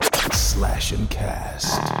Slash and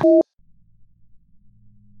Cast.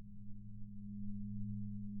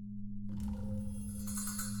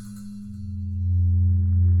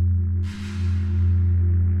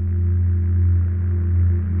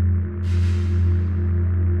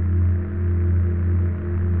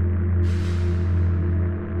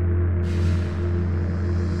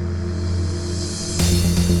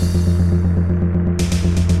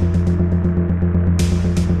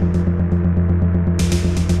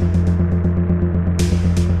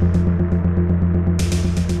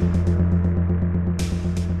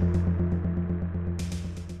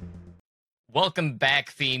 Welcome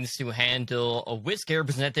back, Fiends, to Handle a Whisker,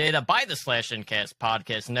 presented by the Slash and Cast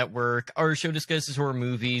Podcast Network. Our show discusses horror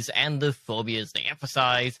movies and the phobias they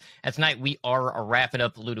emphasize. And tonight we are wrapping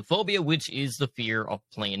up Ludophobia, which is the fear of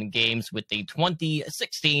playing games, with the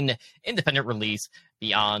 2016 independent release,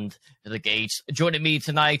 Beyond the Gates. Joining me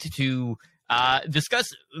tonight to discuss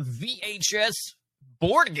VHS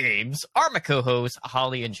board games are my co-hosts,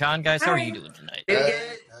 Holly and John. Guys, how are you doing tonight? Good.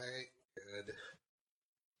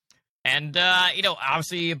 And,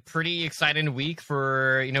 obviously a pretty exciting week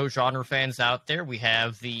for, genre fans out there. We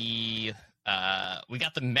have we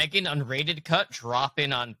got the Megan unrated cut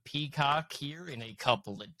dropping on Peacock here in a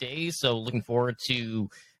couple of days. So looking forward to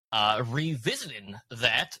revisiting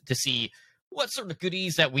that to see what sort of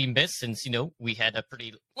goodies that we missed since, we had a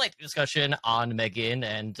pretty lengthy discussion on Megan.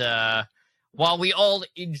 And while we all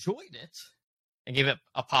enjoyed it and gave it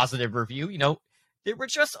a positive review, there were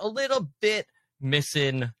just a little bit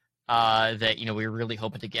missing that, we were really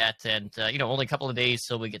hoping to get. And, only a couple of days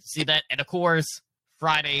till we get to see that. And, of course,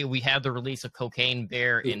 Friday, we have the release of Cocaine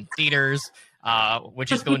Bear in theaters,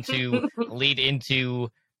 which is going to lead into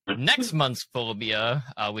next month's phobia,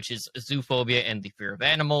 which is zoophobia and the fear of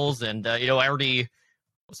animals. And, I already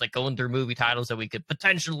was, going through movie titles that we could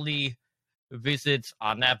potentially visit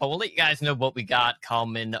on that. But we'll let you guys know what we got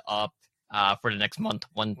coming up for the next month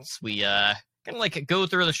once we kind of go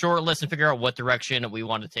through the short list and figure out what direction we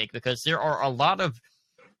want to take, because there are a lot of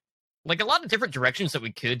different directions that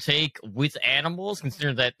we could take with animals,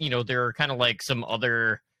 considering that, there are kind of some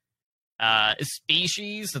other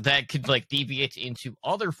species that could deviate into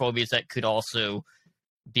other phobias that could also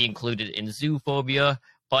be included in zoophobia,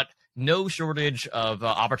 but no shortage of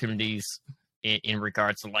opportunities in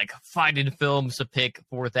regards to finding films to pick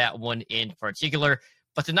for that one in particular.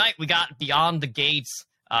 But tonight we got Beyond the Gates,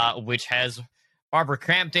 which has Barbara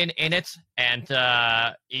Crampton in it. And,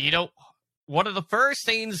 one of the first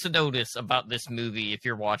things to notice about this movie, if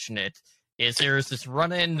you're watching it, is there's this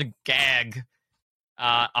run-in gag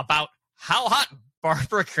about how hot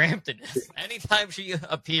Barbara Crampton is. Anytime she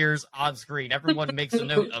appears on screen, everyone makes a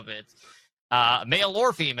note of it, male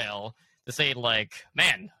or female, to say,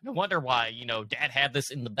 man, no wonder why, Dad had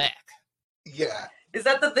this in the back. Yeah. Is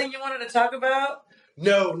that the thing you wanted to talk about?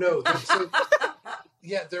 No.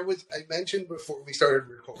 Yeah, I mentioned before we started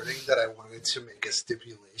recording that I wanted to make a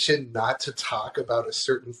stipulation not to talk about a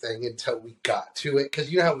certain thing until we got to it.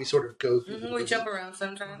 Because you know how we sort of go through we jump around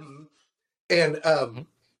sometimes. And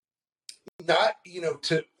not,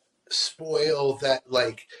 to spoil that,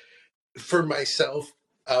 for myself,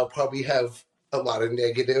 I'll probably have a lot of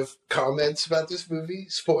negative comments about this movie.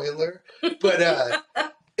 Spoiler. But,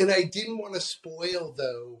 and I didn't want to spoil,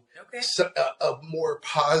 though, a more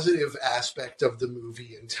positive aspect of the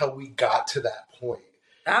movie until we got to that point.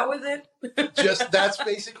 That was it? That's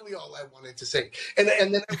basically all I wanted to say. And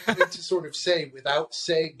then I wanted to sort of say, without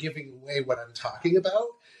giving away what I'm talking about,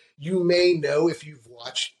 you may know if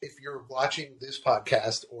you're watching this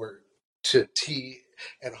podcast, or to T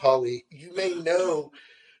and Holly, you may know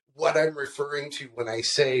what I'm referring to when I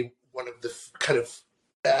say one of the kind of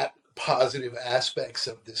positive aspects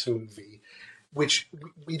of this movie, which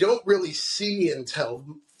we don't really see until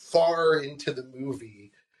far into the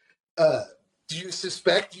movie. Do you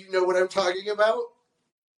suspect you know what I'm talking about?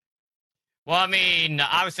 Well, I mean,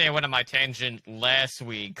 obviously I went on my tangent last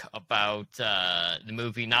week about the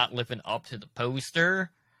movie not living up to the poster,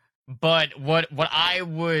 but what I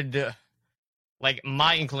would...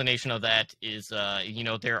 my inclination of that is,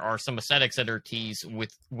 there are some aesthetics that are teased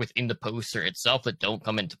within the poster itself that don't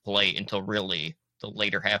come into play until really the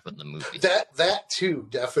later half of the movie. That too,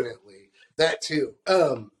 definitely. That too.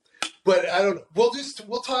 But I don't know.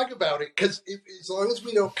 We'll talk about it, because as long as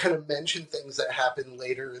we don't kind of mention things that happen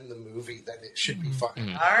later in the movie, then it should be fine.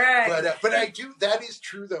 Mm-hmm. All right. But I do. That is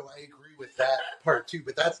true, though. I agree with that part too.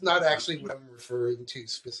 But that's not actually what I'm referring to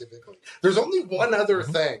specifically. There's only one other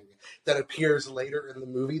thing that appears later in the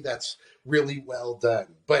movie that's really well done.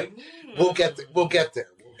 But we'll get there. We'll get there.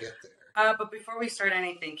 But before we start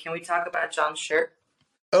anything, can we talk about John's shirt?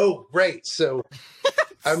 Oh, right. So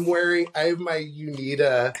I have my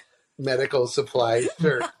UNITA medical supply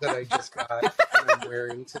shirt that I just got and I'm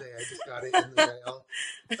wearing today. I just got it in the mail.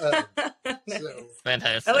 Nice. So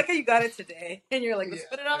Fantastic. I like how you got it today, and you're like, let's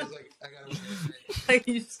put it I on. was like, I gotta wear it. Like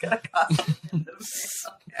you just got a costume. in the mail.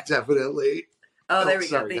 Yeah. Definitely. Oh, there we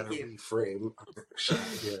sorry, go. Thank gotta you. reframe our shot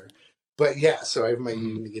here. But yeah, so I have my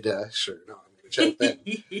UNITA shirt on, which I've been.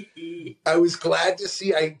 I was glad to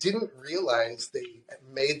see. I didn't realize they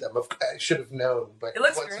made them. I should have known, but It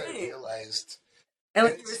looks once I great. realized, And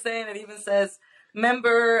like you were saying, it even says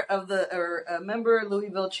member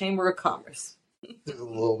Louisville Chamber of Commerce. there's a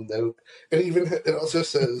little note, and even it also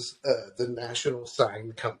says the National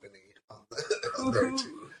Sign Company on there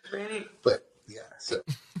too. Right. But yeah, so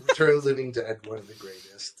Return of the Living Dead, one of the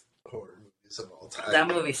greatest horror movies of all time. That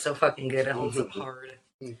movie's so fucking good. It holds up hard.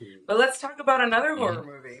 Mhm. But let's talk about another horror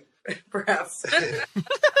movie, perhaps.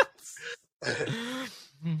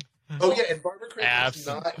 Oh yeah, and Barbara Crampton is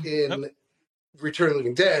not in Return of the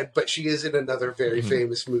Living Dead, but she is in another very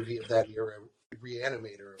famous movie of that era,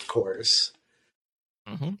 Reanimator, of course,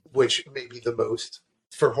 which may be the most,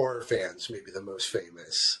 for horror fans, maybe the most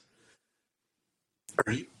famous.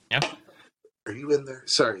 Are you? Yeah. Are you in there?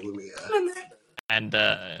 Sorry, Lumia. And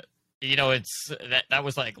it's that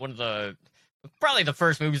was like one of the probably the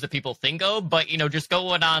first movies that people think of, but just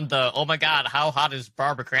going on the oh my god, how hot is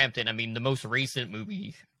Barbara Crampton? I mean, the most recent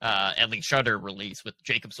movie, at least Shudder release with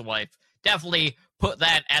Jacob's wife, definitely put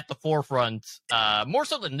that at the forefront, more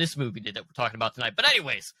so than this movie did that we're talking about tonight. But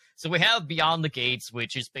anyways, so we have Beyond the Gates,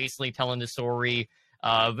 which is basically telling the story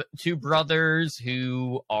of two brothers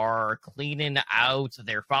who are cleaning out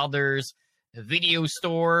their father's video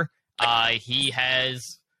store. He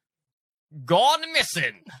has gone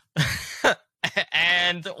missing.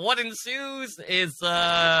 And what ensues is we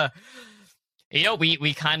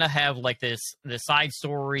kind of have like the side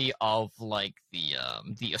story of like the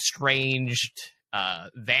estranged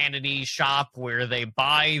vanity shop where they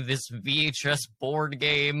buy this VHS board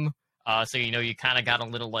game. So you kind of got a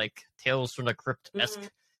little like Tales from the Crypt-esque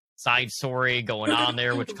side story going on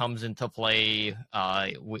there, which comes into play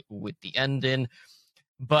with the ending.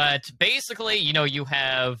 But basically, you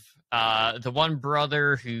have the one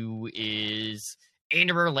brother who is in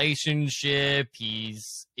a relationship.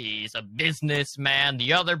 He's a businessman.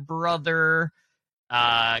 The other brother,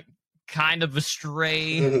 kind of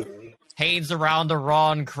astray, hangs around the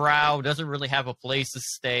wrong crowd, doesn't really have a place to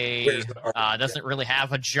stay, doesn't really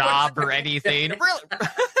have a job or anything. Really,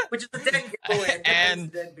 which is the dead giveaway.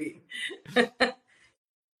 And deadbeat.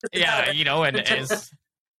 yeah,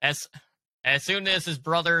 and as soon as his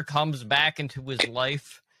brother comes back into his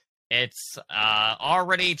life, it's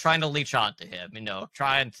already trying to leech onto him,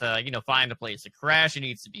 trying to, find a place to crash. He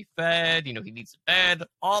needs to be fed, he needs a bed,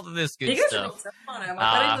 all of this good stuff. On him.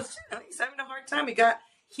 He's having a hard time.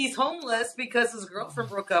 He's homeless because his girlfriend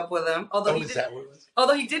broke up with him. Although he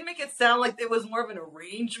did make it sound like it was more of an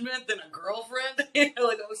arrangement than a girlfriend. Like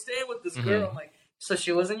I was staying with this girl. I'm like, so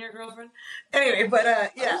she wasn't your girlfriend? Anyway, but yeah.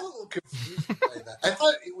 I was a little confused by that. I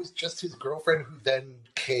thought it was just his girlfriend who then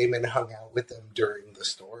came and hung out with them during the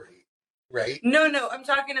story, right? No, I'm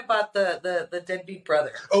talking about the deadbeat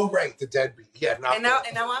brother. Oh, right, the deadbeat. Yeah, and now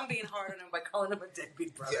I'm being hard on him by calling him a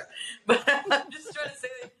deadbeat brother. Yeah. But I'm just trying to say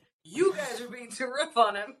that you guys are being too rough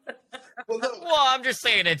on him. Well, I'm just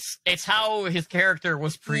saying it's how his character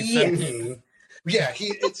was presented. Yeah,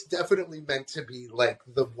 it's definitely meant to be like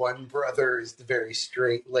the one brother is the very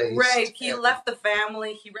straight-laced. Right, he left the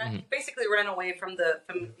family. He basically ran away from the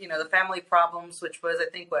family problems, which was I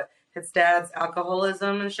think his dad's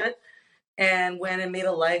alcoholism and shit. And went and made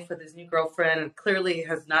a life with his new girlfriend, and clearly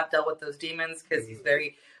has not dealt with those demons because he's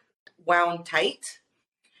very wound tight.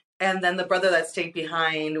 And then the brother that stayed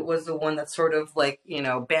behind was the one that sort of like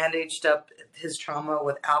bandaged up his trauma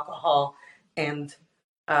with alcohol and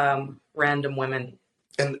random women.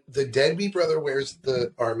 And the deadbeat brother wears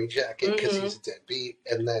the army jacket because he's a deadbeat,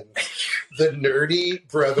 and then the nerdy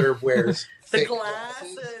brother wears the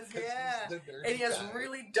glasses, yeah, and he has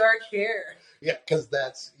really dark hair. Yeah, because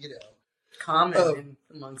that's common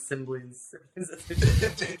among siblings.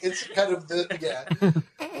 It's kind of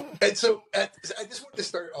and so I just want to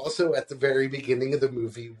start also at the very beginning of the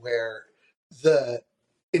movie where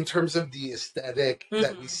in terms of the aesthetic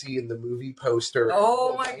that we see in the movie poster.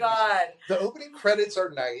 Oh my god. The opening credits are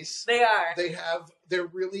nice. They are. They're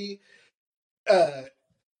really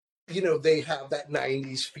they have that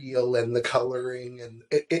 90s feel and the coloring and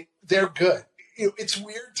they're good. It's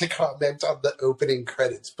weird to comment on the opening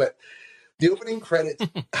credits, but the opening credits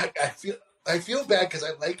I feel bad because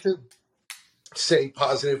I like to say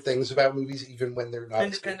positive things about movies even when they're not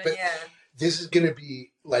independent, good. But this is going to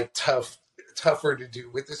be like tougher to do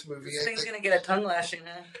with this movie. This thing's gonna get a tongue lashing,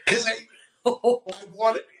 huh? Because I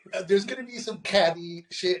want. There's going to be some catty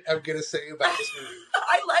shit I'm going to say about this movie.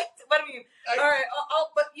 I liked it, but I mean, all right.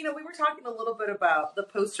 But we were talking a little bit about the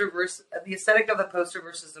poster versus the aesthetic of the poster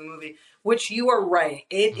versus the movie, which you are right.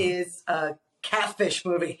 It is a catfish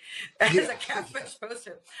movie. It is a catfish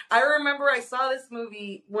poster. I remember I saw this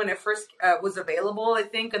movie when it first was available, I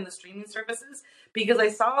think, on the streaming services, because I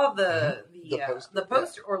saw the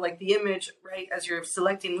poster or like the image right as you're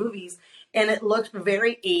selecting movies, and it looked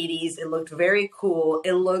very 80s. It looked very cool.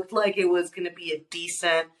 It looked like it was going to be a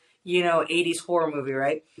decent 80s horror movie,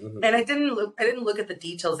 right? Mm-hmm. And I didn't look at the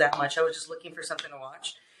details that much. I was just looking for something to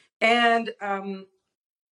watch. And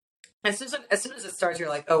as soon as it starts, you're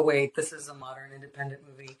like, oh wait, this is a modern independent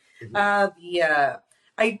movie. Mm-hmm.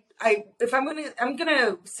 I'm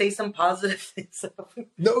gonna say some positive things.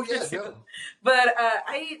 No. But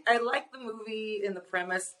I like the movie in the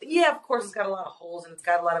premise. Yeah, of course, it's got a lot of holes and it's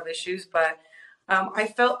got a lot of issues. But I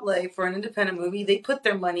felt like for an independent movie, they put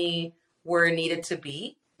their money where it needed to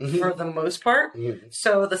be. Mm-hmm. For the most part. Mm-hmm.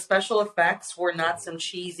 So the special effects were not some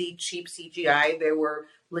cheesy, cheap CGI. They were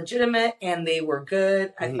legitimate and they were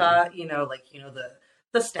good. Mm-hmm. I thought,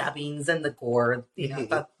 the stabbings and the gore,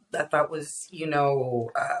 mm-hmm. I thought was, I'm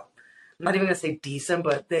not even going to say decent,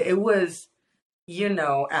 but it was,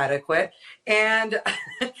 adequate. And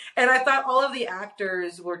and I thought all of the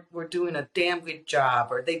actors were doing a damn good job,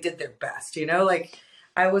 or they did their best,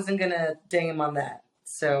 I wasn't going to ding them on that.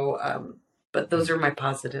 So, but those are my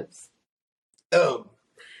positives. The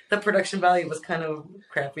production value was kind of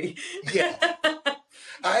crappy. Yeah.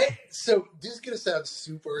 So this is going to sound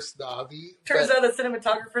super snobby. Turns out that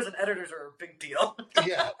cinematographers and editors are a big deal.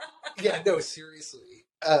 Yeah, no, seriously.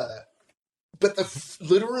 But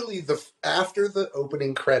literally after the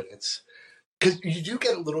opening credits, because you do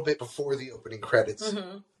get a little bit before the opening credits,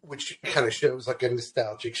 mm-hmm. which kind of shows like a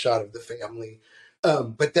nostalgic shot of the family.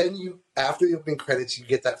 But then after the opening credits, you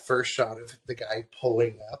get that first shot of the guy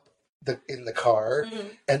pulling up in the car, mm-hmm.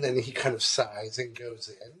 and then he kind of sighs and goes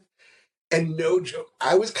in. And no joke,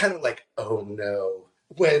 I was kind of like, oh no,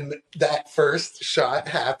 when that first shot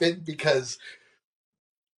happened, because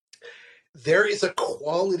there is a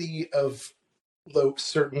quality of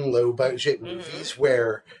certain low budget movies mm-hmm.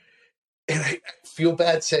 where, and I feel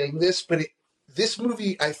bad saying this, but this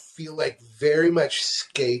movie, I feel like, very much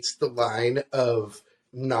skates the line of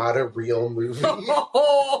not a real movie.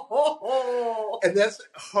 And that's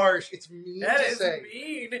harsh. It's mean to say.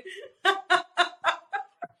 Mean.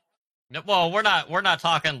 No, well, we're not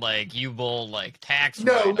talking like you will like tax.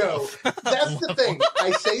 No. That's the thing.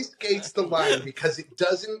 I say skates the line because it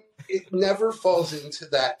never falls into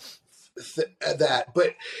that.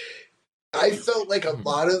 But I felt like a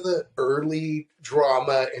lot of the early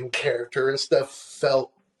drama and character and stuff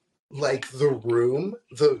felt like The Room,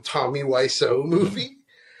 the Tommy Wiseau movie.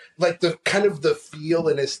 Like the kind of the feel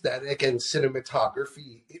and aesthetic and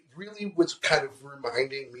cinematography, it really was kind of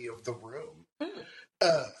reminding me of The Room.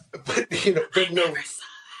 But no.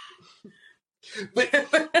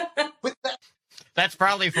 But that's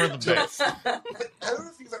probably for the best. But I don't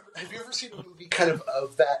know if have you ever seen a movie kind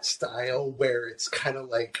of that style where it's kind of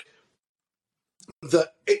like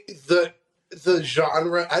the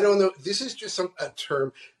genre. I don't know. This is just a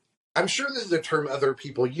term. I'm sure this is a term other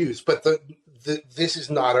people use, but this is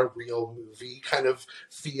not a real movie kind of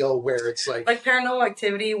feel where it's like Paranormal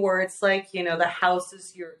Activity, where it's like the house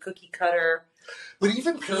is your cookie cutter. But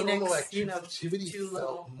even Paranormal Activity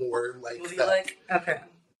felt more like that. Okay.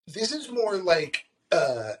 This is more like.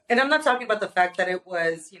 And I'm not talking about the fact that it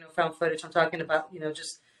was found footage. I'm talking about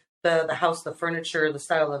just the house, the furniture, the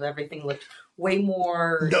style of everything looked way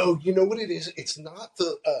more. No, you know what it is? It's not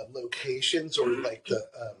the locations or like the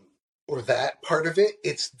or that part of it.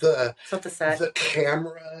 It's the set. The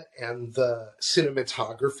camera and the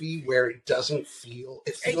cinematography where it doesn't feel.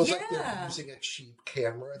 It feels like they're using a cheap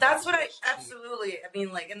camera. That's what absolutely. I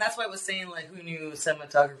mean, and that's why I was saying who knew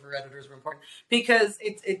cinematographer editors were important, because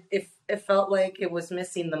it felt like it was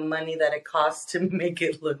missing the money that it cost to make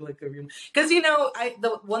it look like a real. Because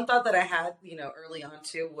the one thought that I had early on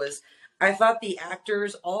too was I thought the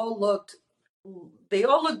actors all looked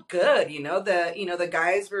good. The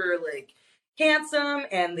guys were handsome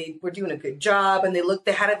and they were doing a good job, and they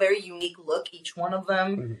had a very unique look, each one of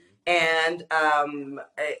them. Mm-hmm. And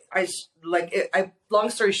I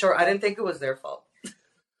long story short, I didn't think it was their fault.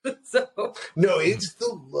 So no, it's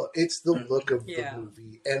the look. It's the look of the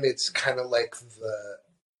movie, and it's kind of like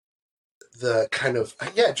the kind of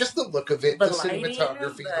just the look of it, the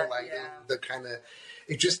cinematography, the lighting, the kind of.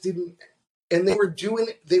 It just didn't. And they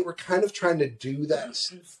were kind of trying to do that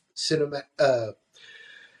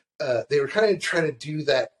they were kind of trying to do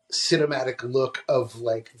that cinematic look of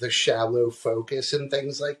like the shallow focus and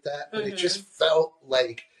things like that, but it just felt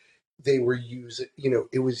like they were using,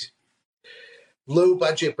 it was low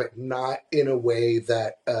budget, but not in a way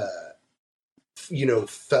that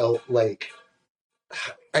felt like,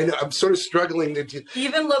 I know I'm sort of struggling to do.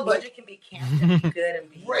 Even low budget can be campy and be good and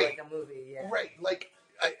be Right. like a movie. Yeah. Right, like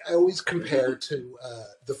I always compare to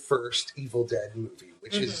the first Evil Dead movie,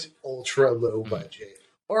 which is ultra low budget,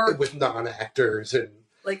 Or with non-actors and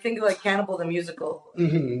like think of like Cannibal the Musical.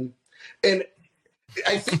 and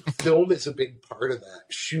I think film is a big part of that.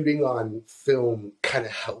 Shooting on film kind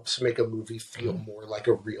of helps make a movie feel more like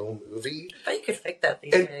a real movie. I thought you could fake that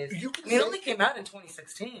these And days. you can It only came out in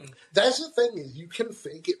 2016. That's the thing, is you can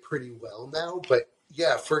fake it pretty well now, but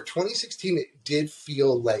yeah, for 2016 it did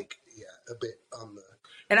feel like a bit on the.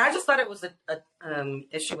 And I just thought it was a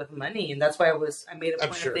issue with money, and that's why I made a I'm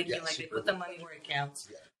point sure, of thinking yes, like they super put the money where it counts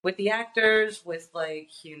Yeah. with the actors, with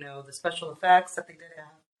like the special effects that they did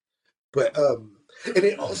have, But and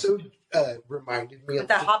it also reminded me with of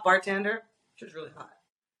that hot bartender. She was really hot.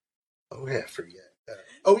 Oh yeah, I forget.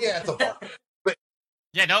 At the bar.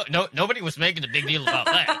 Yeah, nobody was making a big deal about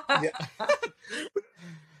that. Yeah.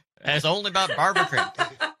 It's only about Barbara Crampton.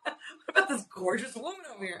 What about this gorgeous woman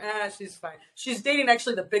over here? She's fine. She's dating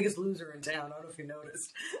actually the biggest loser in town. I don't know if you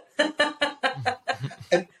noticed.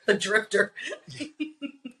 The drifter.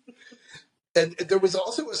 And there was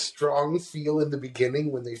also a strong feel in the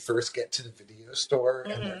beginning when they first get to the video store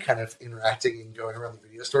and they're kind of interacting and going around the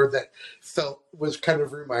video store that was kind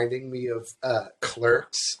of reminding me of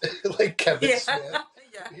Clerks, like Kevin Smith.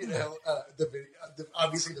 Yeah.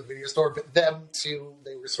 Obviously the video store, but them too,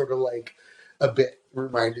 they were sort of like a bit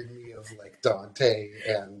reminded me of like Dante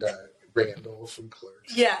and Randall from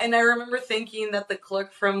Clerks. Yeah, and I remember thinking that the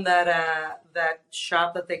clerk from that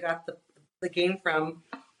shop that they got the game from,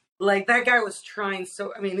 like that guy was trying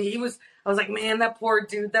so. I mean, I was like, man, that poor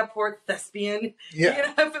dude, that poor thespian.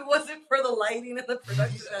 Yeah. If it wasn't for the lighting and the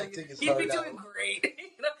production, he'd be doing great.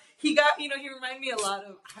 He reminded me a lot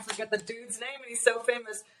of, I forget the dude's name, and he's so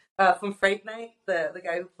famous from Fright Night, the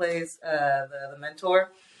guy who plays the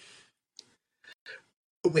mentor.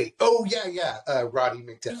 Wait, Roddy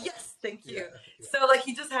McDowell. Yes, thank you. Yeah. So like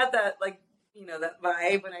he just had that that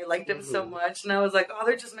vibe, and I liked him so much, and I was like, oh,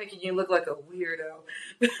 they're just making you look like a weirdo.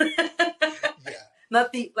 Yeah.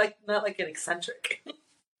 Not like an eccentric.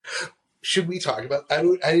 Should we talk about? I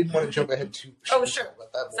didn't want to jump ahead too. Oh, sure.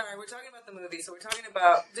 About that more? Sorry, we're talking about the movie, so we're talking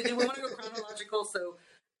about. We want to go chronological? So,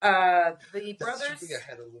 the That's brothers. jumping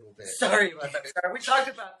ahead a little bit. Sorry about that. Sorry, we talked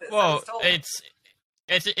about this. Well, it's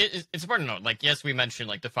important to note. Like, yes, we mentioned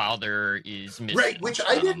like the father is missing, Right, which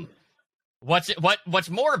I didn't. What's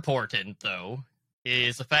more important though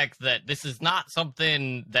is the fact that this is not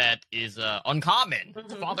something that is uncommon.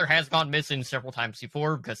 The father has gone missing several times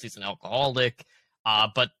before because he's an alcoholic.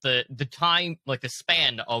 But the time, like the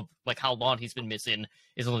span of like how long he's been missing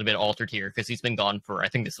is a little bit altered here because he's been gone for, I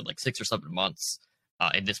think this is like 6 or 7 months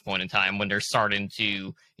at this point in time when they're starting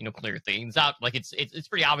to, clear things out. Like it's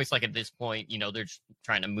pretty obvious, like at this point, they're just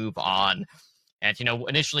trying to move on. And,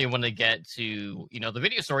 initially when they get to, the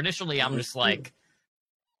video store, initially I'm just like,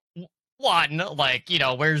 one, like,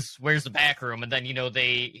 where's the back room? And then,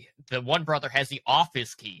 the one brother has the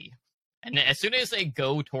office key. And as soon as they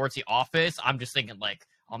go towards the office, I'm just thinking like,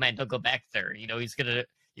 oh man, don't go back there.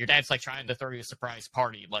 Your dad's like trying to throw you a surprise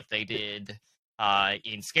party like they did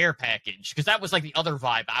in Scare Package. Because that was like the other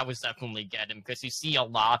vibe I was definitely getting, because you see a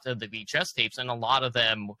lot of the VHS tapes and a lot of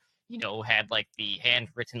them, had like the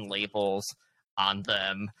handwritten labels on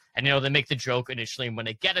them. And, they make the joke initially when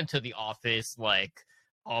they get into the office, like,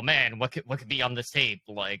 oh man, what could be on this tape?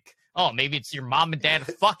 Like, oh, maybe it's your mom and dad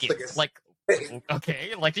fucking. Like,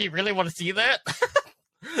 okay, like, do you really want to see that?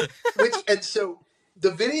 And so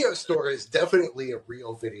the video store is definitely a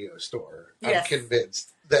real video store. Yes. I'm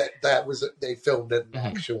convinced that was they filmed an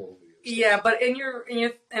actual video store. Yeah, but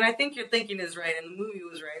and I think your thinking is right, and the movie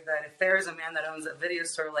was right, that if there is a man that owns a video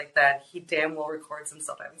store like that, he damn well records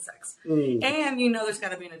himself having sex. And there's got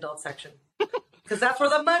to be an adult section because that's where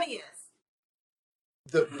the money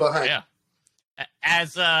is. The behind. Yeah.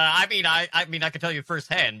 As I can tell you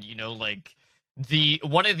firsthand, like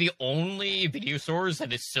one of the only video stores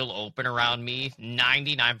that is still open around me,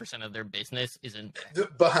 99% of their business is in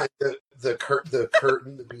behind the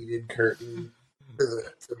curtain, the beaded curtain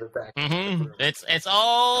to the back. Mm-hmm. It's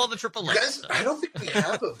all the AAA stuff. I don't think we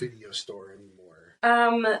have a video store anymore.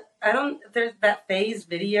 There's that Phase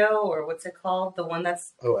Video, or what's it called? The one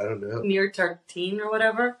that's I don't know. near Tartine or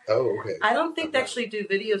whatever. Oh, okay. I don't think they actually do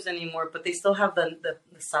videos anymore, but they still have the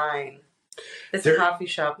sign. It's There- a coffee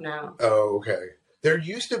shop now. Oh, okay. There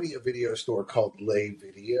used to be a video store called Lay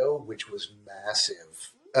Video, which was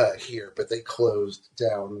massive here, but they closed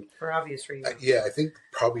down. For obvious reasons. Yeah, I think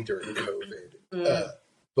probably during COVID. Mm.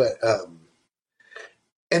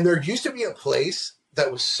 And there used to be a place that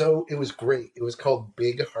it was great. It was called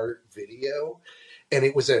Big Heart Video, and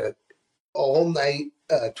it was a all night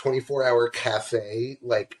 24-hour cafe,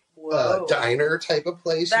 like Whoa. diner type of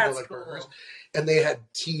place. That's like cool. burgers. And they had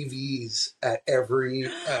TVs at every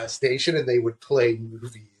station, and they would play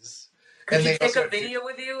movies. Could And you they take also a video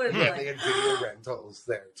with you? And Yeah, like, they had video rentals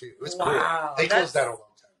there too. It was Wow, cool. They closed that's- down a long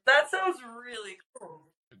time. that sounds really cool.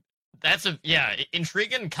 That's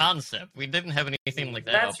intriguing concept. We didn't have anything like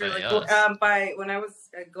that. That's out really by cool. us. When I was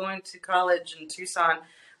going to college in Tucson,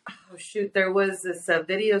 oh shoot, there was this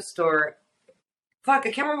video store. Fuck,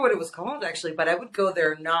 I can't remember what it was called actually, but I would go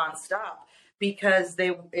there nonstop because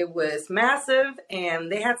it was massive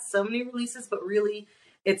and they had so many releases, but really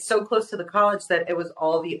it's so close to the college that it was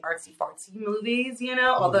all the artsy fartsy movies,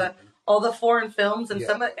 all the foreign films and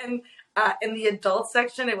Yeah. in the adult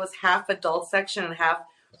section it was half adult section and half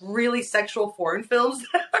really sexual foreign films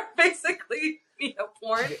that are basically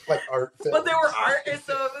porn, like art films. but they were art, and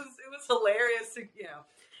so it was hilarious,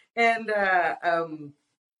 and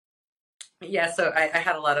so I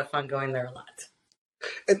had a lot of fun going there a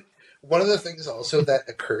lot. One of the things also that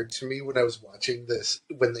occurred to me when I was watching this,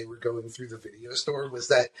 when they were going through the video store, was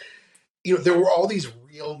that, there were all these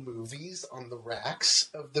real movies on the racks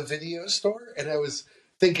of the video store. And I was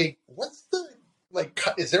thinking,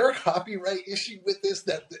 is there a copyright issue with this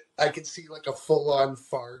that I can see like a full on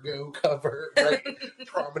Fargo cover right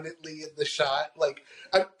prominently in the shot? Like,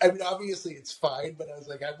 I mean, obviously it's fine, but I was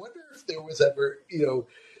like, I wonder if there was ever,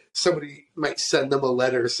 somebody might send them a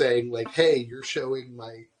letter saying like, "Hey, you're showing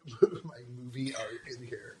my movie art in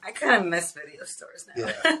here." I kind of miss video stores now.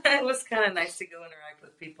 Yeah. It was kind of nice to go interact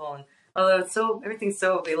with people, and although everything's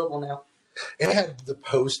so available now. It had the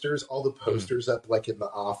posters, all the posters up like in the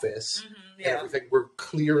office. And Yeah. everything were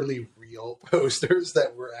clearly real posters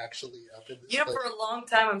that were actually up in this place. For a long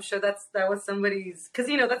time, I'm sure that was somebody's, because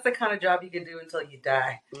that's the kind of job you can do until you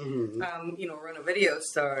die. Mhm. Run a video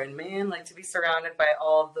store, and man, like to be surrounded by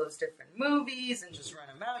all of those different movies and just run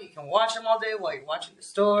them out. You can watch them all day while you're watching the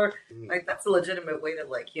store. Mhm. Like that's a legitimate way to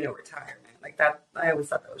retire, man. Like that, I always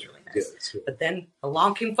thought that was really Yeah, nice. it's really- But then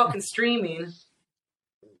along came fucking streaming,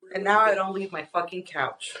 and now I don't leave my fucking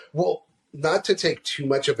couch. Well, not to take too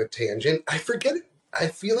much of a tangent, I forget it. I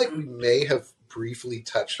feel like we may have briefly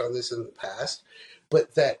touched on this in the past,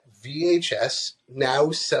 but that VHS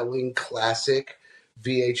now selling classic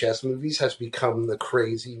VHS movies has become the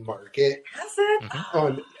crazy market Has it? Mhm.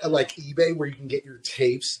 on like eBay, where you can get your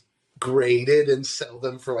tapes graded and sell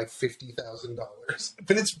them for like $50,000.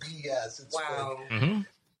 But it's BS. It's Wow. fake. Mhm.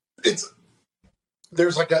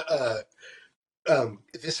 There's like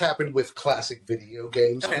this happened with classic video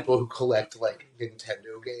games, Okay. people who collect like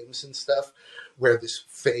Nintendo games and stuff, where this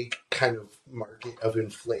fake kind of market of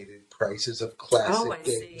inflated prices of classic I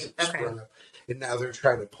see. games Okay. sprung up, and now they're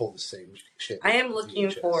trying to pull the same shit. I am with looking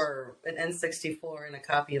VHS. for an N64 and a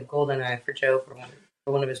copy of GoldenEye for Joe for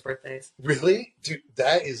one of his birthdays. Really, dude.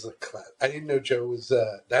 That is a class. I didn't know Joe was.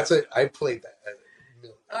 I played that.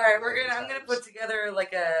 All right, I'm gonna put together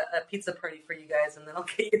like a pizza party for you guys, and then I'll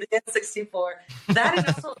get you the N64. That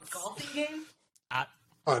is also a golfing game.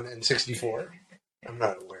 on N64. I'm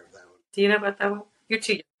not aware of that one. Do you know about that one? You're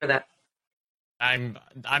too young for that.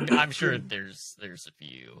 I'm sure there's a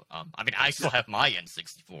few. I mean, I still have my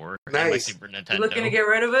N64 and my Nice. Super You Nintendo. looking to get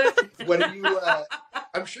rid of it? What are you?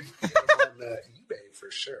 I'm sure you can get them on eBay for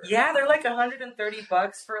sure. Yeah, they're like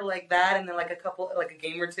 $130 for like that, and then like a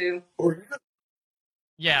game or two. Or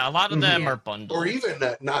Yeah, a lot of them Yeah. are bundled. or even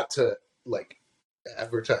not to like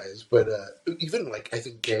advertise, but even like I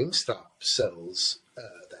think GameStop sells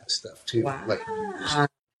that stuff too. Wow. Like used.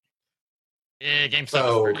 Yeah, GameStop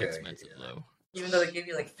Oh, is pretty okay, expensive yeah. though. Even though they give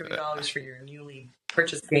you like $3 for your newly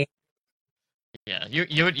purchased game. Yeah,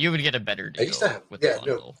 you would get a better deal I used to have with the no.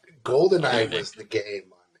 bundle. GoldenEye Okay. was the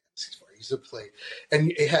game on N64. I used to play,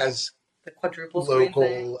 and it has The quadruple screen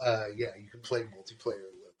thing. local. You can play multiplayer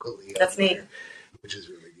locally. That's on neat. there, which is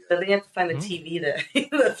really good. But then you have to find a Mhm. TV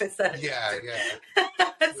that fits that. Yeah.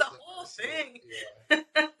 It's a whole thing. Yeah,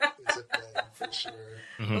 it's a thing for sure.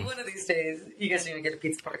 But Mhm. one of these days, you guys are gonna get a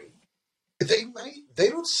pizza party. They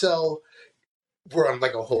don't sell. We're on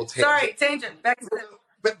like a whole tangent. Sorry, tangent. Back to the.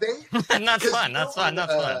 But That's because fun. That's fun.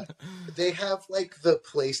 That's fun. they have like the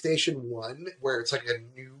PlayStation 1 where it's like a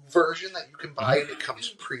new version that you can buy and it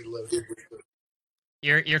comes preloaded with the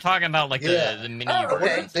You're talking about like Yeah. the mini Oh, I wonder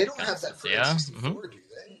versions if they of don't have that for consoles, yeah. N64, Mhm. do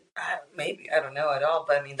they? Maybe I don't know at all,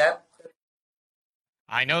 but I mean that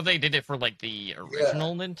I know they did it for like the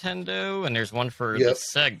original Nintendo, and there's one for Yep.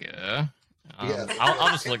 the Sega. Yeah. I'll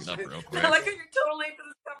just look it up real quick. I like how you're totally into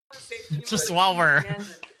this conversation. Just Like, while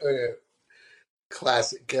we're-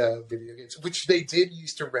 Classic video games, which they did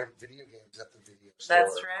used to rent video games at the video store.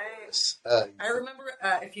 That's right. I remember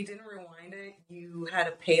if you didn't rewind it, you had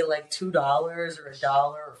to pay like $2 or $1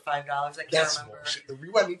 or $5. I can't That's remember. bullshit. The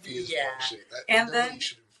rewinding fee is Yeah. bullshit. And nobody then-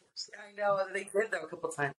 should enforce that. I know they did though a couple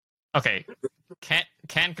times. Okay,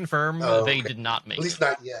 can confirm Oh, they okay. did not make At least it.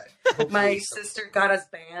 not yet. Hopefully My some- sister got us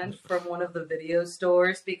banned from one of the video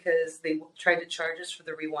stores because they tried to charge us for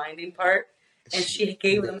the rewinding part, and she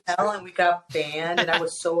gave them hell, and we got banned, and I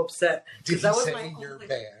was so upset. Did that he was say my your only-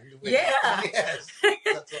 band? Yeah. Yes.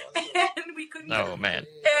 That's awesome. And we couldn't. Oh man,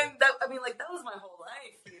 And that, I mean, like that was my whole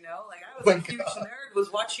life, you know. Like I was My a huge God. nerd,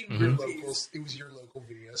 was watching Mhm. movies. It was your local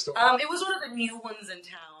video store. It was one of the new ones in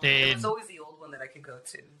town. It was always the old one that I could go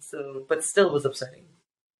to. So, but still, it was upsetting.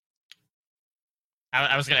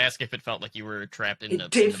 I was gonna ask if it felt like you were trapped in.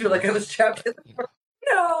 It did feel like I was trapped in the.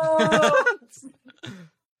 No.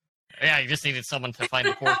 Yeah, you just needed someone to find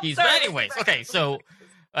the four keys. But Sorry. anyways, okay, so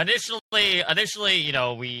initially, you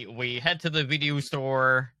know, we head to the video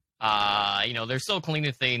store. You know, they're still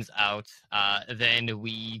cleaning things out. Then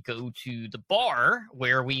we go to the bar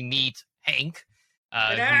where we meet Hank,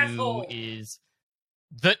 An who asshole. is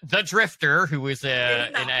the drifter, who is Being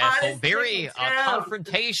the an asshole, hottest very thing in town.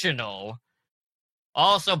 confrontational.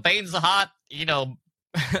 Also, Bane's the hot, you know,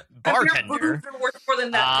 I've got bartender. boobs that work more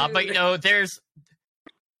than that. But dude. you know, there's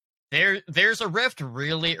a rift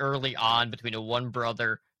really early on between a one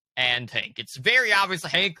brother and Hank. It's very obvious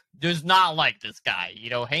that Hank does not like this guy. You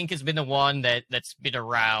know, Hank has been the one that's been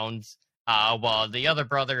around, while the other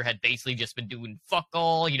brother had basically just been doing fuck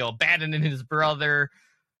all. You know, abandoning his brother,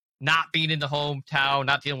 not being in the hometown,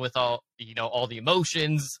 not dealing with all the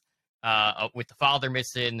emotions. With the father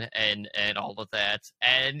missing and all of that,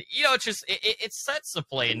 and you know, it sets the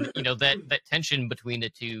play, and you know that tension between the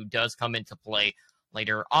two does come into play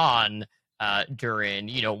later on during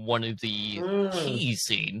one of the key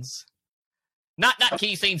scenes. Not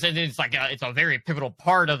key scenes, and it's like it's a very pivotal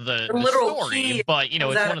part of the literal story, key but you know,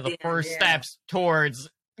 comes it's out one of at the the end, first yeah. steps towards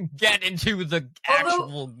get into the Although,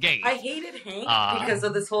 actual game. I hated Hank Uh, because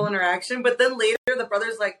of this whole interaction, but then later the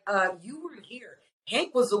brother's like, you weren't here.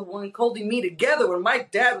 Hank was the one holding me together when my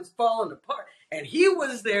dad was falling apart. And he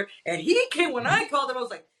was there, and he came when I called him. I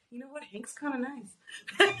was like, you know what? Hank's kind of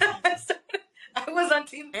nice. I was on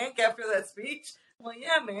Team Hank after that speech. Well,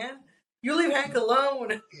 yeah, man. You leave Hank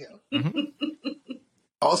alone.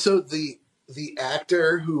 Also, the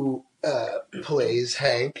actor who plays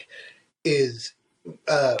Hank is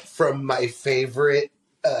from my favorite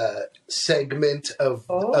segment of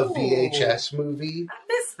a Oh. VHS movie. I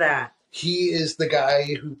missed that. He is the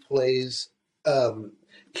guy who plays.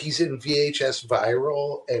 He's in VHS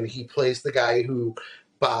Viral, and he plays the guy who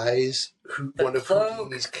buys one of cloak.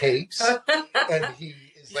 Houdini's capes, and he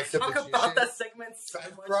is like the Talk magician. about that segment so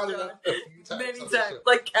I've much, brought it John. up a few times. Many on the times, show.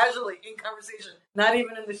 like casually in conversation, not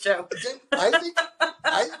even in the show.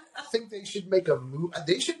 I think they should make a movie.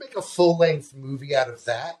 They should make a full length movie out of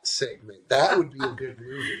that segment. That would be a good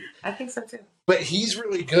movie. I think so too. But he's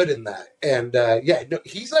really good in that, and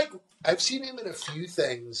he's like, I've seen him in a few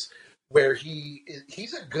things where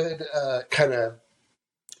he's a good kind of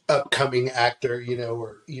upcoming actor,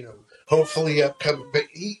 or hopefully upcoming. But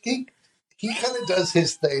he kind of does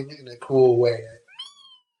his thing in a cool way.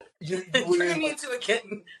 You Turn me into a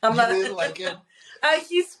kitten. I'm you not didn't like him?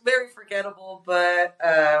 He's very forgettable, but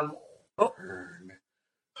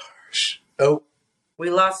Harsh. Oh. we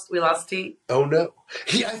lost T. Oh no!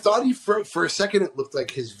 I thought he froze for a second. It looked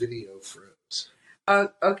like his video froze.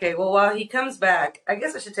 Okay, well, while he comes back, I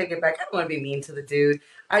guess I should take it back. I don't want to be mean to the dude.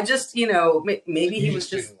 I just, maybe he You was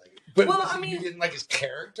just. didn't like it. But Well, was I it mean- you didn't like his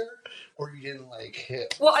character, or you didn't like him.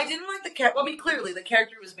 Well, I didn't like the character. Well, I mean, clearly the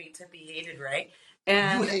character was made to be hated, right?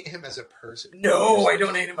 And You hate him as a person. no, I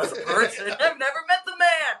don't hate him as a person. I've never met the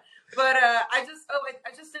man, but I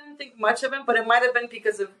just didn't think much of him. But it might have been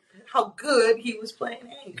because of how good he was playing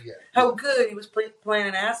Hank. Yeah. How good he was playing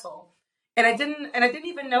an asshole. And I didn't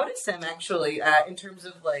even notice him actually in terms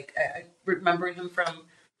of like remembering him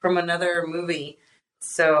from another movie.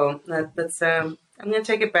 So that's I'm gonna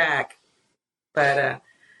take it back. But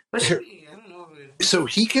what should we? I don't know. So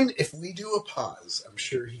he can, if we do a pause, I'm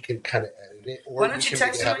sure he can kind of edit it. Or Why we don't you can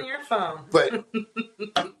text make him it on your phone? But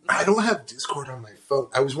I don't have Discord on my phone.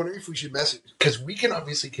 I was wondering if we should message, because we can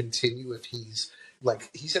obviously continue if he's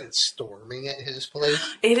like, he said it's storming at his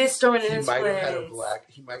place. It is storming in He his might place.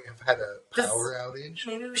 have had a power outage.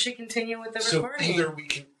 Maybe we should continue with the So recording. either we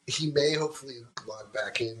can, he may hopefully log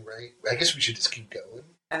back in, right? I guess we should just keep going.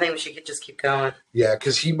 I think we should just keep going. Yeah,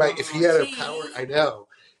 because he might, if he had a power, I know.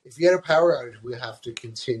 If he had a power outage, we have to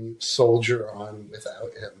continue soldier on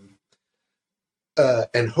without him.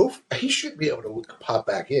 And hope he should be able to pop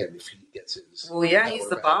back in if he gets his. Well, yeah, he's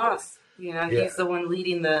the back. boss. You know, Yeah. he's the one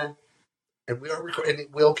leading the. And we are recording. And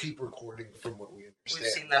it will keep recording from what we understand.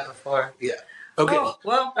 We've seen that before. Yeah. Okay. Oh,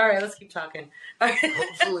 well, all right. Let's keep talking.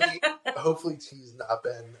 Hopefully, T's not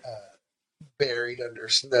been buried under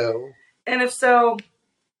snow. And if so,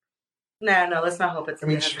 no, let's not hope it's. I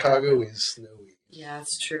mean, Chicago is snowy. Yeah,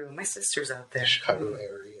 it's true. My sister's out there. Chicago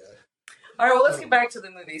area. All right, well, let's get back to the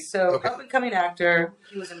movie. So, Okay. up and coming actor.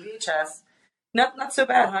 He was in VHS. Not so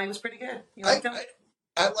bad, huh? He was pretty good. You liked him?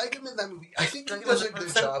 I like him in that movie. I think he Like him does as a a good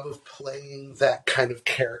person? job of playing that kind of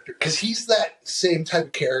character because he's that same type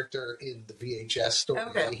of character in the VHS story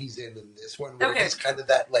Okay. that he's in this one, where Okay. he's kind of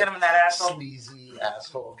that like Get him that asshole. sleazy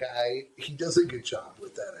asshole guy. He does a good job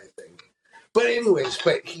with that, I think. But anyways,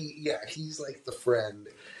 he's like the friend,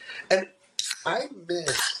 and I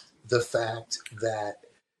miss the fact that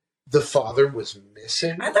the father was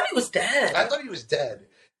missing. I thought he was dead. I thought he was dead.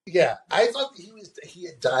 Yeah, I thought he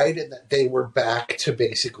had died and that they were back to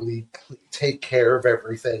basically take care of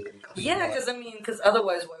everything. And clean Yeah, up. because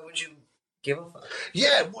otherwise, why would you give a fuck?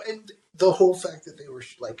 Yeah, and the whole fact that they were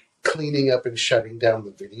like cleaning up and shutting down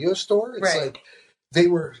the video store, it's Right. like they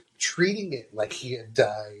were treating it like he had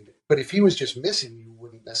died. But if he was just missing, you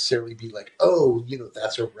wouldn't necessarily be like, oh,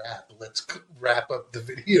 that's a wrap. Let's wrap up the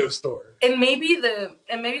video store. And maybe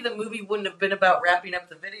the movie wouldn't have been about wrapping up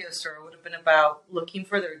the video store. It would have been about looking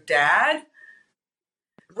for their dad.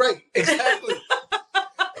 Right, exactly.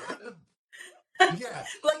 Yeah.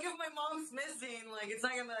 Like if my mom's missing, like it's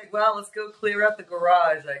not gonna be like, well, let's go clear out the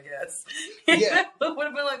garage, I guess. Yeah. It would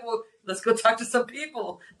have been like, well, let's go talk to some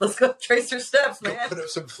people. Let's go trace her steps, Go man. put up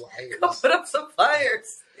some flyers. Go put up some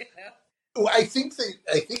fires. You know? Well,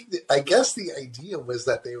 I guess the idea was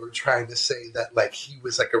that they were trying to say that like he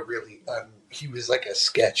was like he was like a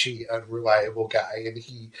sketchy, unreliable guy, and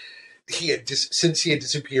he had since he had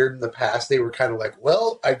disappeared in the past, they were kind of like,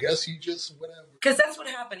 well, I guess he just whatever. Because that's what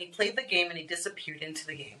happened. He played the game and he disappeared into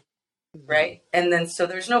the game, right? And then so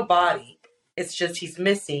there's no body. It's just he's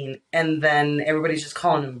missing, and then everybody's just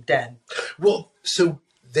calling him dead. Well, so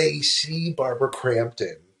they see Barbara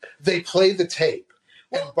Crampton. They play the tape,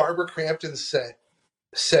 and Barbara Crampton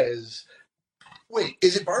says, "Wait,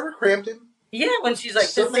 is it Barbara Crampton?" Yeah, when she's like,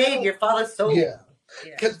 "To Somehow- save your father's soul." Yeah,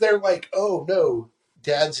 Yeah. because they're like, "Oh no,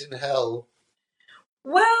 Dad's in hell,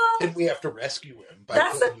 Well, and we have to rescue him."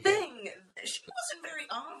 that's the killing him." thing. She wasn't very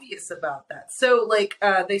obvious about that. So, like,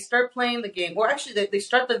 they start playing the game, or actually, they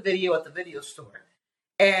start the video at the video store,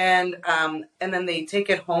 and then they take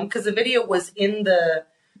it home because the video was in the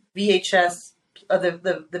VHS,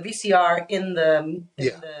 the VCR in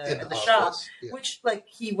the shop. office, yeah. Which, like,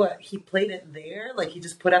 he played it there, like he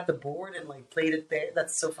just put out the board and like played it there.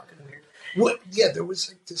 That's so fucking weird. What? Yeah, there was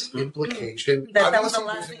like this implication That was the Obviously,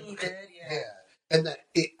 last there's thing he an- did. Yeah. Yeah, and that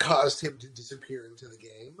it caused him to disappear into the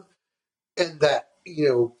game, and that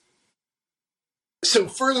So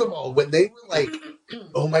first of all, when they were like,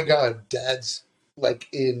 "Oh my God, Dad's like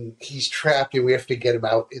he's trapped, and we have to get him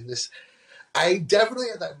out in this," I definitely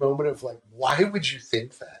had that moment of like, "Why would you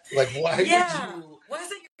think that? Like, why would you?" Why is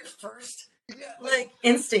that your first Yeah, like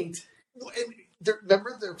instinct? and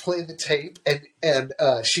remember they're playing the tape, and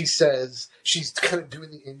she says she's kind of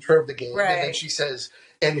doing the intro of the game, and then Right. she says,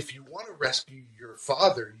 "And if you want to rescue your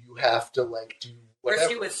father, you have to like do whatever."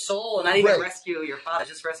 Rescue his soul, not even Right. rescue your father,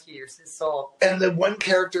 just rescue his soul. And then one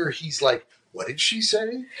character, he's like, "What did she say?"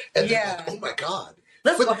 And they're Yeah. like, "Oh my God."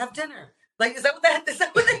 Let's But- go have dinner. Like, is that what they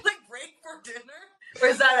like break for dinner, or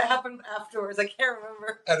is that happened afterwards? I can't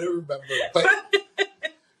remember. I don't remember,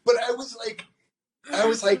 but I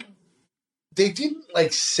was like, they didn't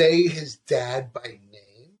like say his dad by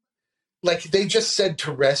name. Like they just said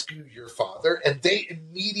to rescue your father, and they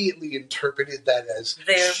immediately interpreted that as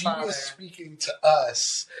Their she father. was speaking to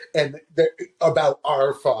us and about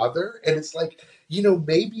our father. And it's like,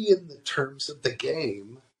 maybe in the terms of the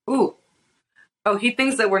game. Ooh, oh, he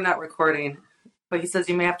thinks that we're not recording, but he says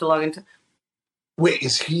you may have to log into. Wait,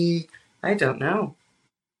 is he? I don't know.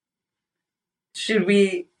 Should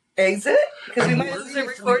we exit? Because we I'm might worried lose the if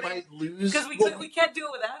recording. We might lose. Because we can't do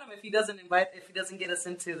it without him if he doesn't get us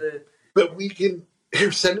into the. But we can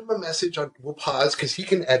send him a message on. We'll pause because he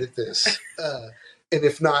can edit this, and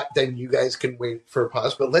if not, then you guys can wait for a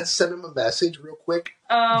pause. But let's send him a message real quick.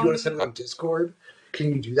 You want to send it on Discord? Can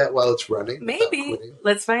you do that while it's running? without Maybe. quitting?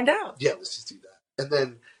 Let's find out. Yeah, let's just do that, and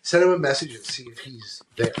then send him a message and see if he's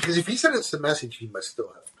there. Because if he sent us the message, he must still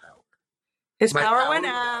have power. His My power went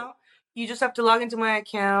out. You just have to log into my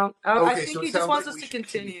account. Oh, I Okay, think so it he just sounds wants like us we to should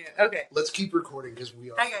continue. Okay. Let's keep recording because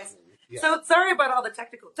we are. Hi, guys. Yeah. So sorry about all the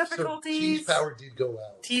technical So difficulties. T's power did go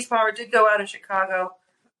out. T's power did go out in Chicago.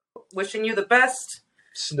 Wishing you the best.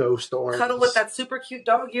 Snowstorms. Cuddle with that super cute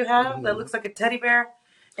dog you have that looks like a teddy bear.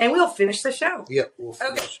 And we'll finish the show. Yep, we'll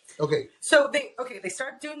finish. Okay. So they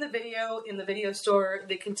start doing the video in the video store.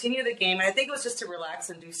 They continue the game, and I think it was just to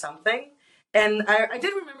relax and do something. And I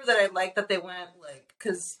did remember that I liked that they went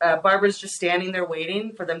because Barbara's just standing there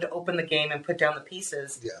waiting for them to open the game and put down the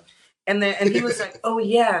pieces. Yeah. And he was like, "Oh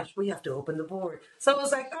yeah, we have to open the board." So I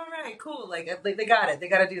was like, "All right, cool. Like they got it. They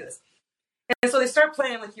got to do this." And so they start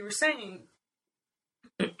playing, like you were saying.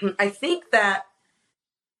 I think that.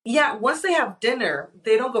 Yeah, once they have dinner,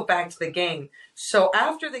 they don't go back to the game. So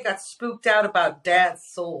after they got spooked out about Dad's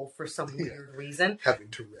soul for some weird reason, having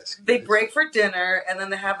to risk, they break for dinner, and then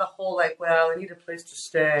they have the whole I need a place to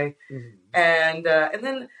stay, and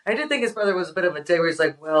then I did think his brother was a bit of a dick. Where he's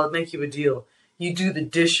like, "Well, I'll make you a deal. You do the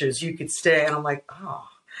dishes, you could stay," and I'm like, "Oh."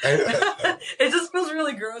 It just feels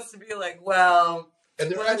really gross to be like, "Well."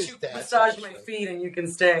 And why don't you massage my feet and you can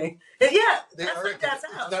stay? And yeah, that's like Dad's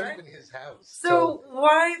house, it's not right? even his house. So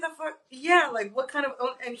why the fuck? Yeah, like what kind of?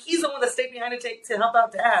 And he's the one that stayed behind to help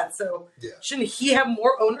out Dad. So shouldn't he have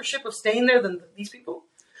more ownership of staying there than these people?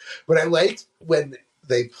 But I liked when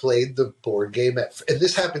they played the board game and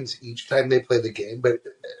this happens each time they play the game. But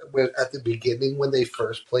at the beginning, when they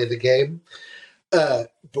first play the game, but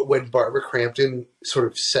when Barbara Crampton sort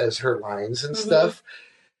of says her lines and stuff.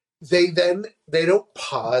 They don't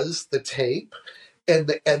pause the tape, and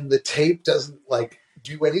the tape doesn't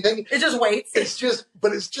do anything. It just waits. It's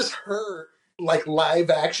just her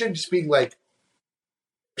live action, just being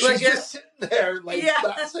she's just sitting there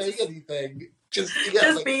not saying anything, just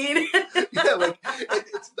being.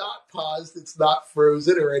 It's not paused, it's not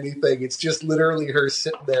frozen or anything. It's just literally her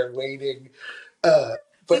sitting there waiting.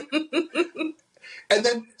 But and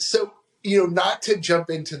then not to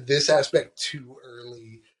jump into this aspect too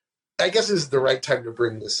early. I guess this is the right time to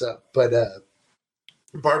bring this up, but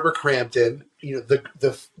Barbara Crampton,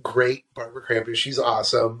 the great Barbara Crampton, she's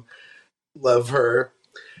awesome, love her,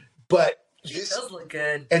 but she does look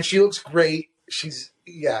good, and she looks great. She's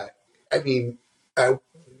I mean, I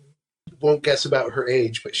won't guess about her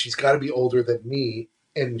age, but she's got to be older than me,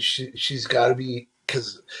 and she's got to be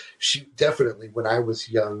because she definitely when I was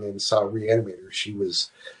young and saw Reanimator, she was.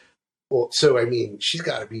 Well, so I mean, she's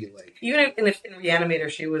got to be even in Reanimator,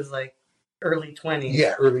 she was early 20s.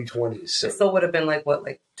 Yeah, early 20s. So it still would have been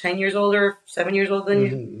 10 years older, 7 years older than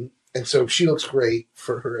you. And so she looks great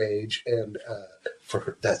for her age, and for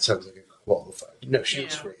her, that sounds like a qualified. No, she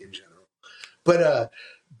looks great in general.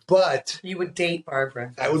 But you would date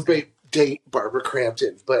Barbara. I would date Barbara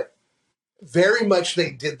Crampton, but. Very much they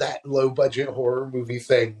did that low-budget horror movie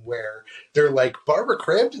thing where they're like, Barbara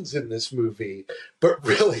Crampton's in this movie, but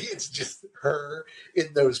really it's just her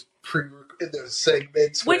in those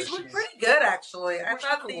segments. Which look pretty good, actually. I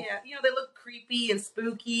thought cool. They look creepy and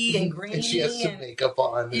spooky and grainy. And she has some makeup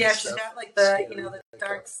on. Yeah, she's got the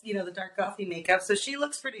dark, the dark gothy makeup. So she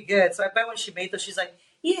looks pretty good. So I bet when she made those, she's like,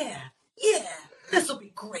 yeah. This will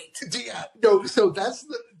be great. Yeah, no. So that's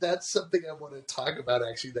something I want to talk about.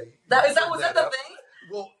 Actually, was that the thing?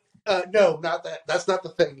 Well, no, not that. That's not the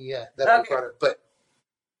thing yet that I brought up. But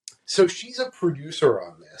so she's a producer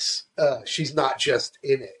on this. She's not just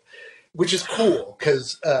in it, which is cool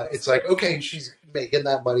because it's okay, she's making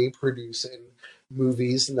that money producing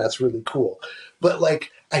movies, and that's really cool. But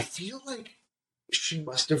I feel like she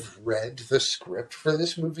must have read the script for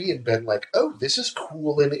this movie and been like, "Oh, this is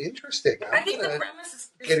cool and interesting. I think the premise is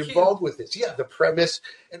get involved with this." Yeah, the premise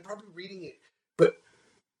and probably reading it. But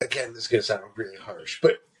again, this is gonna sound really harsh.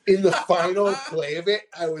 But in the final play of it,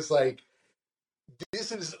 I was like,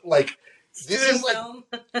 "This is film.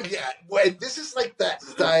 Yeah. Well, this is that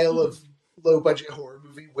style of low budget horror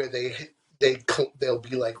movie where they'll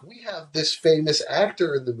be like, we have this famous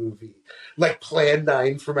actor in the movie, like Plan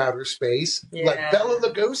 9 from Outer Space, like Bela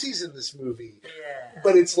Lugosi's in this movie,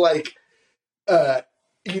 but it's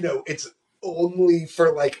it's only for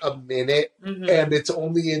a minute, and it's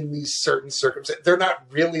only in these certain circumstances. They're not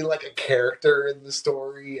really a character in the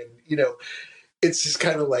story, and it's just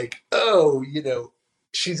kind of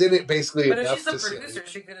she's in it basically. But if she's a producer,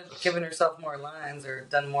 she could have given herself more lines or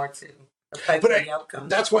done more too. affect But the outcome.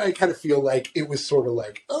 that's why I kind of feel like it was sort of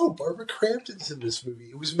like, oh, Barbara Crampton's in this movie.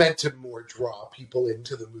 It was meant to more draw people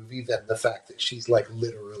into the movie than the fact that she's like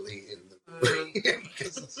literally in the movie.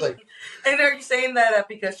 Because it's like, And are you saying that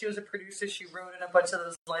because she was a producer, she wrote in a bunch of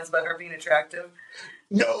those lines about her being attractive?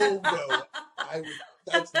 no.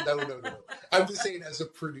 That's no. I'm just saying, as a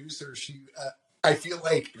producer, I feel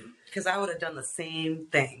like, Because I would have done the same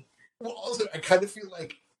thing. well, also I kind of feel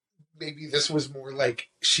like maybe this was more like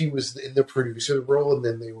she was in the producer role, and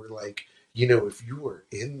then they were like, if you were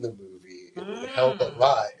in the movie, it would help a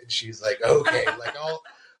lot. And she's like, okay, like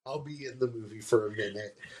I'll be in the movie for a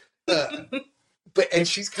minute. And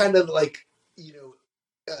she's kind of like,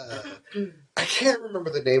 I can't remember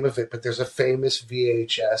the name of it, but there's a famous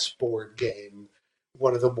VHS board game,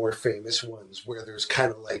 one of the more famous ones, where there's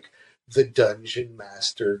kind of like the dungeon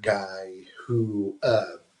master guy who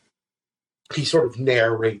he sort of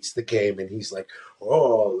narrates the game, and he's like,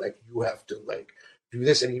 oh, like you have to like do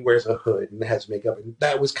this, and he wears a hood and has makeup, and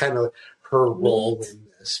that was kind of her role in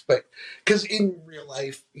this. But because in real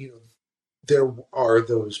life, there are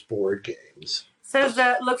those board games. Says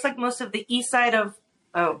that looks like most of the east side of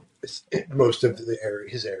Most of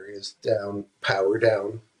his areas down, power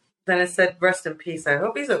down. Then it said rest in peace. I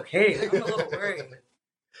hope he's okay. I'm a little worried.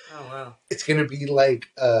 Oh wow. It's gonna be like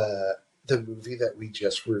the movie that we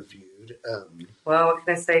just reviewed. Well, what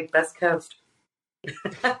can I say? Best coast.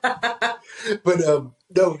 But no,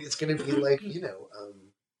 it's gonna be like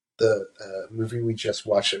the movie we just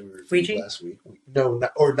watched that we reviewed Ouija? last week. Not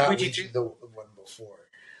Ouija. Ouija, the one before,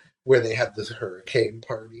 where they had the hurricane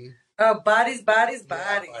party. Oh, bodies. Yeah,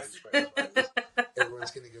 bodies.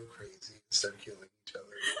 Everyone's gonna go crazy and start killing each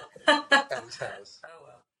other at his house. Oh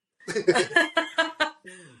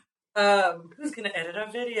well. Who's gonna edit our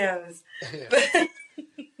videos? Yeah.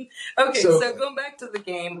 Okay, so going back to the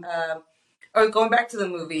game, or going back to the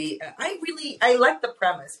movie, I like the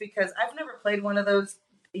premise because I've never played one of those,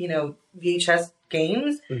 VHS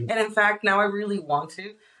games, Mhm. and in fact, now I really want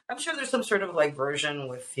to. I'm sure there's some sort of like version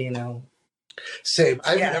with, Same.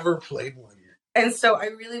 I've Yeah. never played one. And so I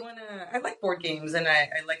really want to. I like board games, and I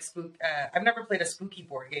like spook. I've never played a spooky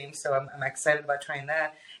board game, so I'm excited about trying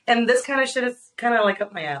that. And this kind of shit is kind of like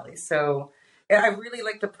up my alley. So I really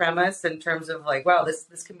like the premise in terms of like, wow,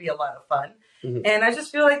 this can be a lot of fun. Mhm. And I just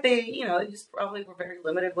feel like they just probably were very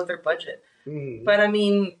limited with their budget. Mm. But I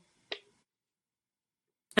mean,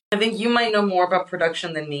 I think you might know more about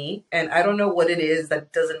production than me, and I don't know what it is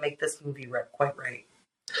that doesn't make this movie quite right.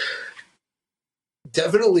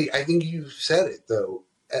 Definitely, I think you said it though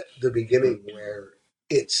at the beginning, where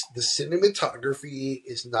it's the cinematography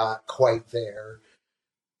is not quite there.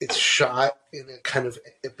 It's shot in a kind of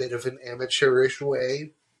a bit of an amateurish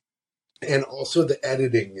way, and also the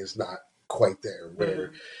editing is not quite there.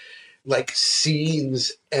 Where like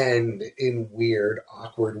scenes end in weird,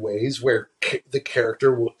 awkward ways, where the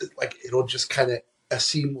character will it'll just kind of a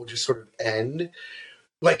scene will just sort of end.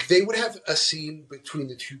 Like they would have a scene between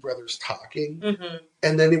the two brothers talking,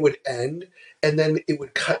 and then it would end, and then it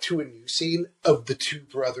would cut to a new scene of the two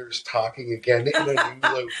brothers talking again in a new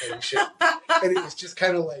location. And it was just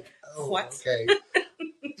kind of like, oh, What? okay.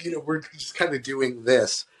 We're just kind of doing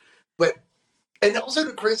this. And also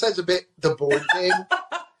to criticize a bit the board game.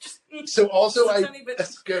 So also Just a I tiny bit.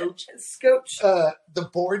 scoped Scotch. the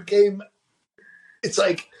board game. It's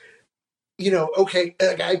like, okay,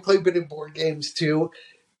 like I play a bit of board games too.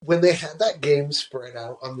 When they had that game spread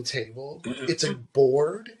out on the table, it's a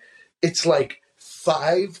board. It's like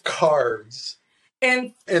 5 cards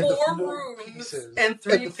And and the 4 4 rooms pieces. and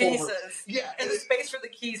 3 And the 4 pieces. Yeah, And the space for the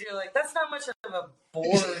keys, you're like, that's not much of a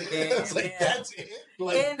board game. it's like man. that's it.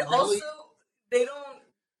 Like, And really? also,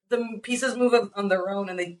 the pieces move on their own,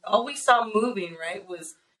 and all we saw moving, right,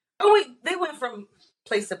 was, they went from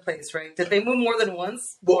place to place, right? Did they move more than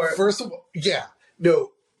once? Well, first of all, yeah,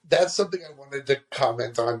 no, that's something I wanted to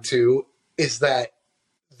comment on too. Is that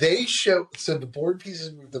they show so the board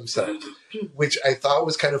pieces move themselves, which I thought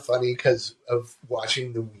was kind of funny because of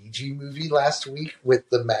watching the Ouija movie last week with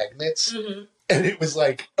the magnets, and it was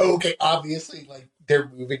like, okay, obviously, like they're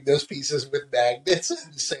moving those pieces with magnets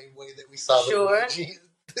in the same way that we saw the Ouija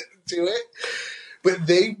do it. But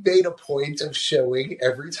they made a point of showing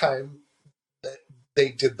every time that they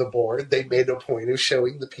did the board, they made a point of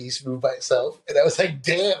showing the piece move by itself. And I was like,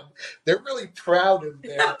 damn, they're really proud of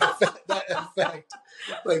that effect.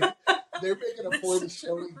 Like, they're making a point of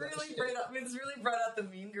showing that shit. It's really brought out the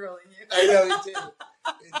mean girl in you. I know, it did.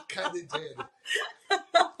 It kind of did.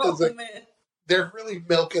 Oh, like, man. They're really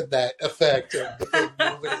milking that effect of the thing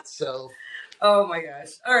moving itself. Oh, my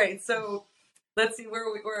gosh. All right, so let's see, where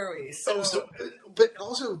are we? But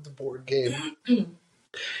also the board game.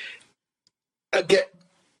 get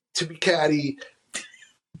to be catty.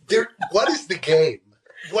 What is the game?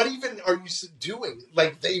 What even are you doing?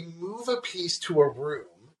 Like, they move a piece to a room,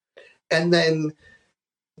 and then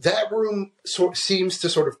that room seems to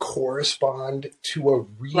sort of correspond to a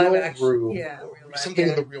real room, or something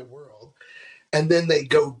in the real world. And then they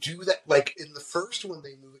go do that. Like, in the first one,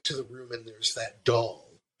 they move it to the room, and there's that doll.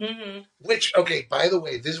 Mm-hmm. Which, okay, by the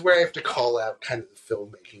way, this is where I have to call out kind of the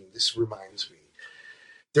filmmaking. This reminds me.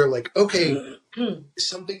 They're like, okay,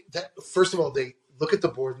 something that, first of all, they look at the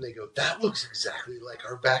board and they go, that looks exactly like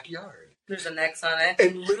our backyard. There's an X on it.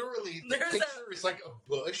 And literally, the picture is like a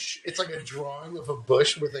bush. It's like a drawing of a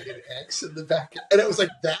bush with like an X in the back. And I was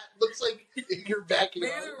like, that looks like in your backyard.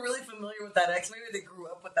 Maybe they're really familiar with that X. Maybe they grew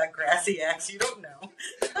up with that grassy X. You don't know.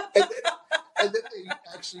 And then they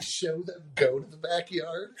actually show them go to the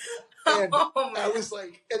backyard. And I was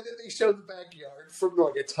like, and then they show the backyard from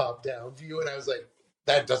like a top-down view. And I was like,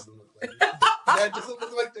 that doesn't look like that doesn't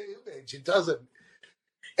look like the image. It doesn't.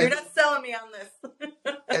 You're not selling me on this.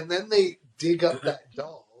 And then they dig up that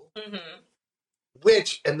doll,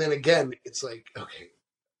 and then again, it's like, okay,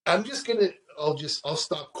 I'll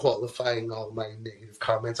stop qualifying all my negative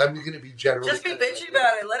comments. I'm going to be generally. Just be bitchy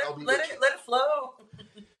about it. Let it flow.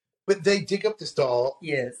 But they dig up this doll.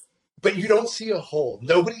 Yes. But you don't see a hole.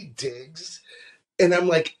 Nobody digs. And I'm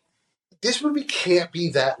like, this movie can't be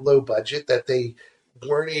that low budget that they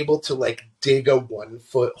weren't able to like dig a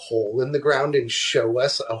 1-foot hole in the ground and show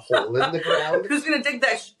us a hole in the ground. Who's gonna dig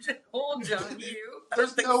that hole, John? You?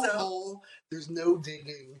 There's no hole. There's no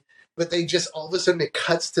digging. But they just, all of a sudden it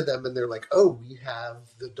cuts to them and they're like, oh, we have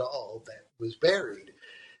the doll that was buried.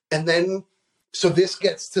 And then, so this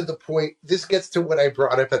gets to the point, this gets to what I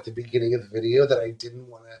brought up at the beginning of the video that I didn't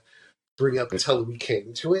want to bring up until we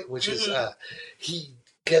came to it, which is he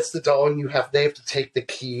gets the doll and they have to take the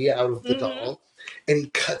key out of the doll. And he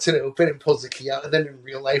cuts it open and pulls the key out. And then in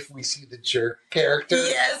real life, we see the jerk character.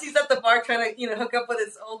 Yes, he's at the bar trying to, hook up with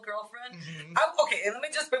his old girlfriend. Okay, and let me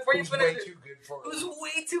just, before you finish, way too good for it. It was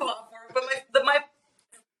way too hot for him. But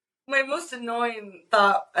my most annoying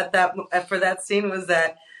thought for that scene was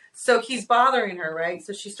that, so he's bothering her, right?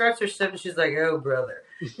 So she starts her shift and she's like, oh, brother.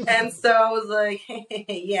 And so I was like,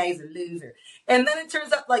 yeah, he's a loser. And then it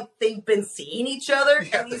turns out like they've been seeing each other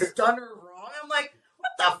and he's done her wrong. I'm like,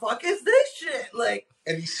 what the fuck is this shit? Like,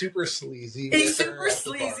 and he's super sleazy. He's super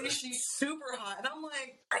sleazy. She's super hot. And I'm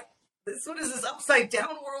like, what is this upside down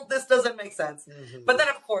world? This doesn't make sense. But then,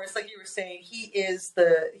 of course, like you were saying, he's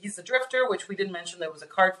the drifter, which we didn't mention. There was a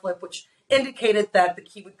card flip, which indicated that the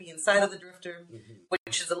key would be inside of the drifter,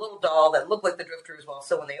 which is a little doll that looked like the drifter as well.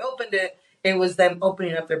 So when they opened it, it was them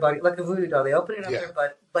opening up their body, like a voodoo doll. They opened up their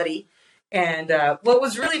buddy. And what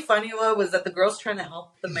was really funny was that the girl's trying to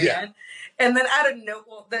help the man. And then out of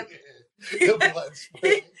nowhere, the blood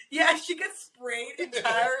spray. She gets sprayed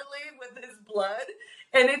entirely with his blood.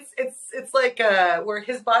 And it's like where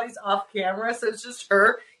his body's off camera, so it's just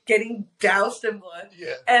her getting doused in blood.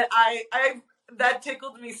 Yeah. And I that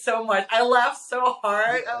tickled me so much. I laughed so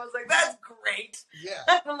hard. I was like, that's great.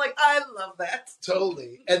 Yeah. I'm like, I love that.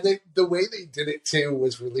 Totally. And the way they did it too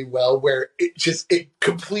was really well, where it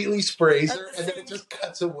completely sprays her and then it just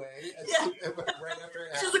cuts away right after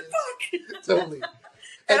it happens. She's like, fuck. Totally.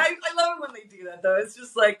 And I love it when they do that though. It's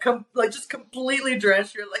just like just completely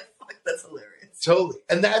drenched. You're like, fuck, that's hilarious. Totally.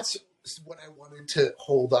 And that's what I wanted to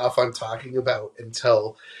hold off on talking about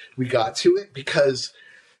until we got to it, because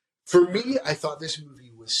for me, I thought this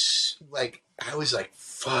movie was like, I was like,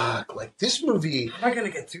 fuck, like this movie. How am I going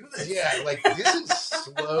to get through this? Yeah, like this is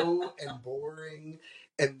slow and boring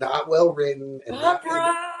and not well written and not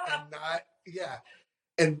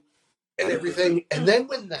everything. And then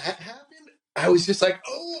when that happened, I was just like,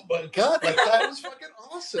 oh my God, like that was fucking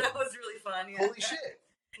awesome. That was really fun, yeah. Holy shit.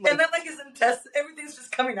 Like, and then like his intestines, everything's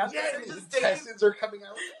just coming out. Yeah, his intestines are coming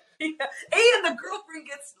out. Yeah. And the girlfriend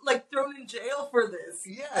gets like thrown in jail for this.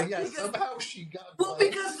 Yeah, because, somehow she got. Well,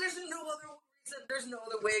 because there's no other reason. There's no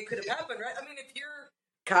other way it could have happened, right? I mean, if you're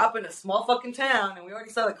a cop in a small fucking town, and we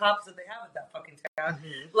already saw the cops that they have at that fucking town,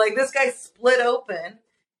 like this guy split open,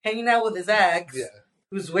 hanging out with his ex,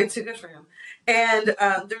 who's way too good for him, and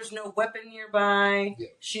there's no weapon nearby. Yeah.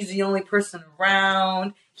 She's the only person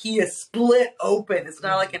around. He is split open. It's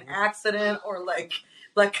not like an accident or like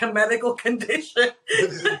a medical condition.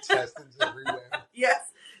 With his intestines everywhere. Yes.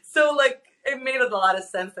 So, like, it made a lot of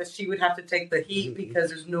sense that she would have to take the heat because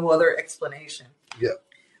there's no other explanation. Yeah.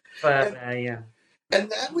 But, And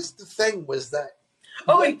that was the thing, was that...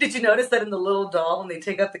 Oh, and did you notice that in the little doll, when they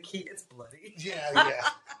take out the key, it's bloody? Yeah.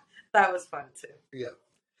 That was fun, too. Yeah.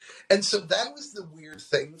 And so that was the weird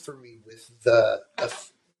thing for me with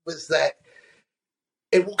was that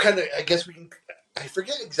and we'll kind of, I guess we can, I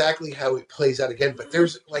forget exactly how it plays out again, but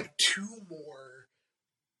there's like two more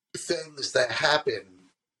things that happen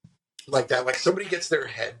like that. Like somebody gets their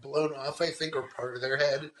head blown off, I think, or part of their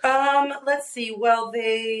head. Let's see. Well,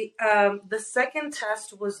 they the second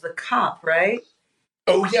test was the cop, right?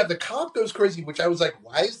 Oh yeah, the cop goes crazy, which I was like,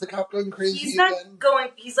 why is the cop going crazy He's not again? going.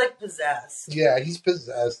 He's like possessed, Yeah, he's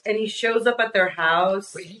possessed. and he shows up at their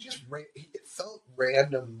house. But he just, it felt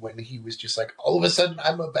random when he was just like, all of a sudden,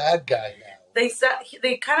 I'm a bad guy now.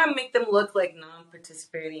 They kind of make them look like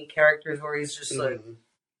non-participating characters, where he's just like, Mhm.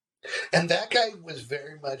 And that guy was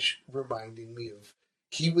very much reminding me of,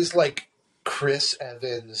 he was like Chris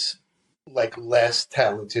Evans' like less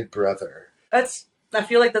talented brother. I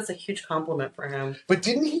feel like that's a huge compliment for him. But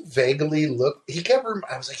didn't he vaguely look?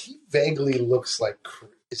 I was like, he vaguely looks like.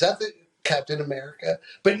 Is that the Captain America?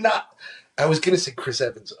 But not. I was gonna say Chris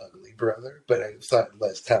Evans' ugly brother, but I thought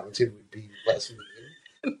less talented would be less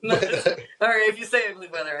mean. No, But, all right, if you say ugly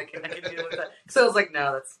brother, I can deal with that. So I was like,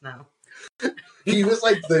 no, that's no. he was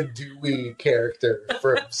like the Dewey character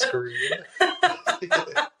from Scream.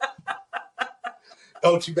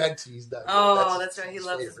 Oh, too bad T's not. Oh, that's right. He his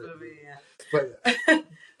loves this favorite movie. Yeah. But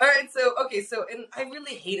All right, so and I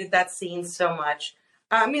really hated that scene so much.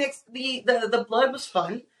 I mean, the blood was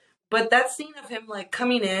fun, but that scene of him like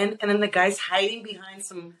coming in and then the guys hiding behind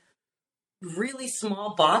some really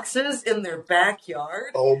small boxes in their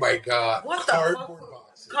backyard. oh my god, What the cardboard fuck?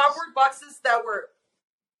 boxes. Cardboard boxes that were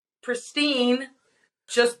pristine,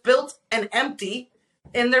 just built and empty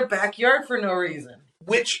in their backyard for no reason.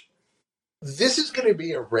 Which, this is going to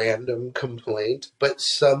be a random complaint, but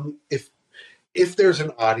if there's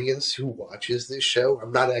an audience who watches this show,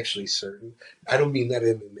 I'm not actually certain. I don't mean that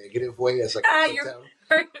in a negative way, as like a You're down.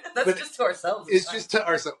 That's But just to ourselves. It's just to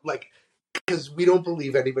ourselves, like, because we don't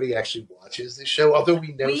believe anybody actually watches this show. Although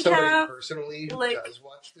we know We somebody have, personally who like, does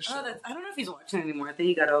watch the show. I don't know if he's watching anymore. I think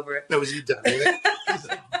he got over it. No, is he done with it? He's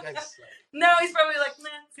like, you guys suck. No, he's probably like, nah,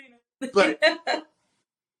 seen it. But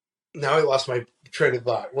now I lost my train of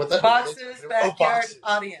thought. What the hell? Boxers, backyard, boxes.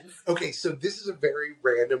 audience. Okay, so this is a very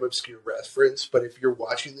random, obscure reference, but if you're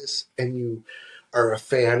watching this and you are a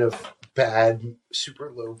fan of bad, super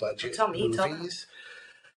low budget Tell me. movies,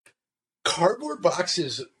 cardboard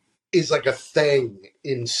boxes is like a thing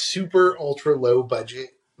in super ultra low budget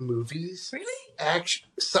movies. Really?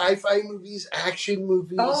 Sci-fi movies, action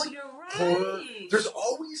movies. Oh, you're horror. right. There's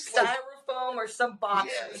always like, Styrofoam or some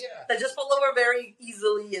boxes yeah. that just fall over very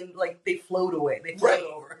easily and like they float away. They float Right.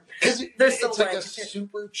 over. because They're so it's like a light.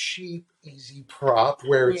 super cheap, easy prop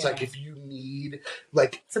where it's Yeah. like if you need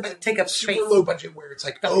like So they take up super space. low budget where it's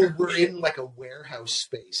like, oh, we're in like a warehouse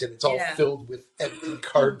space and it's all Yeah. filled with empty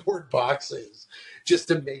cardboard boxes just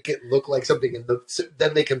to make it look like something, and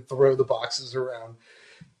then they can throw the boxes around.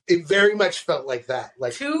 It very much felt like that,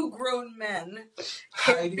 like Two grown men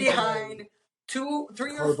hiding behind 3 or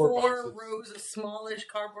Cardboard 4 boxes. rows of smallish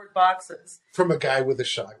cardboard boxes. from a guy with a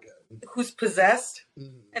shotgun. Who's possessed,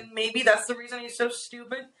 Mm. and maybe that's the reason he's so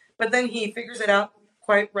stupid. But then he figures it out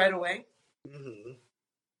quite right away. Mhm.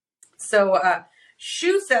 So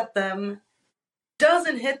shoots at them,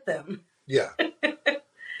 doesn't hit them. Yeah.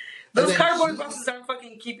 Those then cardboard he- boxes aren't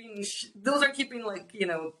fucking keeping. Those are keeping like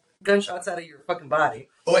gunshots out of your fucking body.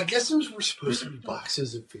 Oh, I guess those were supposed to be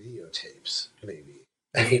boxes of videotapes, maybe.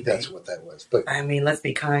 I think that's what that was. But I mean, let's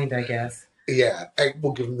be kind, I guess. yeah, I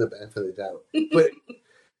will give him the benefit of the doubt. But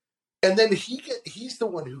and then he's the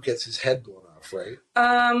one who gets his head blown off, right?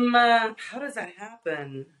 How does that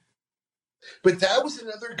happen? But that was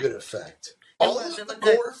another good effect. All was, of it the looked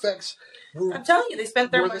good. gore effects were, I'm telling you, they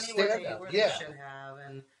spent their Were the money where standout, they yeah. should have,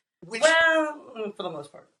 and which, well, for the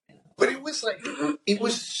most part. but it was like it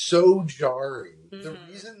was so jarring. The Mhm.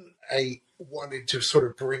 reason I wanted to sort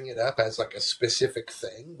of bring it up as like a specific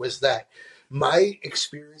thing was that my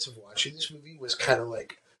experience of watching this movie was kind of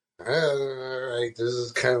like, all right, this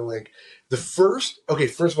is kind of like first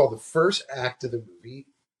of all, the first act of the movie,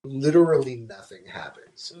 literally nothing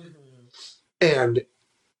happens. And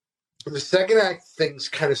the second act, things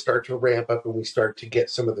kind of start to ramp up and we start to get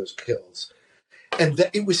some of those kills. And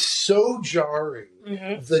that it was so jarring,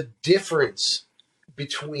 the difference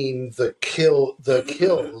between the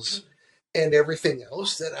kills and everything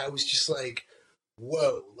else, that I was just like,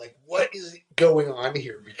 whoa, like what is going on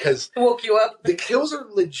here? Because Woke you up. the kills are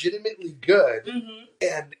legitimately good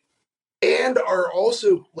Mm-hmm. and are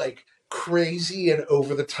also like crazy and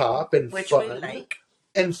over the top and Which fun we like.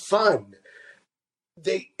 and fun.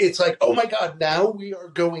 It's like, oh my god, now we are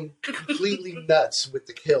going completely nuts with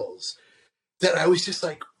the kills. That I was just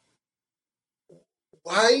like,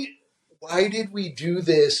 why did we do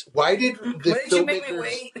this? Why did the Why did you make me filmmakers?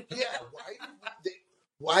 wait? Yeah,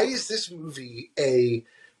 why is this movie a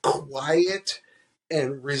quiet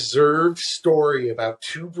and reserved story about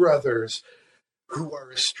two brothers who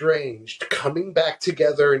are estranged coming back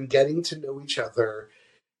together and getting to know each other?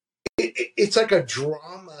 It's like a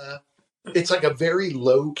drama. It's like a very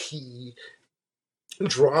low-key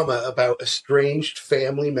drama about estranged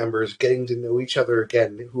family members getting to know each other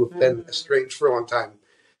again who have been estranged for a long time.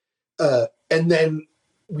 And then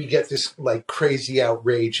we get this like crazy,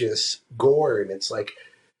 outrageous gore, and it's like,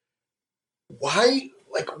 why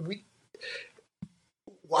couldn't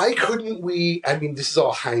we? I mean, this is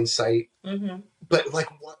all hindsight, but like,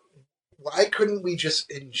 why couldn't we just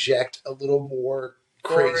inject a little more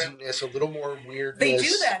craziness, a little more weirdness? They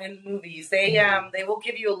do that in movies. They will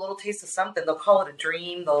give you a little taste of something. They'll call it a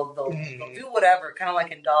dream. They'll do whatever, kind of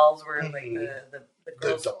like in Dolls, where like the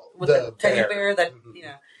girls with the teddy bear that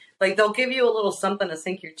like they'll give you a little something to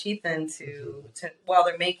sink your teeth into while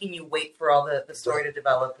they're making you wait for all the story to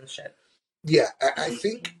develop and shit. Yeah, I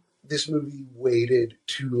think this movie waited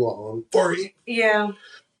too long for it. Yeah.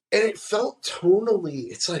 And it felt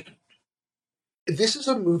tonally, it's like, this is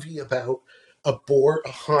a movie about a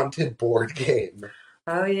haunted board game.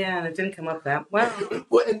 Oh, yeah, and it didn't come up that well.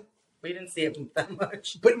 And, we didn't see it that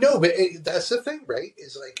much. But no, that's the thing, right?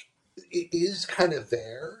 Is like, it is kind of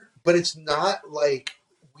there, but it's not like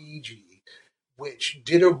Ouija, which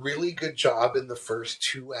did a really good job in the first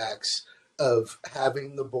 2 acts of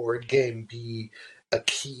having the board game be a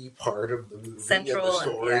key part of the movie Central and the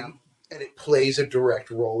story, and it plays a direct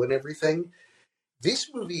role in everything. This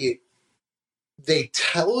movie, they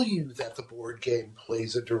tell you that the board game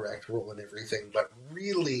plays a direct role in everything, but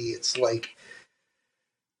really it's like,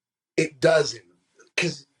 it doesn't.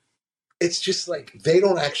 Because it's just like, they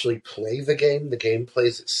don't actually play the game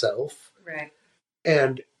plays itself. Right.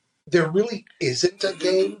 And there really isn't a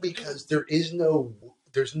game because there's no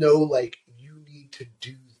like, you need to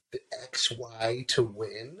do the X, Y to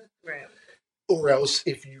win. Right. Or else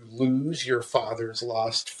if you lose, your father's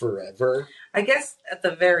lost forever. I guess at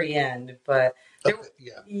the very end, but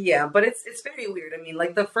yeah, but it's very weird. I mean,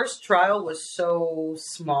 like the first trial was so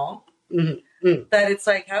small that it's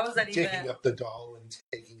like, how is that taking even up the doll and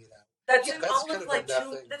taking it out? That took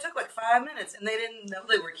that took like 5 minutes, and they didn't know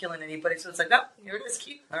they were killing anybody. So it's like, oh, here it is,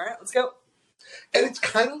 cute. All right, let's go. And it's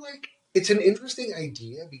kind of like, it's an interesting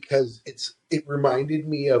idea because it reminded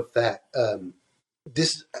me of that.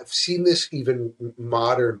 I've seen this even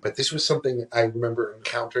modern, but this was something I remember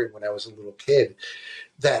encountering when I was a little kid.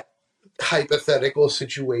 That hypothetical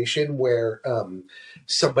situation where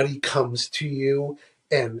somebody comes to you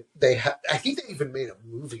and I think they even made a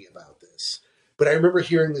movie about this, but I remember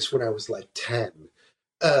hearing this when I was like 10,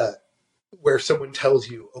 where someone tells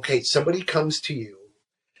you, okay, somebody comes to you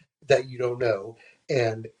that you don't know,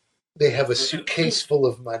 and they have a suitcase full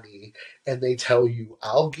of money, and they tell you,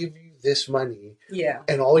 I'll give you this money,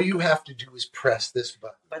 and all you have to do is press this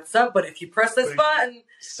button. But if you press this button,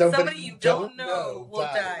 somebody you don't know will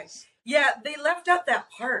die. Yeah, they left out that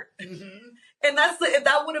part, and that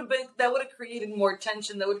would have created more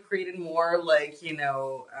tension. That would have created more like I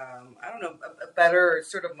don't know, a better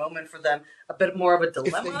sort of moment for them, a bit more of a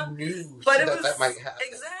dilemma. If they knew but that might happen.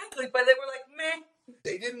 Exactly, but they were like, meh.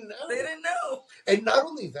 They didn't know. They didn't know. And not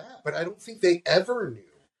only that, but I don't think they ever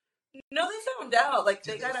knew. No, they found out. Like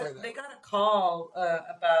they got a call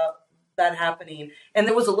about that happening, and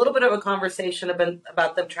there was a little bit of a conversation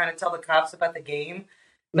about them trying to tell the cops about the game.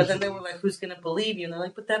 But then they were like, "Who's going to believe you?" And they're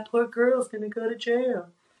like, "But that poor girl's going to go to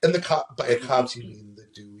jail." And by cops, you mean the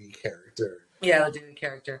Dewey character? Yeah, the Dewey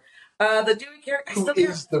character. The Dewey character who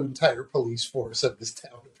is the entire police force of this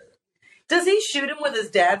town. Apparently, does he shoot him with his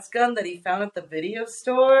dad's gun that he found at the video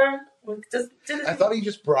store? I thought he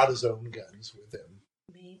just brought his own guns with him.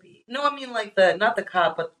 Maybe. No, I mean like not the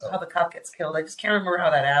cop, but how the cop gets killed. I just can't remember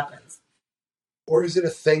how that happens. Or is it a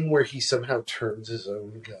thing where he somehow turns his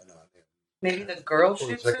own gun on him? Maybe the girl shoots him?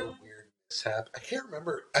 Or it's like a weird mishap. I can't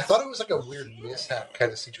remember. I thought it was like a weird mishap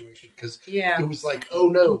kind of situation because it was like, oh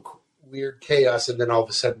no, weird chaos, and then all of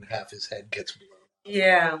a sudden half his head gets blown.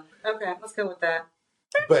 Yeah. Okay, let's go with that.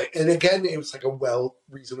 And again, it was like a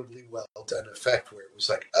reasonably well done effect where it was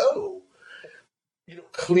like, oh,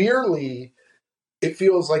 clearly it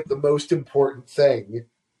feels like the most important thing.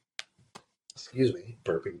 Excuse me,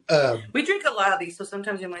 burping. We drink a lot of these, so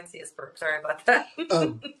sometimes you might see us burp. Sorry about that.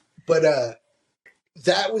 But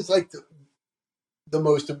that was like the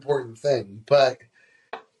most important thing. But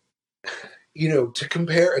to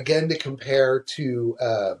compare to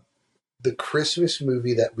the Christmas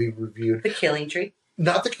movie that we reviewed, The Killing Tree.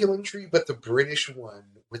 Not The Killing Tree, but the British one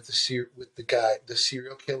with the guy, the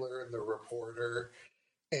serial killer and the reporter,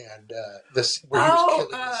 and where he was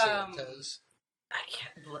killing the Santas. I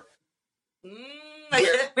can't. I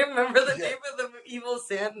can't remember the name of the evil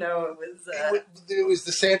Santa. No, it was. It was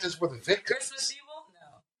the Santas were the victims. Christmas Evil?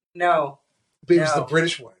 No. But it was the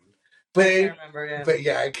British one. But I can't remember. Yeah. But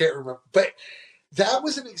yeah, I can't remember. But that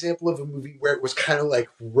was an example of a movie where it was kind of like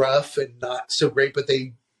rough and not so great, but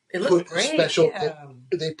they put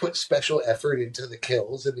they put special effort into the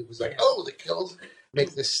kills, and it was like, oh, the kills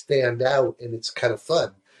make this stand out, and it's kind of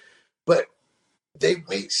fun. But they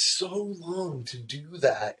wait so long to do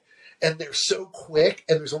that, and they're so quick,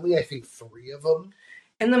 and there's only, I think, 3 of them.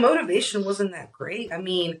 And the motivation wasn't that great. I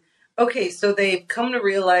mean, okay, so they've come to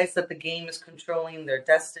realize that the game is controlling their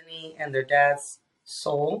destiny and their dad's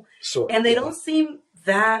soul. And they don't seem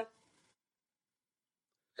that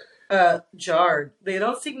jarred. They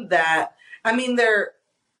don't seem that... I mean, they're...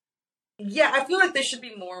 Yeah, I feel like there should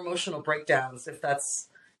be more emotional breakdowns if that's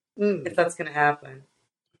going to happen.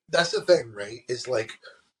 That's the thing, right? Is like,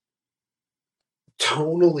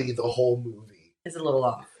 tonally, the whole movie... It's a little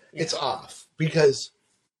off. Yeah. It's off. Because,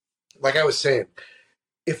 like I was saying,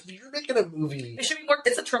 if you're making a movie... It should be more...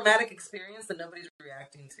 It's a traumatic experience that nobody's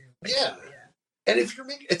reacting to. Yeah. And if you're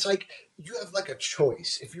making... It's like, you have like a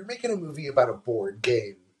choice. If you're making a movie about a board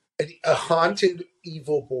game, a haunted,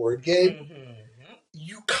 evil board game,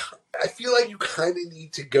 I feel like you kind of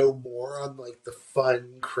need to go more on like the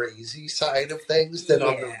fun, crazy side of things than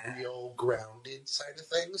on the real grounded side of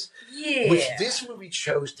things. Yeah. Which this movie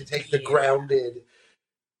chose to take the grounded,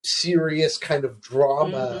 serious kind of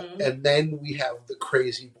drama, and then we have the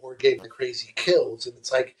crazy board game, the crazy kills, and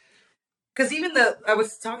it's like... Because even I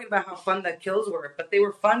was talking about how fun the kills were, but they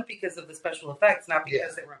were fun because of the special effects, not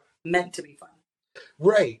because they were meant to be fun.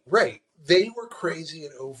 Right. They were crazy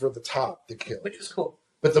and over the top, the kills. Which was cool.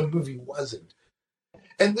 But the movie wasn't.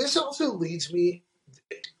 And this also leads me,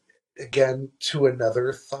 again, to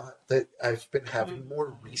another thought that I've been having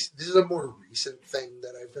more recent. This is a more recent thing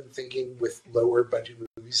that I've been thinking with lower budget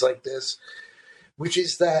movies like this, which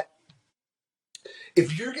is that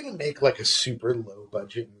if you're going to make like a super low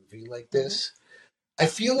budget movie like this, I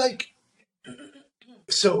feel like...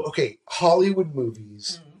 So, okay, Hollywood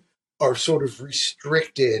movies are sort of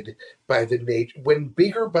restricted by the nature... When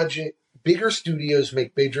bigger studios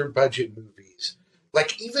make bigger budget movies,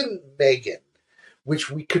 like even Megan, which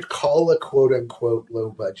we could call a quote-unquote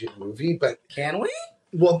low-budget movie, but... Can we?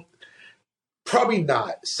 Well, probably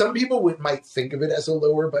not. Some people might think of it as a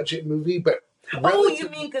lower-budget movie, but... Oh, you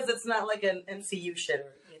mean because it's not like an MCU shit?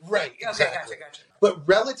 Right, exactly. Okay, gotcha. But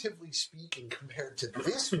relatively speaking, compared to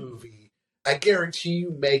this movie, I guarantee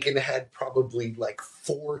you Megan had probably like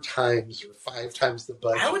 4 times or 5 times the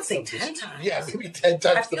budget. I would say 10 times. Yeah, maybe 10 times the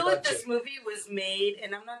budget. I feel like this movie was made,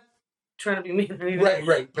 and I'm not trying to be mean or anything.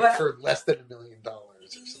 Right, but for less than $1 million or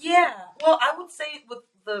something. Yeah, well, I would say with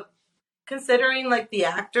the considering like the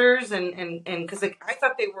actors and because like, I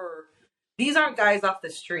thought these aren't guys off the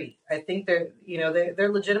street. I think they're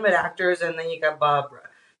legitimate actors, and then you got Barbara,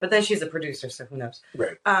 but then she's a producer, so who knows?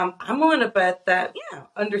 Right. I'm willing to bet that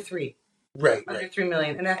under 3. Right. Under 3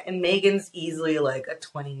 million, and Megan's easily like a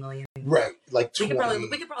 20 million. Right, like 20.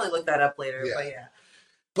 We could probably look that up later. Yeah.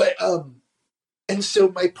 But and so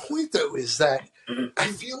my point though is that I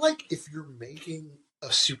feel like if you're making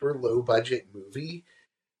a super low budget movie,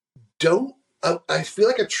 I feel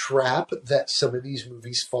like a trap that some of these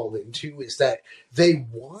movies fall into is that they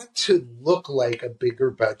want to look like a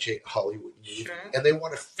bigger budget Hollywood movie. Sure. And they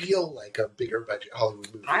want to feel like a bigger budget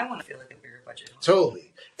Hollywood movie. I want to feel like a bigger budget.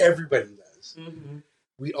 Totally. Everybody does. Mm-hmm.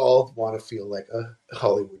 We all want to feel like a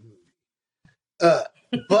Hollywood movie.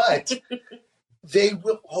 But they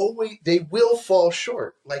will fall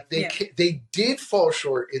short. Like they did fall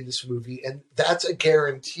short in this movie, and that's a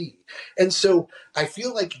guarantee. And so I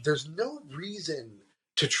feel like there's no reason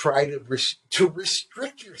to try to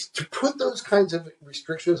restrict to put those kinds of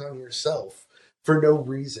restrictions on yourself for no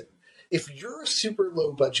reason. If you're a super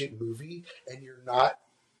low budget movie and you're not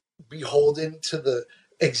beholden to the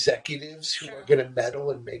executives who are going to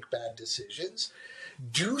meddle and make bad decisions,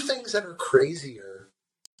 do things that are crazier.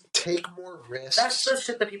 Take more risks. That's the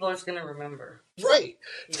shit that people are just going to remember. Right.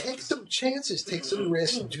 Yeah. Take some chances. Take some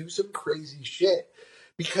risks. Do some crazy shit.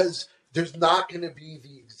 Because there's not going to be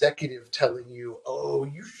the executive telling you, oh,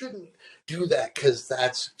 you shouldn't do that because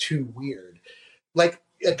that's too weird. Like,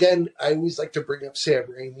 again, I always like to bring up Sam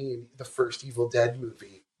Raimi in the first Evil Dead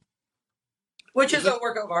movie. Which is a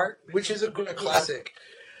work of art. Which is a classic.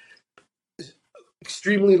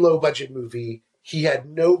 Extremely low budget movie. He had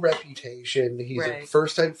no reputation. He's a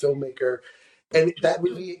first-time filmmaker. And that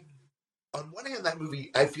movie, on one hand,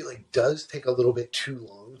 I feel like does take a little bit too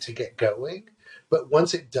long to get going. but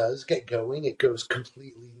once it does get going, it goes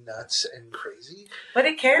completely nuts and crazy. But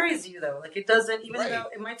it carries you though. Like it doesn't, even Right. though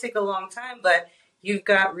it might take a long time, but you've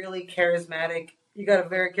got really charismatic. You got a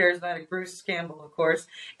very charismatic Bruce Campbell, of course,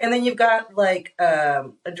 and then you've got like a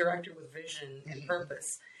director with vision and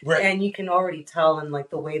purpose, Right. and you can already tell in like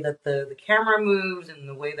the way that the camera moves and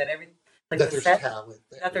the way that everything, like That the there's set, talent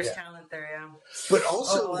there. that there's yeah. talent there. Yeah. But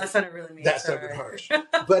also, Oh, that sounded really mean. that sorry. sounded harsh.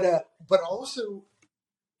 But also,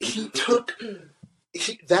 he took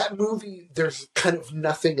that movie. There's kind of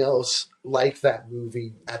nothing else like that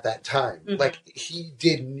movie at that time. Mhm. Like he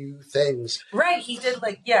did new things, Right, he did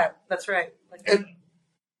like that's right. Like and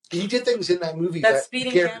he did things in that movie That that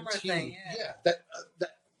speeding camera guarantee- thing, yeah. that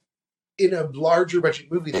in a larger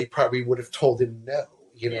budget movie they probably would have told him no,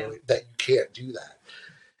 that you can't do that.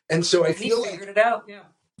 And so I he feel figured like it out.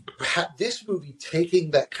 Yeah. this movie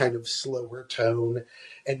taking that kind of slower tone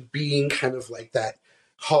and being kind of like that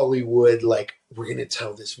Hollywood, like, we're going to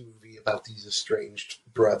tell this movie about these estranged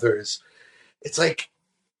brothers. It's like,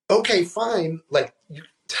 okay, fine. Like, you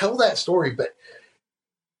tell that story, but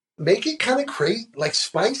make it kind of crazy. Like,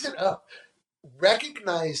 spice it up.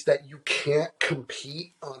 Recognize that you can't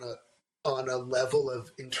compete on a level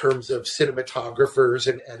of, in terms of cinematographers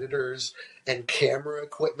and editors and camera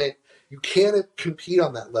equipment. You can't compete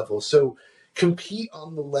on that level. So compete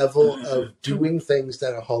on the level of doing things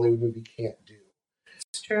that a Hollywood movie can't do.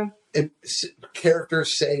 It's true. And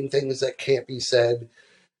characters saying things that can't be said,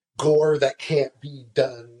 gore that can't be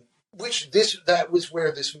done. That was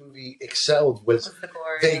where this movie excelled. Was With the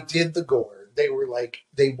gore, they yeah. did the gore. They were like,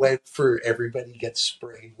 they went for everybody gets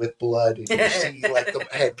sprayed with blood, and you see like the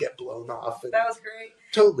head get blown off. And That was great.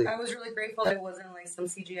 totally. I was really grateful that it wasn't like some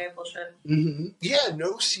CGI bullshit. Mm-hmm. Yeah,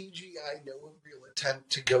 no CGI, no real attempt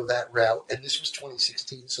to go that route. And this was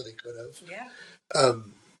 2016, so they could have. Yeah.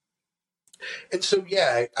 And so,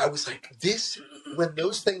 yeah, I was like, this, when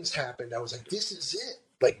those things happened, I was like, this is it.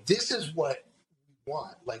 Like, this is what we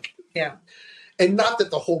want. Like, Yeah. and not that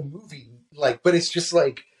the whole movie, like, but it's just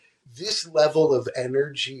like this level of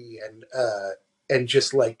energy and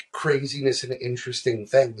just like craziness and interesting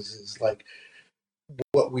things is like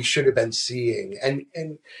what we should have been seeing. And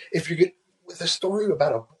if you get with a story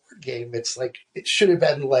about a board game, it's like, it should have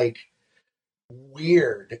been like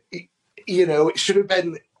weird. It should have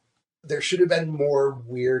been, there should have been more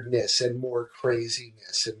weirdness and more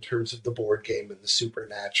craziness in terms of the board game and the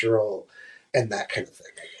supernatural and that kind of thing,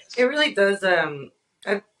 I guess. It really does.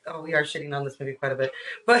 We are shitting on this movie quite a bit,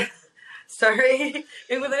 but sorry.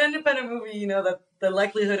 And with an independent movie, that the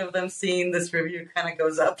likelihood of them seeing this review kind of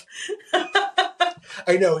goes up.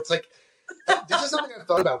 I know, it's like, this is something I've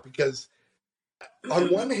thought about because on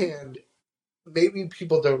one hand, maybe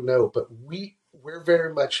people don't know, but we're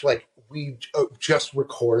very much like, we just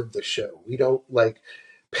record the show. We don't like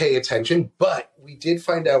pay attention, but we did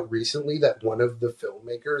find out recently that one of the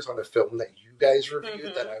filmmakers on a film that you guys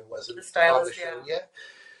reviewed that I wasn't The Stylist, on the show yet,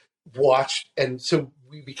 watched, and so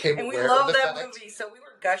we became And we aware love of the that fact. movie, so we were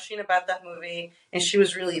gushing about that movie, and she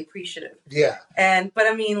was really appreciative. Yeah, But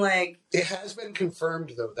I mean, like, it has been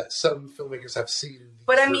confirmed though that some filmmakers have seen.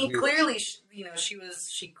 but these I mean, reviews. clearly,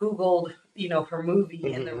 she Googled, her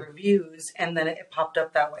movie in the reviews, and then it popped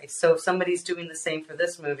up that way. So if somebody's doing the same for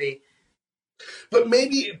this movie, But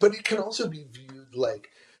it can also be viewed like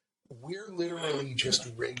we're literally just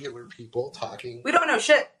regular people talking. we don't know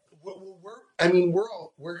shit.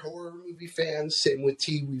 We're horror movie fans. Same with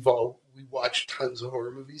T. We watch tons of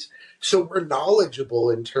horror movies, so we're knowledgeable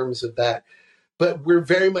in terms of that. But we're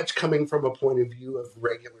very much coming from a point of view of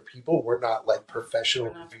regular people. We're not like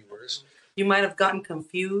professional reviewers, You might have gotten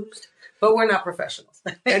confused, but we're not professionals.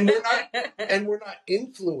 and we're not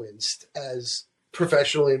influenced as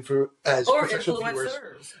professional professional viewers,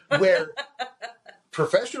 influencers. where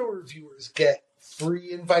professional reviewers get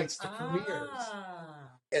free invites to premieres.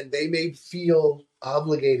 And they may feel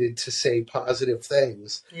obligated to say positive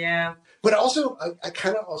things. Yeah. But also, I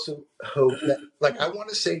kind of also hope that, like, I want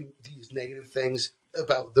to say these negative things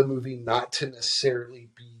about the movie, not to necessarily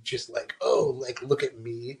be just like, oh, like, look at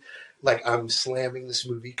me. Like, I'm slamming this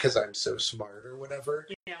movie because I'm so smart or whatever.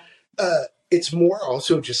 Yeah. It's more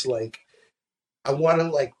also just like, I want to,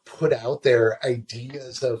 like, put out there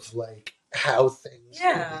ideas of, like, how things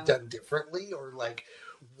can be done differently, or, like,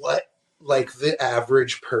 what, like, the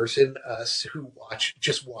average person, us who watch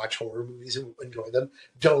horror movies and enjoy them,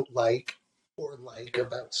 don't like or like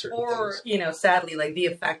about certain things. Or, sadly, like the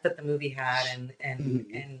effect that the movie had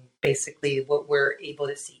and basically what we're able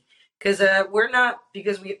to see. Because we're not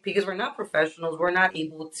professionals, we're not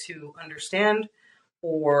able to understand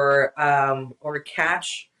or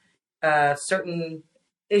catch certain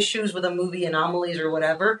issues with a movie, anomalies or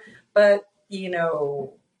whatever. But you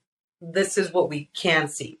know, this is what we can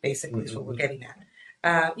see, basically, is what we're getting at.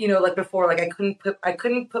 You know, like before, like I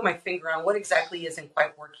couldn't put my finger on what exactly isn't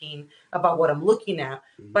quite working about what I'm looking at,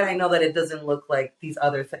 but I know that it doesn't look like these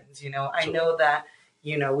other things. You know, I know that,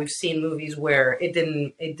 you know, we've seen movies where it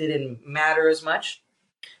didn't matter as much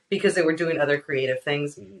because they were doing other creative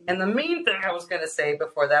things. And the main thing I was gonna say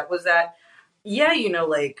before that was that, yeah, you know,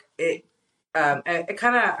 like it.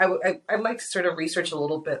 I'd like to sort of research a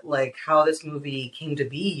little bit like how this movie came to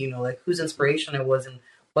be, you know, like whose inspiration it was and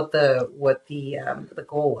what the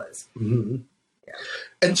goal was. Yeah.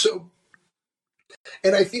 And so,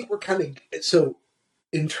 and I think we're kind of, so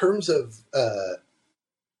in terms of,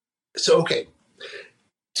 okay,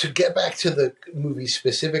 to get back to the movie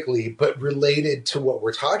specifically, but related to what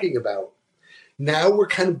we're talking about, now we're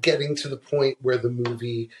kind of getting to the point where the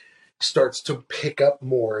movie starts to pick up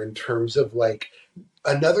more in terms of like,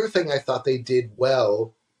 another thing I thought they did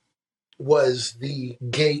well was the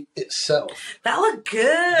gate itself. That looked good.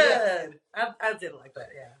 Yeah. I did like that,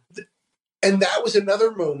 yeah. And that was another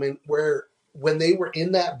moment where when they were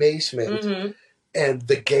in that basement and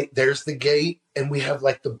the gate, there's the gate, and we have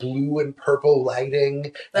like the blue and purple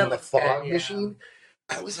lighting and the fog machine.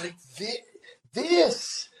 I was like,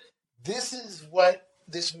 this is what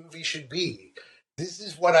this movie should be. This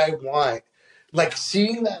is what I want. Like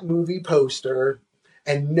seeing that movie poster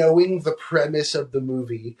and knowing the premise of the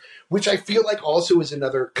movie, which I feel like also is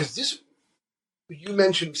another, because this, you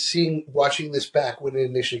mentioned watching this back when it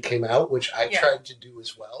initially came out, which I tried to do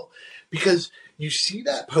as well, because you see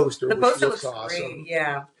that poster, which looks awesome. Great,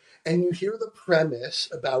 yeah. And you hear the premise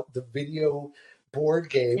about the video board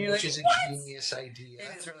game, which is a genius idea.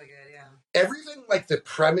 It is really good, yeah. Everything, like the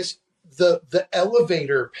premise, the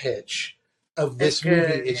elevator pitch of this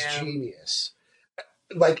movie is genius.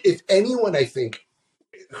 Like, if anyone, I think,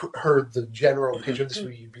 heard the general pitch of this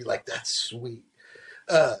movie, you'd be like, that's sweet.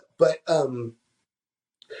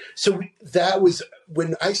 So that was,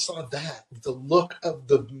 when I saw that, the look of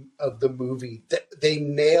the movie, they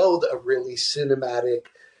nailed a really cinematic,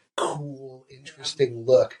 cool, interesting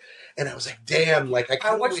look. And I was like, damn, like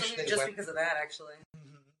I watched the movie just because of that, actually.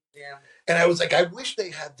 Yeah. And I was like, I wish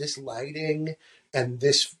they had this lighting and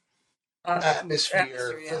this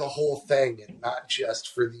atmosphere for the whole thing and not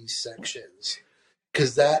just for these sections,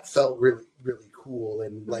 because that felt really, really cool.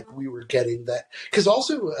 And like we were getting that, because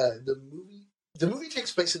also the movie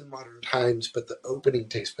takes place in modern times, but the opening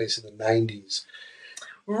takes place in the 90s.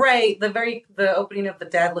 Right, the opening of the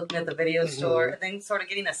dad looking at the video store and then sort of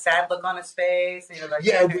getting a sad look on his face, and you're like,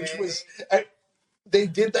 which was they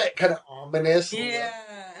did that kind of ominous look. And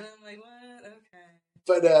I'm like, what? Okay.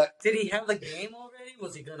 But did he have the game already?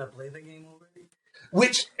 Was he gonna play the game already?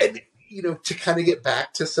 Which, and you know, to kind of get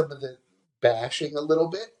back to some of the bashing a little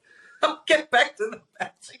bit. I'll get back to the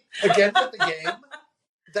bashing again with the game.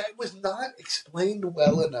 That was not explained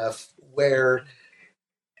well enough.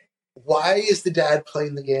 Why is the dad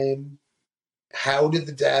playing the game? How did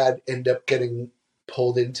the dad end up getting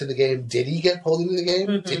pulled into the game? Did he get pulled into the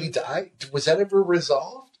game? Did he die? Was that ever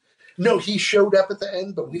resolved? No, he showed up at the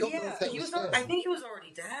end, but we don't know if that was him. I think he was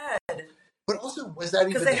already dead. But also, was that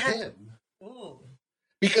even him? Ooh.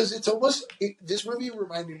 Because it's almost, this movie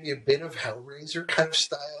reminded me a bit of Hellraiser kind of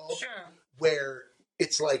style. Sure. Where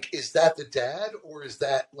it's like, is that the dad, or is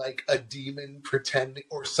that like a demon pretending,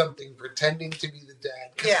 or something pretending to be the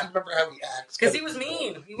dad? Because you remember how he acts. Because he was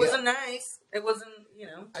mean. He wasn't nice. It wasn't, you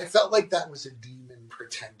know. I felt like that was a demon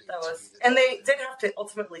pretending to be the dad. And they did have to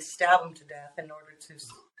ultimately stab him to death in order to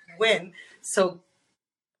win. So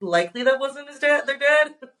likely that wasn't their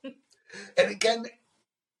dad. And again,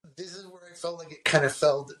 this is where I felt like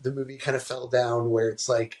the movie kind of fell down, where it's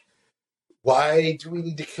like, why do we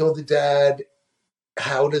need to kill the dad?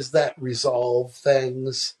 How does that resolve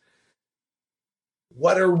things?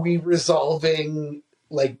 What are we resolving?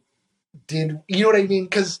 Like, you know what I mean?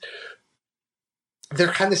 Because they're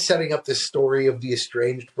kind of setting up this story of the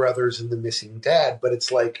estranged brothers and the missing dad, but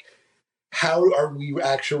it's like, how are we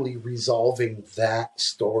actually resolving that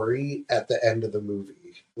story at the end of the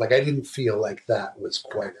movie? Like, I didn't feel like that was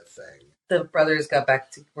quite a thing. The brothers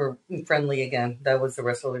were friendly again. That was the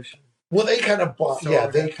resolution. Well, they kind of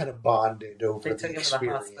bonded over the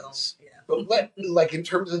experience. But like in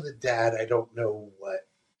terms of the dad, I don't know what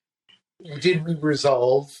did we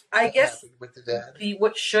resolve. I guess with the dad,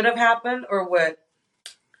 what should have happened, or what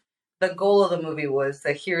the goal of the movie was,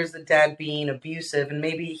 that here's the dad being abusive, and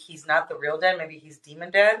maybe he's not the real dad, maybe he's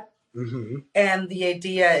demon dad. And the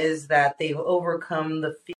idea is that they've overcome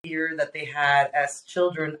the fear that they had as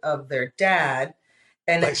children of their dad.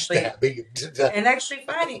 And actually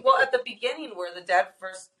fighting. Well, at the beginning, where the dad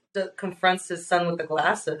first confronts his son with the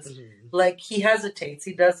glasses. Mhm. Like, he hesitates.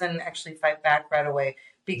 He doesn't actually fight back right away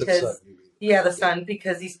The because son, you mean. yeah, the son,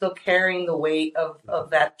 because he's still carrying the weight of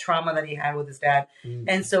that trauma that he had with his dad. Mhm.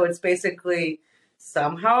 And so it's basically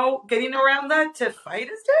somehow getting around that to fight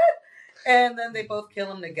his dad. And then they both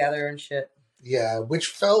kill him together and shit. Yeah, which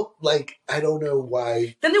felt like, I don't know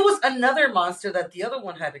why. Then there was another monster that the other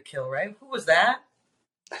one had to kill, right? Who was that?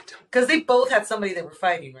 I don't. Because they both had somebody they were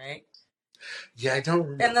fighting, right? Yeah, I don't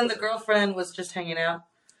remember. And then the girlfriend was just hanging out.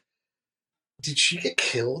 Did she get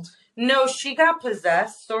killed? No, she got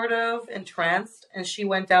possessed, sort of entranced, and she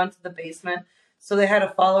went down to the basement. So they had to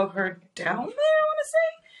follow her down there, I want to say.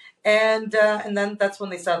 And then that's when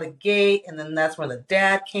they saw the gate, and then that's when the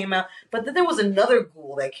dad came out. But then there was another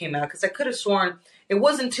ghoul that came out, because I could have sworn it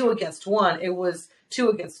wasn't 2 against 1, it was 2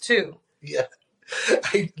 against 2. Yeah.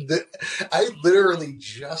 I literally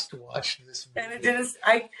just watched this movie And it didn't,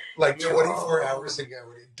 like 24 hours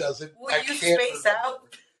ago, and it doesn't. will I you can't space remember. out?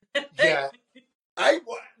 Yeah.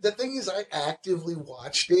 The thing is, I actively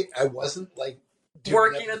watched it. I wasn't like doing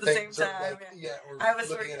Working other at the same things or, time. like, yeah, or I was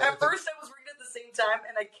looking working, at at first I was working at the same time,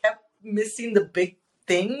 and I kept missing the big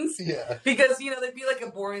things. Yeah. Because, they'd be like a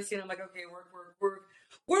boring scene. I'm like, okay, work.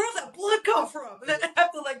 Where does that blood come from? And then I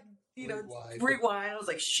have to, like, rewind. I was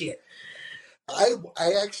like, shit.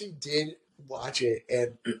 I actually did watch it,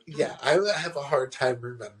 and yeah, I have a hard time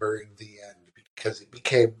remembering the end because it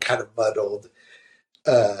became kind of muddled,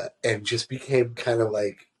 and just became kind of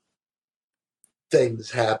like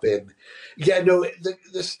things happen. Yeah, no,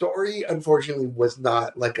 the story unfortunately was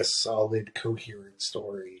not like a solid, coherent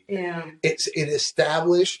story. Yeah. It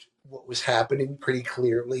established what was happening pretty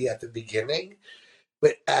clearly at the beginning,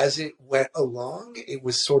 but as it went along, it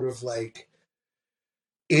was sort of like,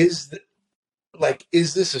 is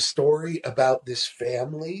this a story about this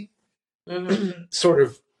family Mm-hmm. sort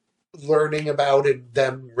of learning about and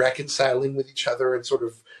them reconciling with each other and sort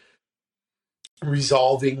of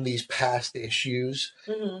resolving these past issues?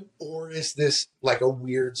 Mm-hmm. Or is this like a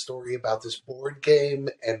weird story about this board game,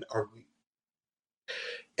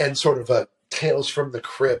 and sort of a Tales from the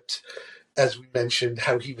Crypt, as we mentioned,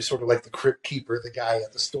 how he was sort of like the crypt keeper, the guy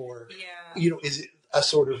at the store. Yeah. Is it a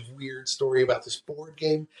sort of weird story about this board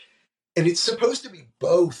game? And it's supposed to be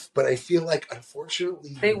both, but I feel like,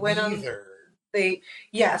 unfortunately, They went on- neither.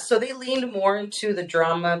 So they leaned more into the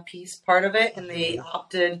drama piece part of it, and they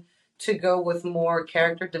opted to go with more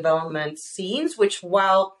character development scenes, which,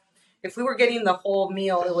 while if we were getting the whole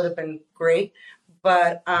meal, it would have been great.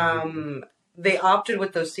 But they opted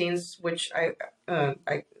with those scenes, which I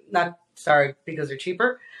not sorry because they're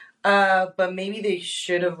cheaper. But maybe they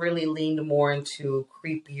should have really leaned more into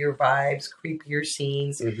creepier vibes, creepier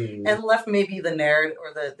scenes, Mhm. and left maybe the narrative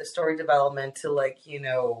or the story development to, like,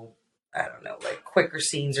 I don't know, like quicker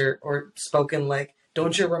scenes or spoken like,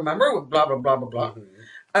 don't you remember? Blah, blah, blah, blah, blah.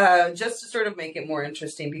 Mhm. Just to sort of make it more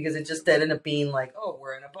interesting, because it just ended up being like, oh,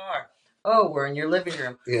 we're in a bar. Oh, we're in your living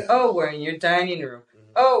room. Yeah. Oh, we're in your dining room.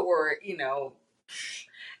 Mhm. Oh, we're,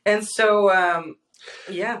 and so,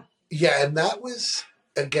 yeah. Yeah, and that was,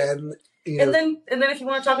 again, And then if you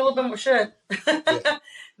want to talk a little bit more shit,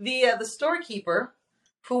 the storekeeper,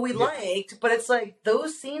 who we liked, but it's like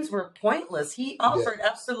those scenes were pointless. He offered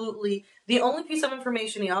absolutely the only piece of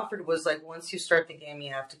information he offered was like, once you start the game,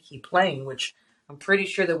 you have to keep playing, which I'm pretty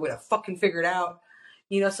sure they would have fucking figured out.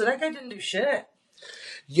 So that guy didn't do shit.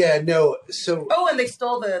 Yeah, no. So Oh, and they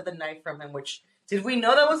stole the knife from him. Which, did we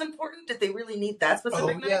know that was important? Did they really need that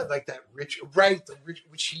specific knife? yeah, like that which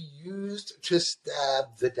he used to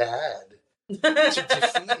stab the dad to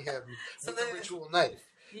defeat him So with the the- ritual knife,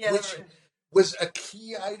 Yeah, which they were- was a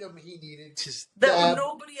key item he needed to that stab.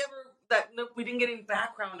 nobody ever. We didn't get any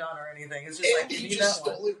background on or anything. It's just And like, he you need just that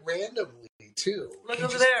one. stole it randomly too. Look he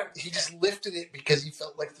over just, there. He just lifted it because he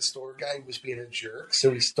felt like the store guy was being a jerk,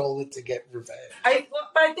 so he stole it to get revenge. But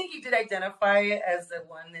I think he did identify it as the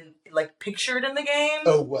one pictured in the game.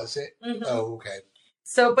 Oh, was it? Mhm. Oh, okay.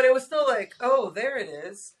 So, but it was still like, oh, there it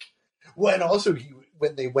is. Well, and also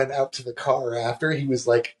when they went out to the car after, he was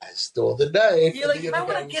like, "I stole the knife." You're like, And you the might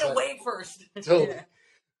other want guy to was get like, away first. Totally. Yeah.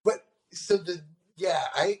 But so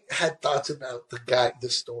I had thoughts about the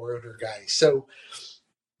store owner guy. So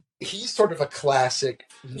he's sort of a classic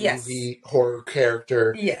Yes. movie horror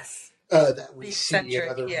character Yes. that we The see in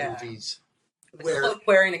eccentric, other yeah. movies. The Where cloak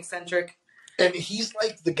wearing eccentric. and he's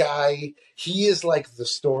like the guy. He is like the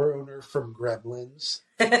store owner from Gremlins.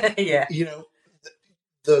 Yeah.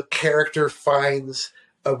 The character finds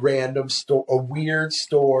a random store, a weird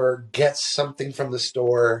store, gets something from the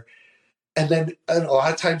store, and a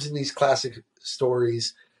lot of times in these classic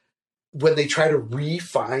stories, when they try to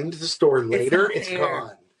re-find the store later, not it's there.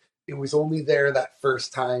 gone. it was only there that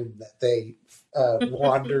first time that they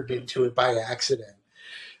wandered into it by accident.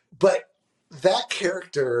 But that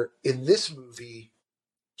character in this movie,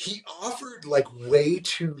 he offered like way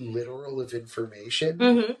too literal of information.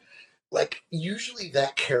 Mm-hmm. Like, usually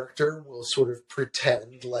that character will sort of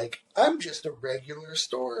pretend like, I'm just a regular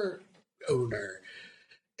store owner.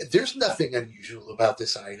 There's nothing unusual about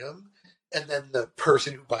this item. And then the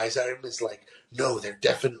person who buys that item is like, no, there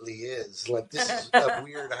definitely is. Like, this is a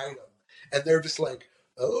weird item. And they're just like,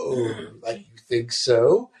 oh, like, you think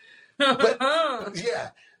so? But, yeah.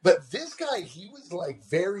 But this guy, he was like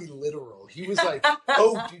very literal. He was like,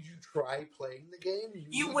 oh, did you try playing the game?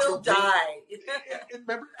 You will die. And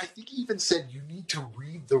remember, I think he even said you need to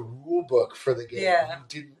read the rule book for the game. Yeah. You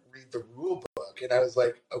didn't read the rule book. And I was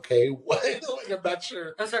like, okay, what? Like, I'm not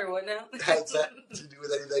sure. I'm sorry, what now? Has that to do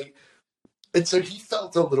with anything? And so he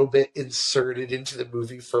felt a little bit inserted into the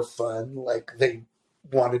movie for fun. Like, they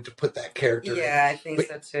wanted to put that character in. Yeah, I think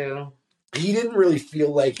so too. He didn't really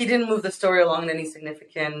feel like... He didn't move the story along in any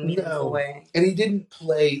significant, meaningful way. And he didn't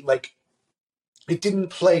play, like... It didn't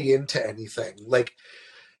play into anything. Like,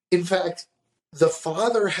 in fact, the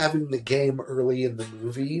father having the game early in the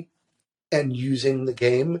movie and using the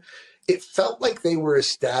game, it felt like they were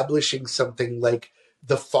establishing something like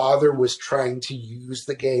the father was trying to use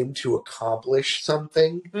the game to accomplish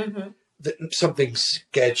something. Mm-hmm. Something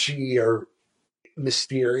sketchy or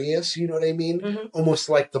mysterious, you know what I mean? Mm-hmm. Almost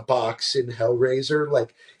like the box in Hellraiser,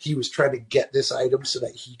 like he was trying to get this item so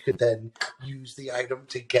that he could then use the item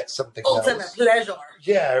to get something Ultimate else. pleasure.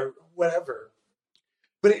 Yeah, or whatever.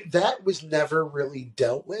 But that was never really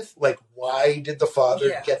dealt with. Like, why did the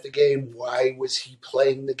father get the game? Why was he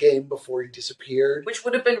playing the game before he disappeared? Which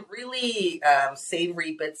would have been really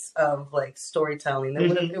savory bits of like storytelling.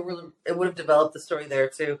 It would have developed the story there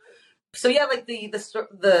too. So yeah, like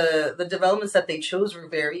the developments that they chose were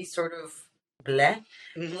very sort of bleh.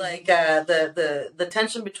 Mm-hmm. Like the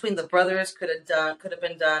tension between the brothers could have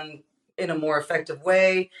been done in a more effective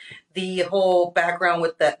way. The whole background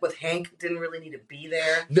with Hank didn't really need to be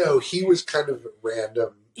there. No, he was kind of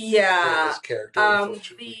random. Yeah, character,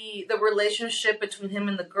 the relationship between him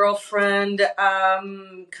and the girlfriend,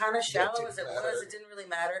 kind of shallow as it was. It didn't really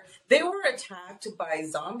matter. They were attacked by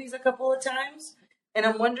zombies a couple of times. And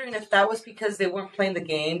I'm wondering if that was because they weren't playing the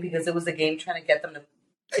game, because it was the game trying to get them to.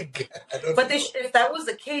 If that was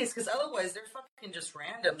the case, because otherwise they're fucking just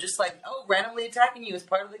random, just like randomly attacking you as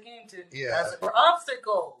part of the game for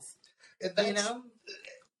obstacles. And that's,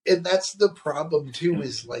 and that's the problem too.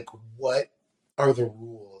 Is like, what are the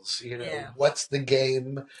rules? You know, what's the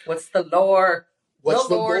game? What's the lore?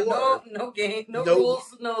 What's no the lore? No game, no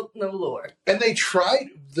rules, no lore. And they tried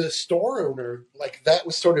the store owner, like that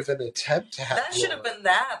was sort of an attempt to have. That should have been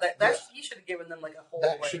that. He should have given them like a whole.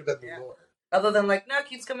 That should have been the lore. Other than like, no,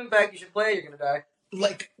 keeps coming back. You should play. You're gonna die.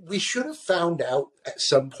 Like, we should have found out at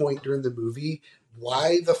some point during the movie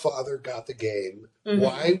why the father got the game. Mm-hmm.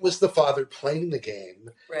 Why was the father playing the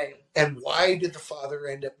game? Right. And why did the father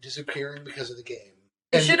end up disappearing because of the game?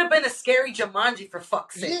 It should have been a scary Jumanji, for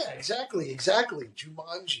fuck's sake. Yeah, exactly.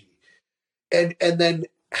 Jumanji. And then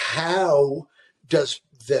how does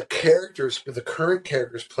the current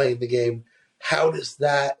characters playing the game, how does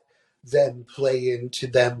that then play into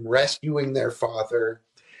them rescuing their father?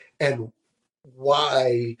 And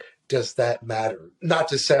why does that matter? Not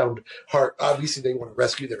to sound hard, obviously they want to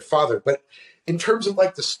rescue their father, but in terms of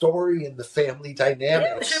like the story and the family dynamics.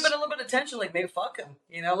 Yeah, there should have been a little bit of tension, like maybe fuck him,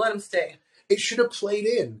 let him stay. It should have played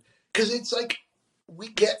in, because it's like we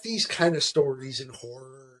get these kind of stories in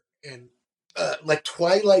horror, and like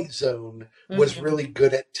Twilight Zone was really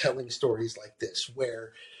good at telling stories like this,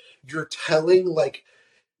 where you're telling like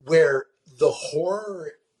where the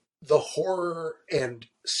horror and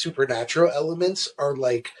supernatural elements are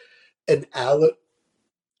like I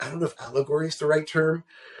don't know if allegory is the right term.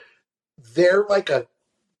 They're like a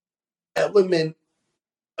element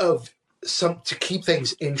of to keep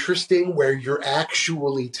things interesting, where you're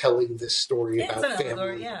actually telling this story about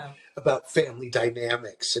family, about family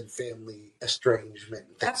dynamics and family estrangement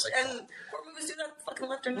and things like that. And horror movies do that fucking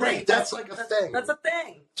left and right. Right, that's like a thing. That's a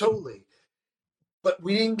thing. Totally. But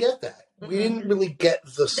we didn't get that. We didn't really get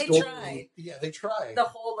the story. They tried. Yeah, they tried. The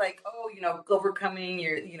whole overcoming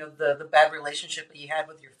your, the bad relationship that you had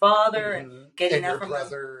with your father and getting out from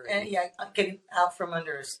brother getting out from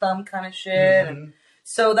under his thumb kind of shit. And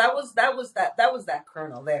so that was that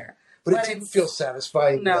kernel there. But it didn't feel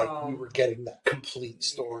satisfying. No. Like we were getting that complete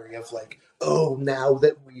story of like, oh, now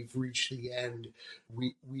that we've reached the end,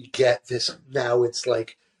 we get this. Now it's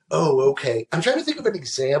like, oh, okay. I'm trying to think of an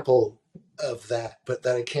example of that, but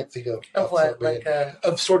that I can't think of. Of what? Like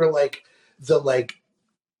of sort of like the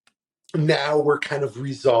now we're kind of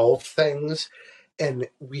resolved things, and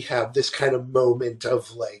we have this kind of moment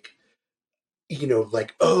of like,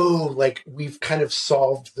 like, oh, like we've kind of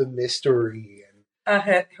solved the mystery.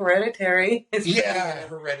 And Hereditary is pretty yeah, good.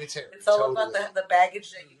 Hereditary. It's all totally. about the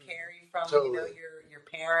baggage that you carry from Totally. your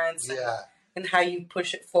parents Yeah. and how you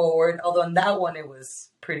push it forward. Although in that one it was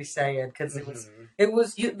pretty sad because it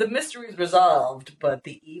was the mystery is resolved, but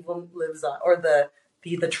the evil lives on, or the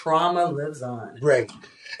trauma lives on. Right.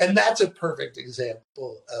 And that's a perfect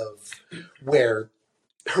example of where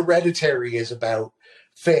Hereditary is about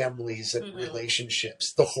families and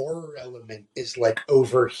relationships. The horror element is like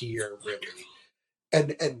over here, really.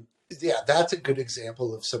 And yeah, that's a good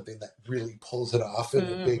example of something that really pulls it off in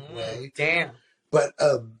a big way. Damn. But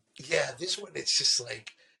yeah, this one, it's just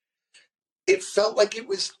like, it felt like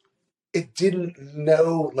it didn't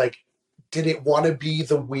know, like, did it want to be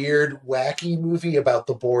the weird, wacky movie about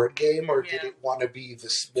the board game, or did it want to be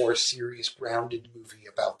this more serious, grounded movie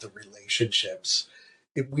about the relationships?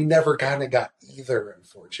 We never kind of got either,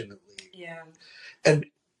 unfortunately. Yeah. And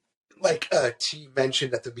like T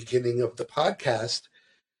mentioned at the beginning of the podcast,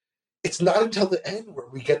 it's not until the end where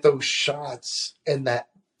we get those shots and that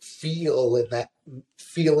feel and that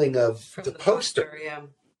feeling of From the poster. Yeah.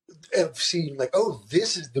 Of seeing like, oh,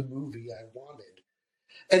 this is the movie I wanted.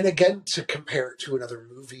 And again, to compare it to another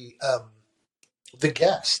movie, The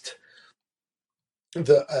Guest,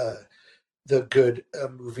 the good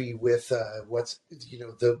movie with I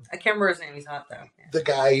can't remember his name. He's hot though. Yeah. The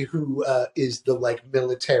guy who is the like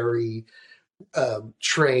military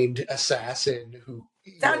trained assassin who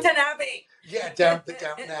Downton Abbey. Yeah, the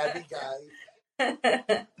Downton Abbey guy.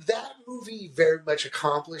 That movie very much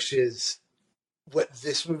accomplishes what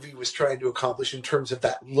this movie was trying to accomplish in terms of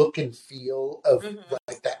that look and feel of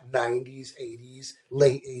like that 90s, 80s,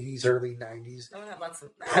 late 80s, early 90s. Lots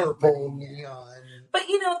of purple neon. But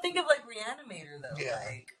think of like Reanimator though. Yeah.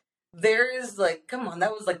 Like there is like, come on,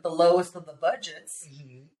 that was like the lowest of the budgets.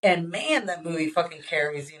 And man, that movie fucking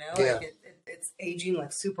carries, Yeah. like it's aging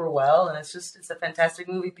like super well, and it's a fantastic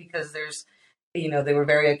movie because there's they were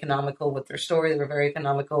very economical with their story, they were very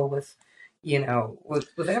economical with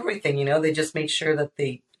with everything, they just made sure that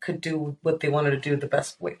they could do what they wanted to do the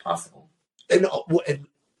best way possible. And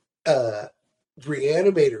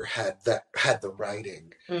Reanimator had the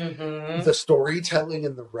writing. The storytelling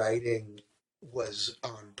and the writing was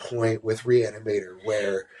on point with Reanimator,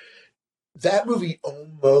 where that movie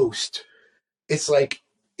almost, it's like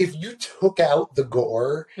if you took out the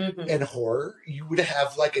gore and horror, you would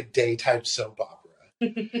have like a daytime soap opera.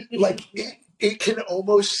 Like it can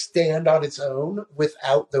almost stand on its own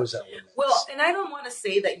without those elements. Well, and I don't want to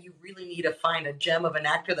say that you really need to find a gem of an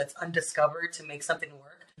actor that's undiscovered to make something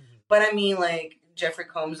work. But I mean, like Jeffrey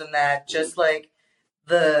Combs and that, just like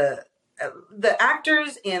the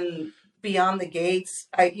actors in Beyond the Gates,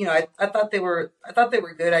 I thought they were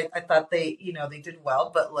good. I thought they did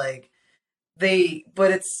well, but like like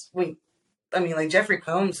Jeffrey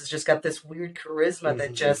Combs has just got this weird charisma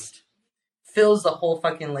that just fills the whole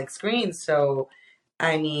fucking like screen. So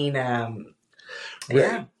I mean,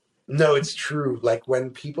 yeah. No, it's true. Like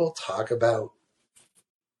when people talk about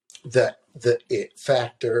the it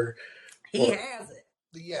factor, he has it.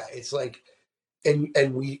 Yeah, it's like,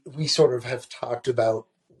 and we sort of have talked about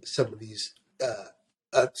some of these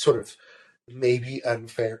sort of maybe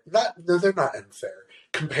unfair. They're not unfair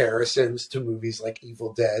comparisons to movies like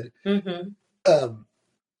Evil Dead.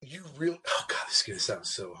 You really, oh god, this is gonna sound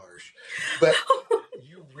so harsh, but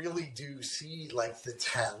you really do see like the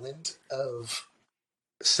talent of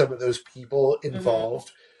some of those people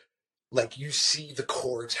involved. Like you see the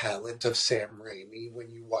core talent of Sam Raimi when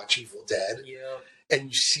you watch Evil Dead, and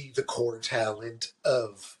you see the core talent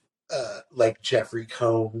of like Jeffrey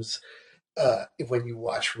Combs when you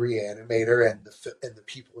watch Reanimator, and the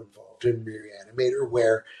people involved in Reanimator,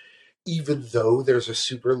 where even though there's a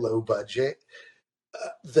super low budget,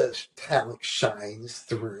 the talent shines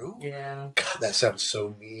through. Yeah. God, that sounds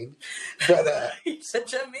so mean. But you're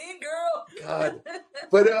such a mean girl. God.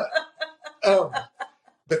 But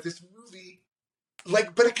this movie,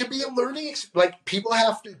 like, but it can be a learning like people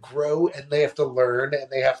have to grow and they have to learn and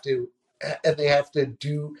they have to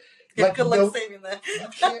do like good luck saving that.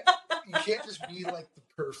 you can't just be like the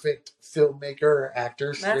perfect filmmaker or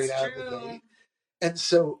actor straight out of the gate. And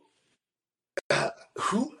so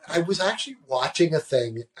I was actually watching a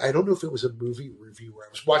thing. I don't know if it was a movie review where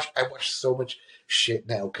I watch so much shit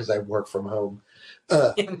now because I work from home.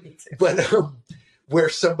 Yeah, me too. But where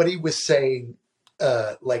somebody was saying,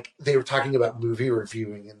 like they were talking about movie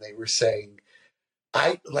reviewing, and they were saying,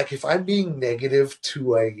 if I'm being negative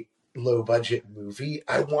to low budget movie.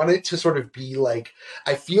 I want it to sort of be like,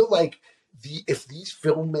 I feel like if these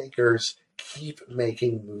filmmakers keep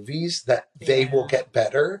making movies, that they will get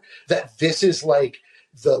better. That this is like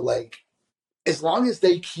as long as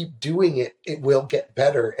they keep doing it, it will get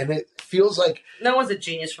better. And it feels like no one's a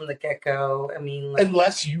genius from the get go. I mean, like,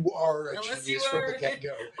 unless you are a genius from the get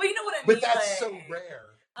go. Well, you know what I mean. But that's so rare.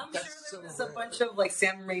 I'm That's sure there's so a rare. bunch of like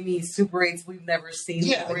Sam Raimi Super 8s we've never seen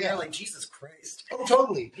before. You're like, Jesus Christ. Oh,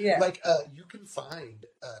 totally. Yeah. Like, you can find,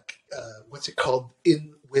 what's it called?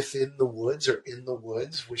 Within the Woods or In the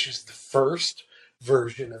Woods, which is the first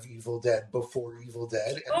version of Evil Dead before Evil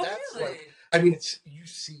Dead. And that's really? like, I mean, you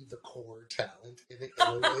see the core talent in it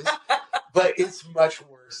anyways, but it's much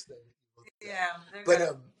worse than Evil Dead.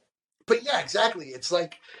 Yeah. But yeah, exactly. It's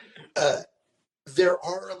like, there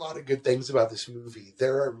are a lot of good things about this movie.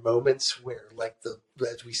 There are moments where, like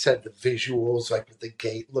as we said, the visuals, like with the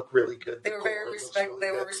gate, look really good. They were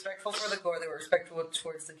They were respectful for the gore. They were respectful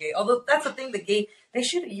towards the gate. Although that's the thing, the gate, they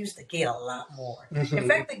should have used the gate a lot more. Mm-hmm. In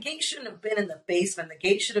fact, the gate shouldn't have been in the basement. The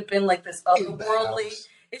gate should have been like this otherworldly.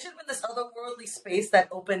 It should have been this otherworldly space that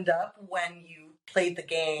opened up when you played the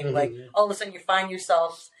game. Mm-hmm. Like all of a sudden, you find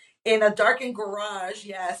yourself in a darkened garage.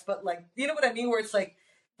 Yes, but like you know what I mean, where it's like.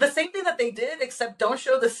 The same thing that they did, except don't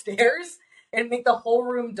show the stairs and make the whole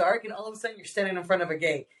room dark, and all of a sudden you're standing in front of a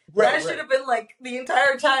gate. That should have been like the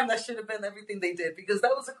entire time. That should have been everything they did because that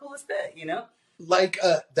was the coolest bit, you know. Like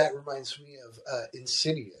that reminds me of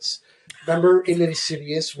Insidious. Remember in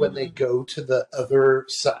Insidious when they go to the other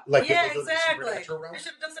side, like exactly. They supernatural realm?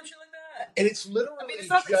 should have done some shit like that. And it's literally. I mean, it's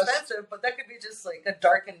not expensive, but that could be just like a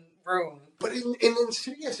darkened room. But in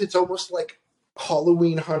Insidious, it's almost like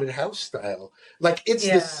Halloween haunted house style. Like it's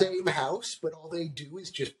the same house, but all they do is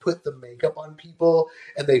just put the makeup on people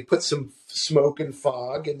and they put some smoke and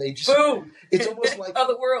fog and they just boom. It's almost like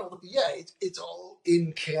other world. Yeah, it's all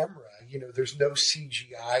in camera. You know, there's no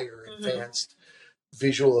CGI or advanced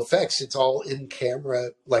visual effects. It's all in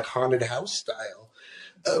camera, like haunted house style.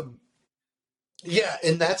 Yeah,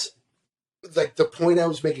 and that's like the point I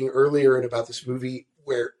was making earlier about this movie,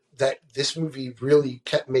 where that this movie really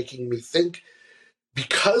kept making me think.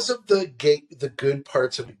 Because of the gate, the good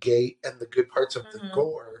parts of the gate and the good parts of the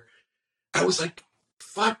gore, I was like,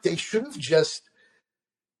 fuck, they should have just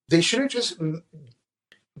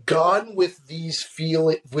gone with this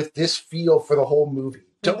feel for the whole movie.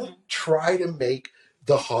 Don't try to make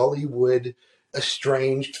the Hollywood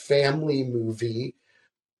estranged family movie.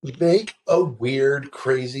 Make a weird,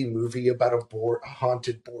 crazy movie about a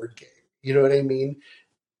haunted board game. You know what I mean?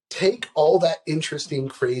 Take all that interesting,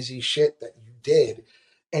 crazy shit that you did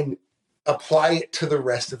and apply it to the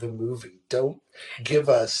rest of the movie. Don't give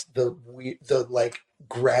us the like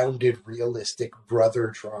grounded, realistic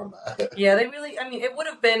brother drama. Yeah, they really. I mean, it would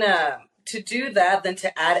have been to do that than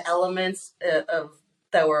to add elements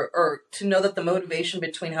or to know that the motivation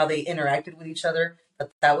between how they interacted with each other,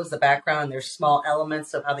 that was the background. And there's small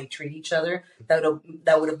elements of how they treat each other that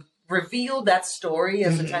would have revealed that story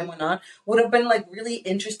as the time went on. Would have been like really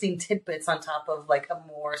interesting tidbits on top of like a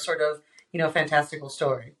more sort of fantastical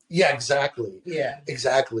story. Yeah, exactly. Yeah,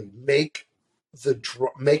 exactly. Make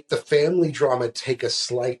the family drama take a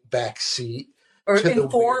slight back seat, or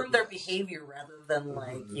inform their behavior rather than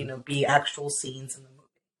like be actual scenes in the movie.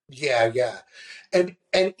 Yeah, and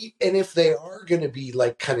if they are going to be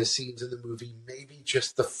like kind of scenes in the movie, maybe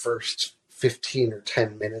just the first 15 or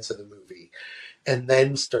 10 minutes of the movie, and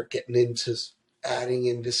then start getting into adding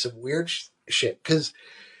into some weird shit because.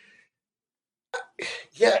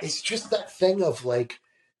 Yeah, it's just that thing of like,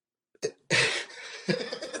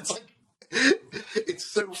 it's like, it's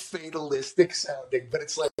so fatalistic sounding, but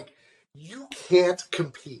it's like, you can't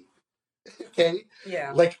compete, okay?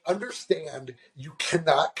 Yeah. Like, understand, you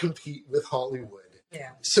cannot compete with Hollywood.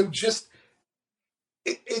 Yeah. So just,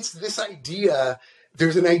 it's this idea,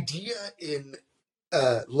 there's an idea in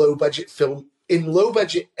low budget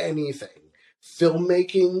anything,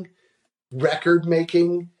 filmmaking, record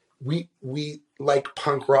making, we like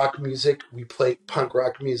punk rock music. We play punk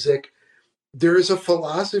rock music. There is a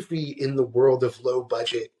philosophy in the world of low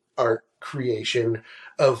budget art creation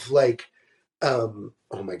of like, oh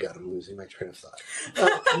my God, I'm losing my train of thought.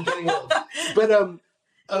 I'm getting old. But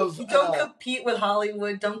don't compete with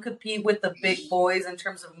Hollywood. Don't compete with the big boys in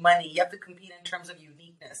terms of money. You have to compete in terms of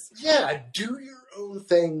uniqueness. Yeah, do your own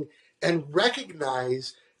thing and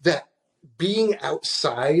recognize that being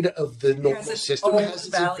outside of the normal system has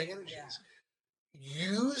its advantages. Yeah.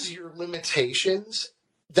 Use your limitations.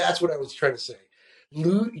 That's what I was trying to say.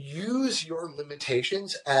 Use your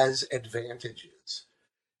limitations as advantages.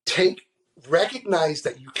 Recognize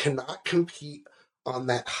that you cannot compete on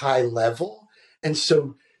that high level. And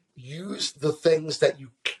so use the things that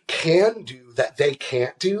you can do that they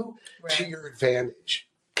can't do to Right. your advantage.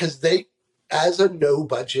 Because they, as a no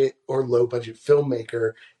budget or low budget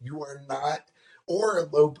filmmaker, you are not, or a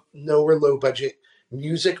low budget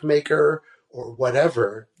music maker or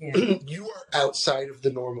whatever, Yeah. you are outside of the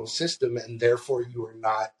normal system, and therefore you are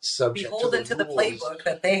not subject Beholden to the rules. playbook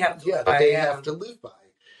that they have to Yeah, live that by. they Yeah. have to live by.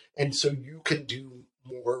 And so you can do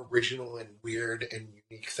more original and weird and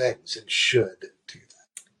unique things, and should do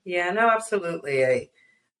that. Yeah, no, absolutely.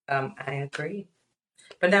 I agree.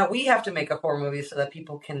 But now we have to make a horror movie so that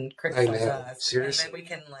people can criticize know, us. seriously. And then we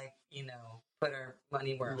can, like, you know, put our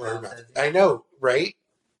money where our Or mouth not. is. I know, right?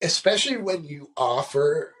 Especially when you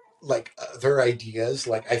offer like other ideas,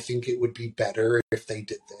 like I think it would be better if they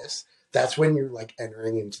did this. That's when you're like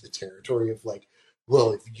entering into the territory of like,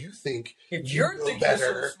 well, if you think If you you're know thinking you're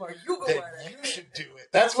better, so smart, you go then at you it. should do it.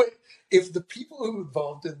 That's what, if the people who are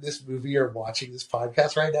involved in this movie are watching this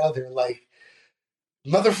podcast right now, they're like,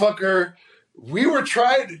 motherfucker, we were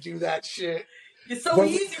trying to do that shit. It's so But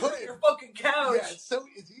we easy from couldn't. your fucking couch. Yeah, it's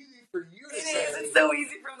easy for you to It say. is. It's so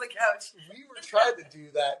easy from the couch. We were trying to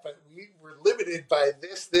do that, but we were limited by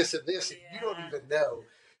this, and this, and you don't Yeah. even know.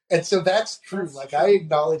 And so that's true. That's like, true. I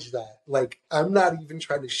acknowledge that. Like, I'm not even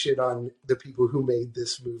trying to shit on the people who made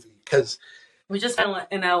this movie, because We just spent like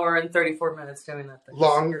an hour and 34 minutes doing that thing.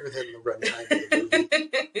 longer than the runtime of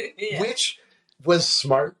the movie, Yeah. which was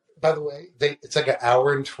smart, by the way. It's like an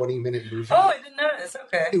hour and 20-minute movie. Oh, I didn't notice.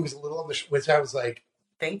 Okay. It was a little on the, which I was like,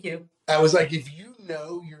 Thank you. if you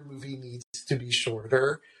know your movie needs to be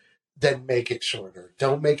shorter, then make it shorter.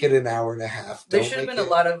 Don't make it an hour and a half. There Don't should have make been a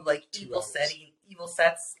it lot of like 2 evil hours.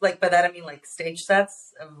 sets. Like by that I mean like stage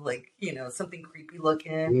sets of like, you know, something creepy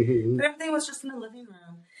looking. Mhm. But everything was just in the living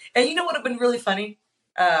room. And you know what would have been really funny?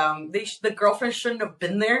 The girlfriend shouldn't have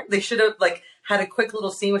been there. They should have like had a quick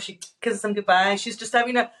little scene where she kisses them goodbye. She's just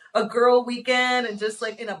having a girl weekend and just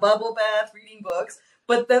like in a bubble bath reading books.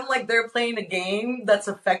 But then like they're playing a game that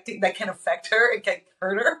can affect her and can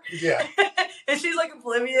hurt her. Yeah. And she's like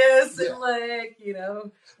oblivious Yeah. and like, you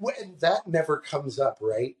know. Well, and that never comes up,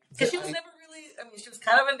 right? Because she was never really, I mean, she was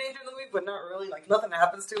kind of in danger in the movie, but not really. Like, nothing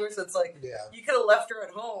happens to her. So it's like, Yeah. you could have left her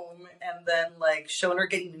at home and then, like, shown her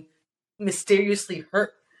getting mysteriously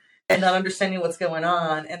hurt and not understanding what's going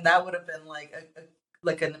on. And that would have been, like,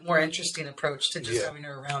 a more interesting approach to just Yeah. having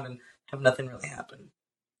her around and have nothing really happen.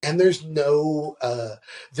 And there is no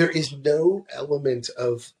element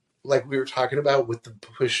of, like we were talking about with the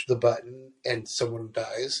push the button and someone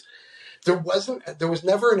dies. There was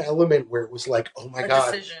never an element where it was like, oh my A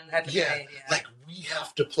God, decision had to be yeah, made. Yeah. like we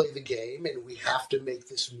have to play the game and we have to make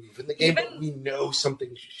this move in the game, but Even- we know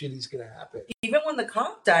something shitty's gonna happen. Even when the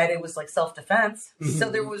cop died, it was like self-defense. So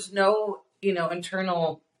Mhm. there was no, you know,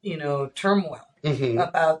 internal, you know, turmoil Mhm.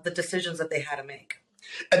 about the decisions that they had to make.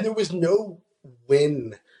 And there was no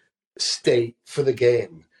win state for the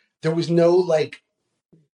game. There was no like,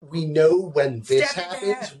 we know when this Step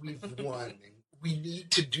happens, ahead. we've won. We need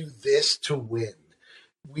to do this to win.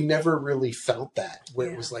 We never really felt that, where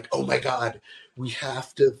it Yeah. was like, oh my God, we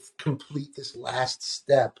have to complete this last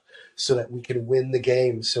step so that we can win the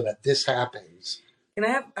game, so that this happens. And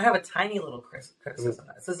I have a tiny little criticism.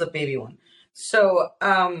 This is a baby one. So,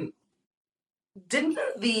 didn't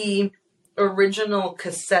the original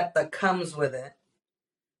cassette that comes with it,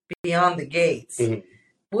 Beyond the Gates, Mhm.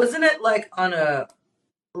 wasn't it like on a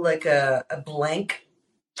blank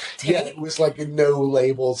tape? Yeah, it was like no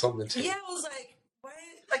labels on the tape. Yeah, it was like, why?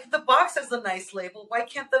 Like the box has a nice label. Why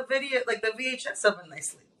can't the the VHS have a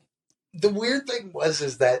nice label? The weird thing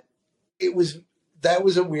is that that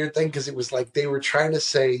was a weird thing, because it was like they were trying to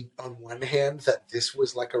say on one hand that this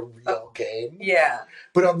was like a real game, Yeah,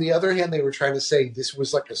 but on the other hand they were trying to say this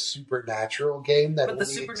was like a supernatural game that but the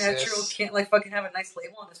only supernatural exists. can't like fucking have a nice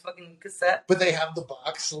label on this fucking cassette. But they have the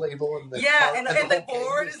box label and the Yeah, and the whole game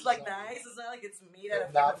board is like designed. nice. It's not like it's made out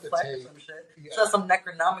of Not paper the flesh or tape. some shit. Yeah. It's not some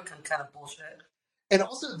Necronomicon kind of bullshit. And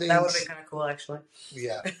also they That would have been kind of cool, actually.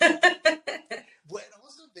 yeah. Well, and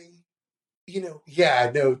also they,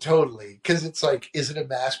 yeah, no, totally. Because it's like, is it a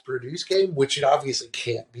mass-produced game? Which it obviously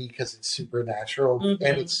can't be, because it's supernatural, Mhm.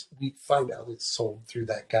 and we find out it's sold through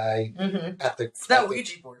that guy Mm-hmm. at the. It's not at the-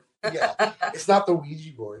 Ouija board. Yeah, it's not the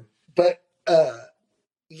Ouija board, but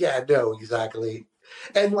yeah, no, exactly.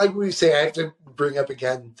 And like we say, I have to bring up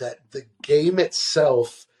again that the game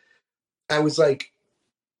itself, I was like,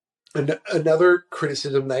 another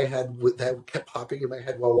criticism that I had that kept popping in my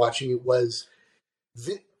head while watching it was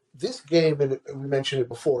this game, and we mentioned it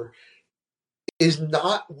before, is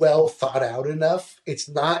not well thought out enough. It's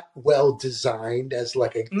not well designed as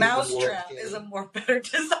like a Mousetrap game. is a more better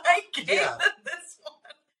design game Yeah. than this one.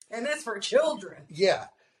 And it's for children. Yeah.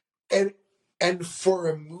 and for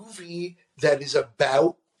a movie that is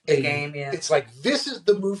about The game, yeah. it's like, this is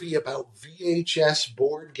the movie about VHS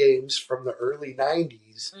board games from the early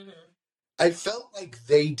 90s. Mm-hmm. I felt like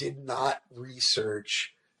they did not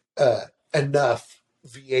research enough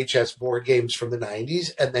VHS board games from the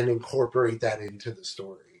 90s and then incorporate that into the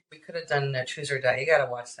story. We could have done Choose or Die. You gotta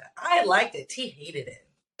watch that. I liked it. T hated it.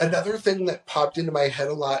 Another thing that popped into my head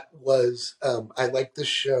a lot was I like the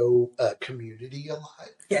show Community a lot.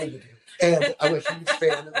 Yeah, you do. And I'm a huge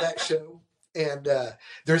fan of that show. And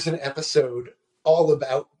there's an episode all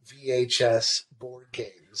about VHS board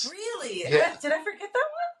games. Really? Yeah. Did I forget that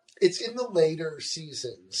one? It's in the later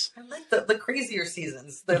seasons. I like the crazier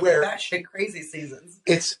seasons. The Where- batshit crazy seasons.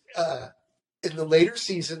 It's in the later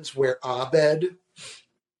seasons where Abed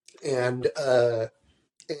and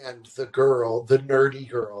the girl, the nerdy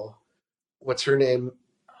girl, what's her name?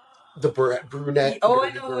 The brunette. Oh, nerdy I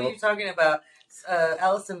know girl. who you're talking about.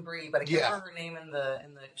 Allison Brie, but I can't Yeah. remember her name in the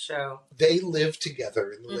show. They live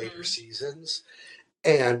together in the later Mhm. seasons,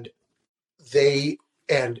 and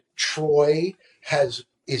Troy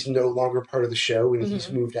is no longer part of the show, and he's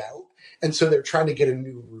Mhm. moved out, and so they're trying to get a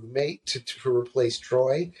new roommate to replace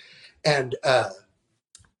Troy, and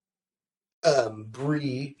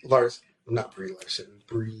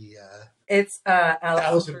It's Allison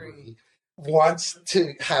Allison Brie. Brie wants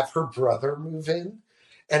to have her brother move in,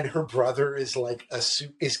 and her brother is like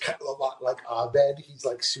is kind of a lot like Abed. He's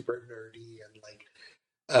like super nerdy and like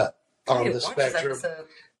I on need the to watch this spectrum, episode.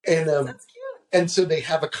 and That's cute. and so they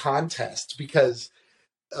have a contest because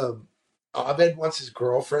Abed wants his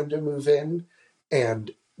girlfriend to move in,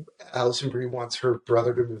 and Allison Brie wants her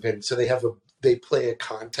brother to move in. So they play a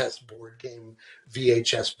contest board game,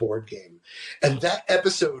 VHS board game, and that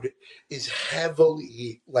episode is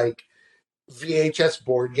heavily like VHS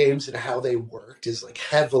board games and how they worked is like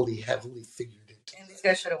heavily figured into. And these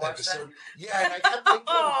guys should have watched episode. that. Yeah, and I kept thinking,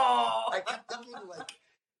 Oh, like,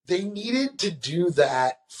 they needed to do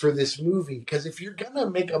that for this movie, because if you're gonna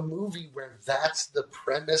make a movie where that's the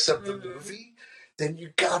premise of the Mhm. movie, then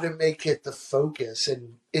you gotta make it the focus,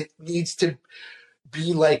 and it needs to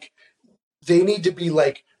be like, they need to be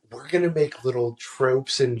like, we're gonna make little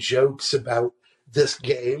tropes and jokes about this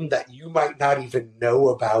game that you might not even know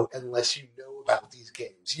about unless you know about these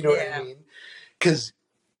games. You know what Yeah. I mean? Because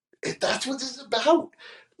that's what this is about.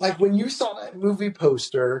 Like, when you saw that movie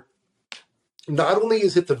poster, not only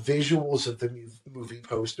is it the visuals of the movie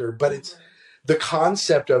poster, but it's the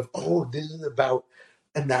concept of, oh, this is about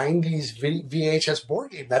a 90s VHS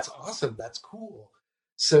board game. That's awesome. That's cool.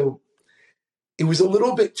 So it was a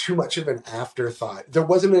little bit too much of an afterthought. There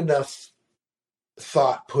wasn't enough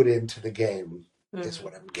thought put into the game, is Mhm.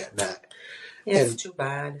 what I'm getting at. It's and- too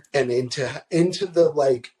bad. And into the,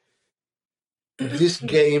 like, this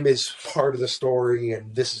game is part of the story,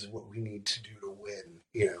 and this is what we need to do to win.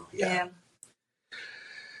 You know? Yeah.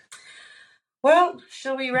 Well,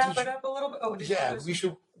 shall we wrap it up a little bit? Oh, did you Yeah, want to- we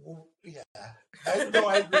should. Well, yeah, I agree.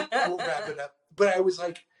 We'll wrap it up. But I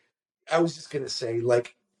was just gonna say,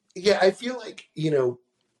 like, yeah, I feel like,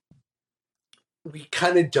 we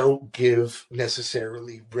kind of don't give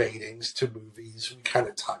necessarily ratings to movies. We kind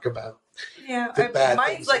of talk about Yeah, the bad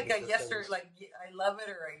mine's things like and a the yes or things. like I love it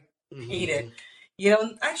or I Mhm. hate it. You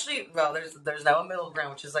know, actually, well, there's now a middle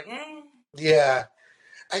ground, which is like, Yeah,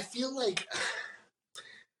 I feel like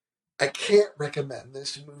I can't recommend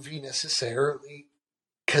this movie necessarily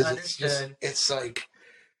because Understood. it's like,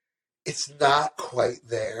 it's not quite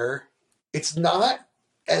there. It's not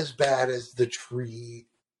as bad as The Tree.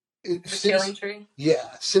 The Killing Tree.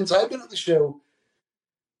 Yeah, since I've been on the show,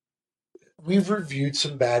 we've reviewed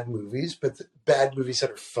some bad movies, but bad movies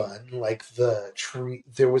that are fun, like The Tree.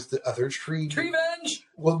 There was the other Tree. Treevenge.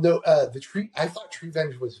 Well, no, The Tree. I thought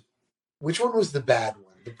Treevenge was. Which one was the bad one?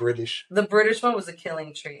 The British. The British one was The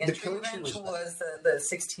Killing Tree, and The Killing Tree Treevenge was was the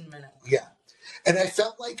 16-minute one. Yeah, and I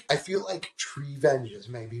feel like Treevenge is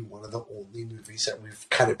maybe one of the only movies that we've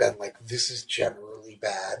kind of been like, this is generally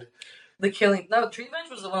bad. The Killing. No,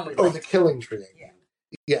 Treevenge was the one we Oh, liked. The Killing Tree.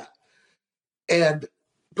 Yeah.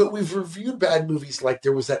 But we've reviewed bad movies, like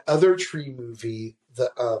there was that other Tree movie,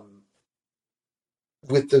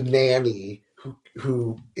 with the nanny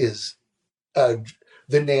who is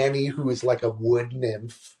the nanny who is like a wood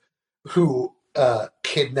nymph who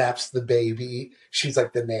kidnaps the baby. She's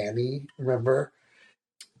like the nanny, remember?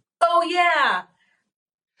 Oh yeah.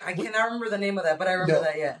 I cannot remember the name of that, but I remember No.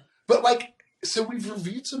 that. Yeah. But like, so we've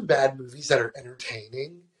reviewed some bad movies that are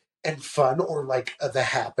entertaining and fun, or like The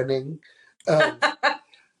Happening.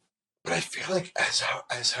 But I feel like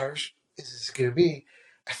as harsh as it's going to be,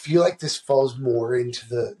 I feel like this falls more into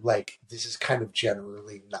the, like, this is kind of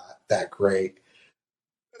generally not that great.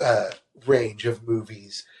 range of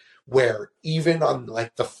movies where even on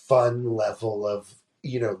like the fun level of,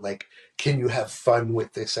 like, can you have fun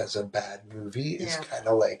with this as a bad movie is kind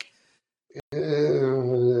of like,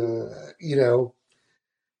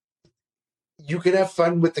 you can have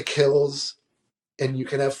fun with the kills and you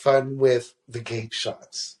can have fun with the gate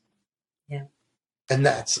shots. Yeah. And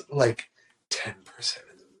that's like 10%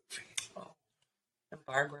 of the movie. Oh.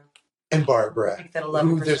 And Barbara.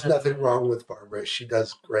 There's nothing wrong with Barbara. She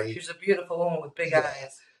does great. She's a beautiful woman with big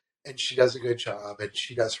eyes. And she does a good job and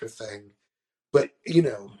she does her thing. But,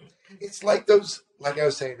 it's like those, like I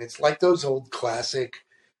was saying, it's like those old classic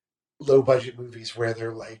low budget movies where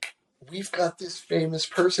they're like, we've got this famous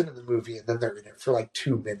person in the movie and then they're in it for like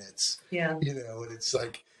 2 minutes. Yeah. And it's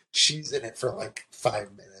like, she's in it for like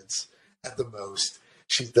 5 minutes at the most.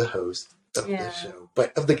 She's the host of the show,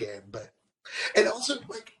 of the game. And also,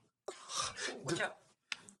 like,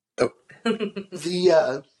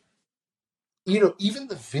 even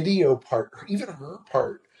the video part, or even her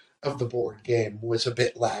part of the board game was a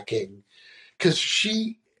bit lacking because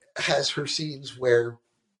she has her scenes where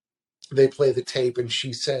they play the tape and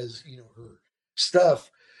she says, her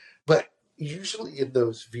stuff. But usually in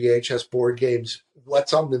those VHS board games,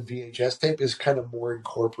 what's on the VHS tape is kind of more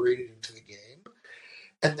incorporated into the game.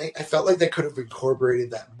 And I felt like they could have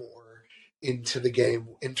incorporated that more into the game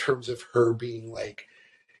in terms of her being like,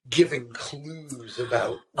 giving clues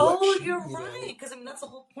about you're right, because that's the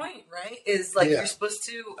whole point, right? Is like you're supposed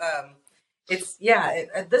to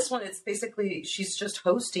at this one it's basically she's just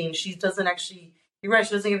hosting. She doesn't actually, you're right,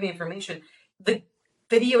 she doesn't give the information. The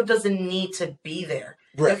video doesn't need to be there.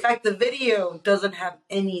 Right. In fact, the video doesn't have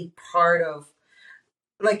any part of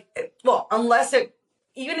unless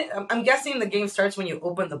I'm guessing the game starts when you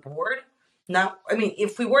open the board. Now,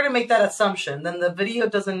 if we were to make that assumption, then the video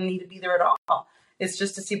doesn't need to be there at all. It's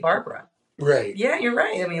just to see Barbara. Right. Yeah, you're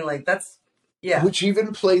right. That's... Yeah. Which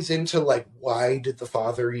even plays into, like, why did the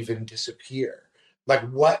father even disappear? Like,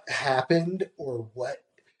 what happened or what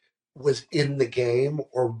was in the game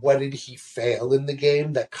or what did he fail in the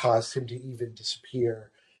game that caused him to even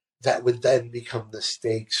disappear that would then become the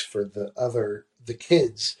stakes for the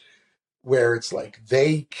kids where it's like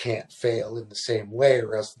they can't fail in the same way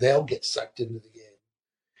or else they'll get sucked into the game.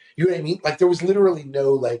 You know what I mean? Like, there was literally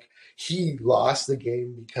no, like, he lost the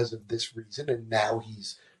game because of this reason, and now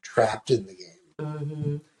he's trapped in the game.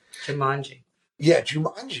 Mm-hmm. Jumanji. Yeah,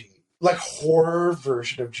 Jumanji. Like, horror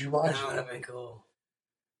version of Jumanji. Oh, that'd be cool.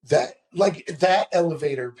 That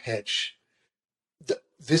elevator pitch,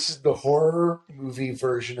 this is the horror movie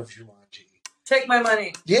version of Jumanji. Take my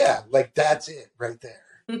money. Yeah, like, that's it right there.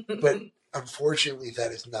 But, unfortunately,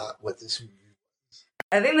 that is not what this movie.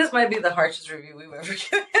 I think this might be the harshest review we've ever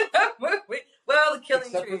given a movie. Well, The Killing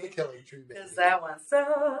Except Tree. For The Killing Tree. Because that one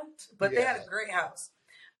sucked. But they had a great house.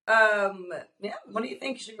 What do you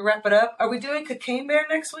think? Should we wrap it up? Are we doing Cocaine Bear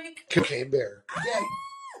next week? Cocaine Bear.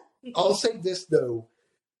 Yeah. I'll say this, though,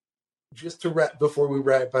 just to wrap, before we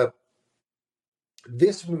wrap up.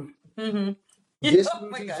 This movie,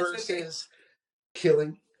 versus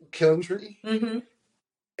Killing Tree. Mm-hmm.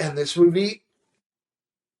 And this movie,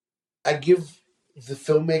 I give the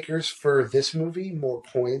filmmakers for this movie more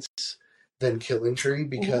points than Killing Tree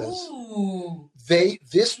because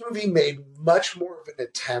this movie made much more of an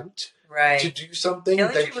attempt to do something.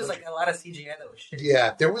 Killing Tree was like a lot of CGI that was shit.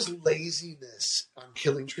 Yeah, there was laziness on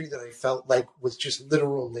Killing Tree that I felt like was just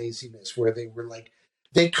literal laziness where they were like,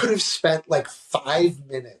 they could have spent like 5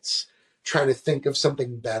 minutes trying to think of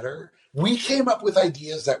something better. We came up with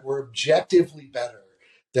ideas that were objectively better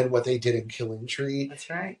than what they did in Killing Tree. That's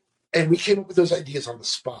right. And we came up with those ideas on the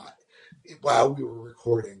spot while we were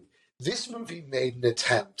recording. This movie made an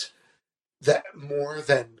attempt that more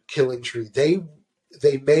than Killing Tree. They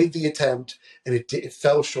made the attempt, and it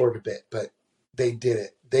fell short a bit, but they did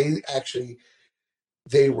it.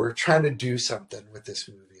 They were trying to do something with this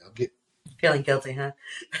movie. Feeling guilty, huh?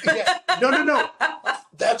 Yeah. No.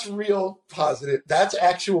 That's real positive. That's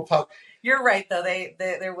actual positive. You're right, though.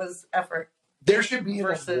 There was effort. There should be an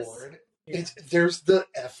award. Yeah. There's the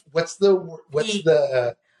F. What's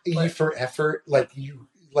the E for effort?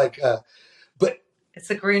 But it's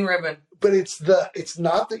a green ribbon. But it's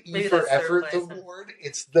not the E for effort award.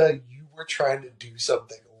 It's the you were trying to do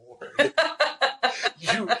something award.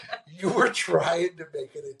 you were trying to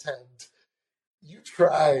make an attempt. You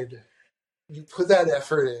tried. You put that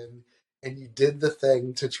effort in, and you did the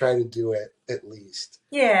thing to try to do it at least.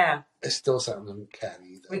 Yeah. It still sounds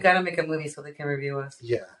catty, though. We got to make a movie so they can review us.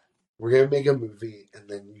 Yeah. We're going to make a movie, and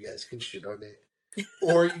then you guys can shit on it.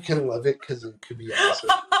 Or you can love it because it could be awesome.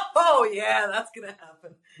 Oh yeah, that's gonna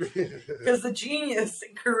happen because the genius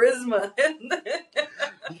and charisma.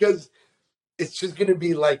 Because it's just gonna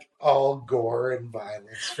be like all gore and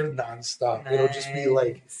violence for nonstop. It'll just be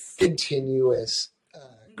like Nice. continuous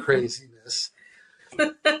craziness.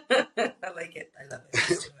 I like it. I love it.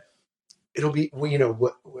 Let's do it. It'll be, well, you know,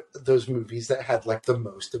 what those movies that had like the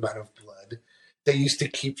most amount of blood. They used to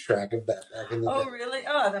keep track of that back in the Oh day. really?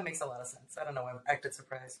 Oh, that makes a lot of sense. I don't know why I acted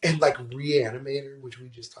surprised. And like Reanimator, which we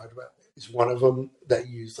just talked about, is one of them that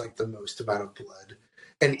used like the most amount of blood.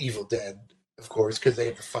 And Evil Dead, of course, because they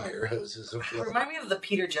had the fire hoses of blood. Remind me of the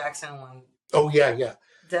Peter Jackson one, Oh yeah, yeah.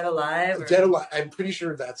 Dead Alive. Or... Dead Alive. I'm pretty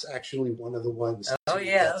sure that's actually one of the ones. Oh too,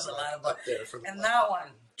 yeah, that that's was a lot of up blood. there for the And blood. that one,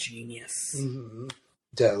 genius. Mm-hmm.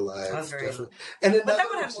 Dead Alive. That was very- Definitely. And But that another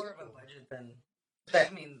would have more of a budget than that.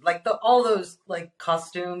 I mean, like all those like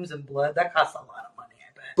costumes and blood that costs a lot of money.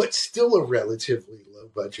 I bet. but still a relatively low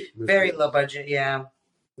budget movie. Very low budget. Yeah.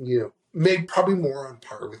 You know, made probably more on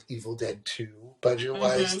par with Evil Dead 2 budget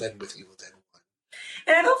wise Mhm. than with Evil Dead 1.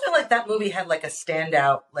 And I don't feel like that movie had like a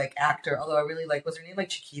standout like actor. Although I really like, was her name like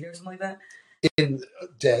Chiquita or something like that? In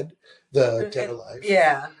Dead Alive.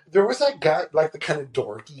 Yeah. There was that guy, like the kind of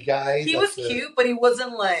dorky guy. He that was the- cute, but he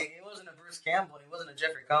wasn't a Bruce Campbell. He wasn't a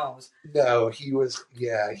Jeffrey Combs. No, he was,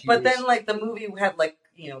 yeah. But then like the movie had like,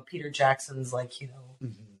 Peter Jackson's like,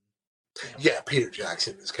 Mhm. Yeah, Peter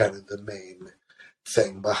Jackson is kind of the main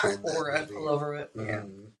thing behind that aura movie. all over it. Yeah.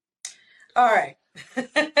 Mhm. All right.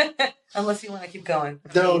 Unless you want to keep going.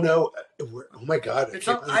 No. Oh my God. I It's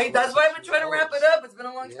can't not, believe that's it why was I've been trying to wrap it $2. up. It's been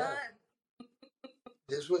a long Yeah. time.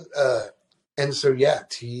 This was, and so yeah,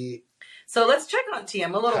 T. So let's check on T.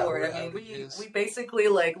 I'm a little How worried. I mean, outages. we basically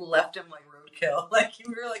like left him like roadkill. Like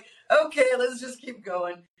we were like, okay, let's just keep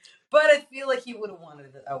going. But I feel like he would have wanted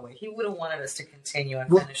it that way. He would have wanted us to continue and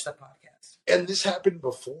Well- finish the podcast. And this happened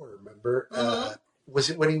before, remember? Mhm. Was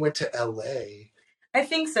it when he went to L.A.? I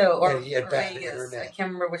think so. Or, And he had or bad Vegas. internet. I can't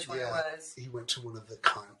remember which one Yeah. it was. He went to one of the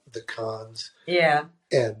cons Yeah.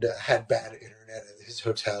 and had bad internet at his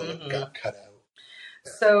hotel Mhm. and got cut out.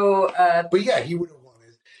 So But yeah, he would have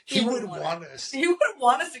wanted. He He would would want us. he would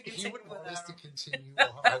want us to He continue would want with us to that. continue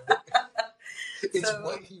on. It's So-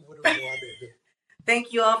 what he would have wanted.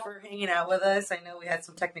 Thank you all for hanging out with us. I know we had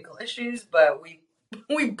some technical issues, but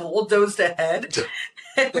we bulldozed ahead.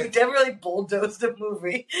 We definitely bulldozed a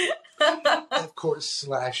movie. Of course,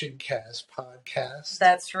 Slash and Cast podcast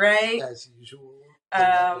That's right. as usual. The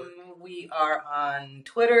network. We are on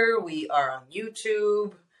Twitter. We are on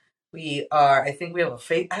YouTube. We are. I think we have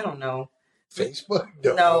a I don't know. Facebook?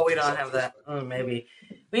 No, we don't have that. Oh, maybe.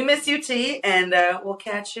 We miss you, T, and we'll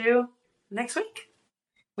catch you next week.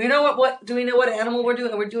 We know what? Do we know what animal we're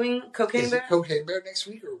doing? We're doing Cocaine Is Bear. it Cocaine Bear next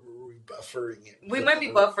week, or were we buffering it? We might be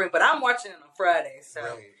buffering, but I'm watching it on Friday, so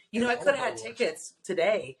Right. I could have had tickets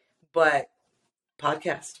today, but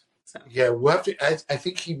podcast. So Yeah, we'll have to. I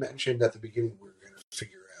think he mentioned at the beginning we were going to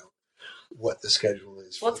figure out what the schedule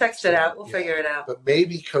is. we'll for text next it out. time. We'll Yeah. figure it out. But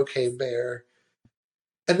maybe Cocaine Bear.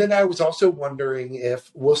 And then I was also wondering if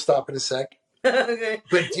we'll stop in a sec. Okay.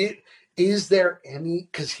 But is there any?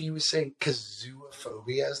 Because he was saying because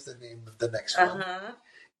Zoophobia is the name of the next one. Uh-huh.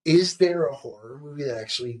 Is there a horror movie that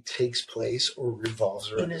actually takes place or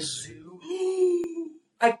revolves around In a a zoo.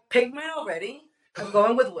 I picked mine already. I'm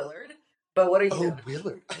going with Willard. But what are you Oh, doing?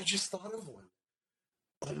 Willard! I just thought of one.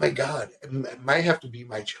 Oh my God! It might have to be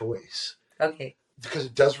my choice Okay. because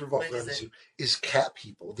it does revolve What around is the it? zoo. Is Cat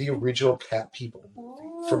People, the original Cat People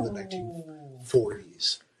movie from the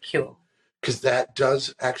 1940s? Cool. Because that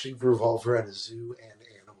does actually revolve around a zoo and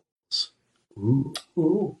animals. Ooh,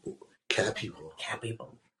 Ooh. Cat People. Cat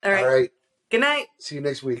people. All right. Good night. See you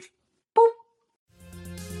next week.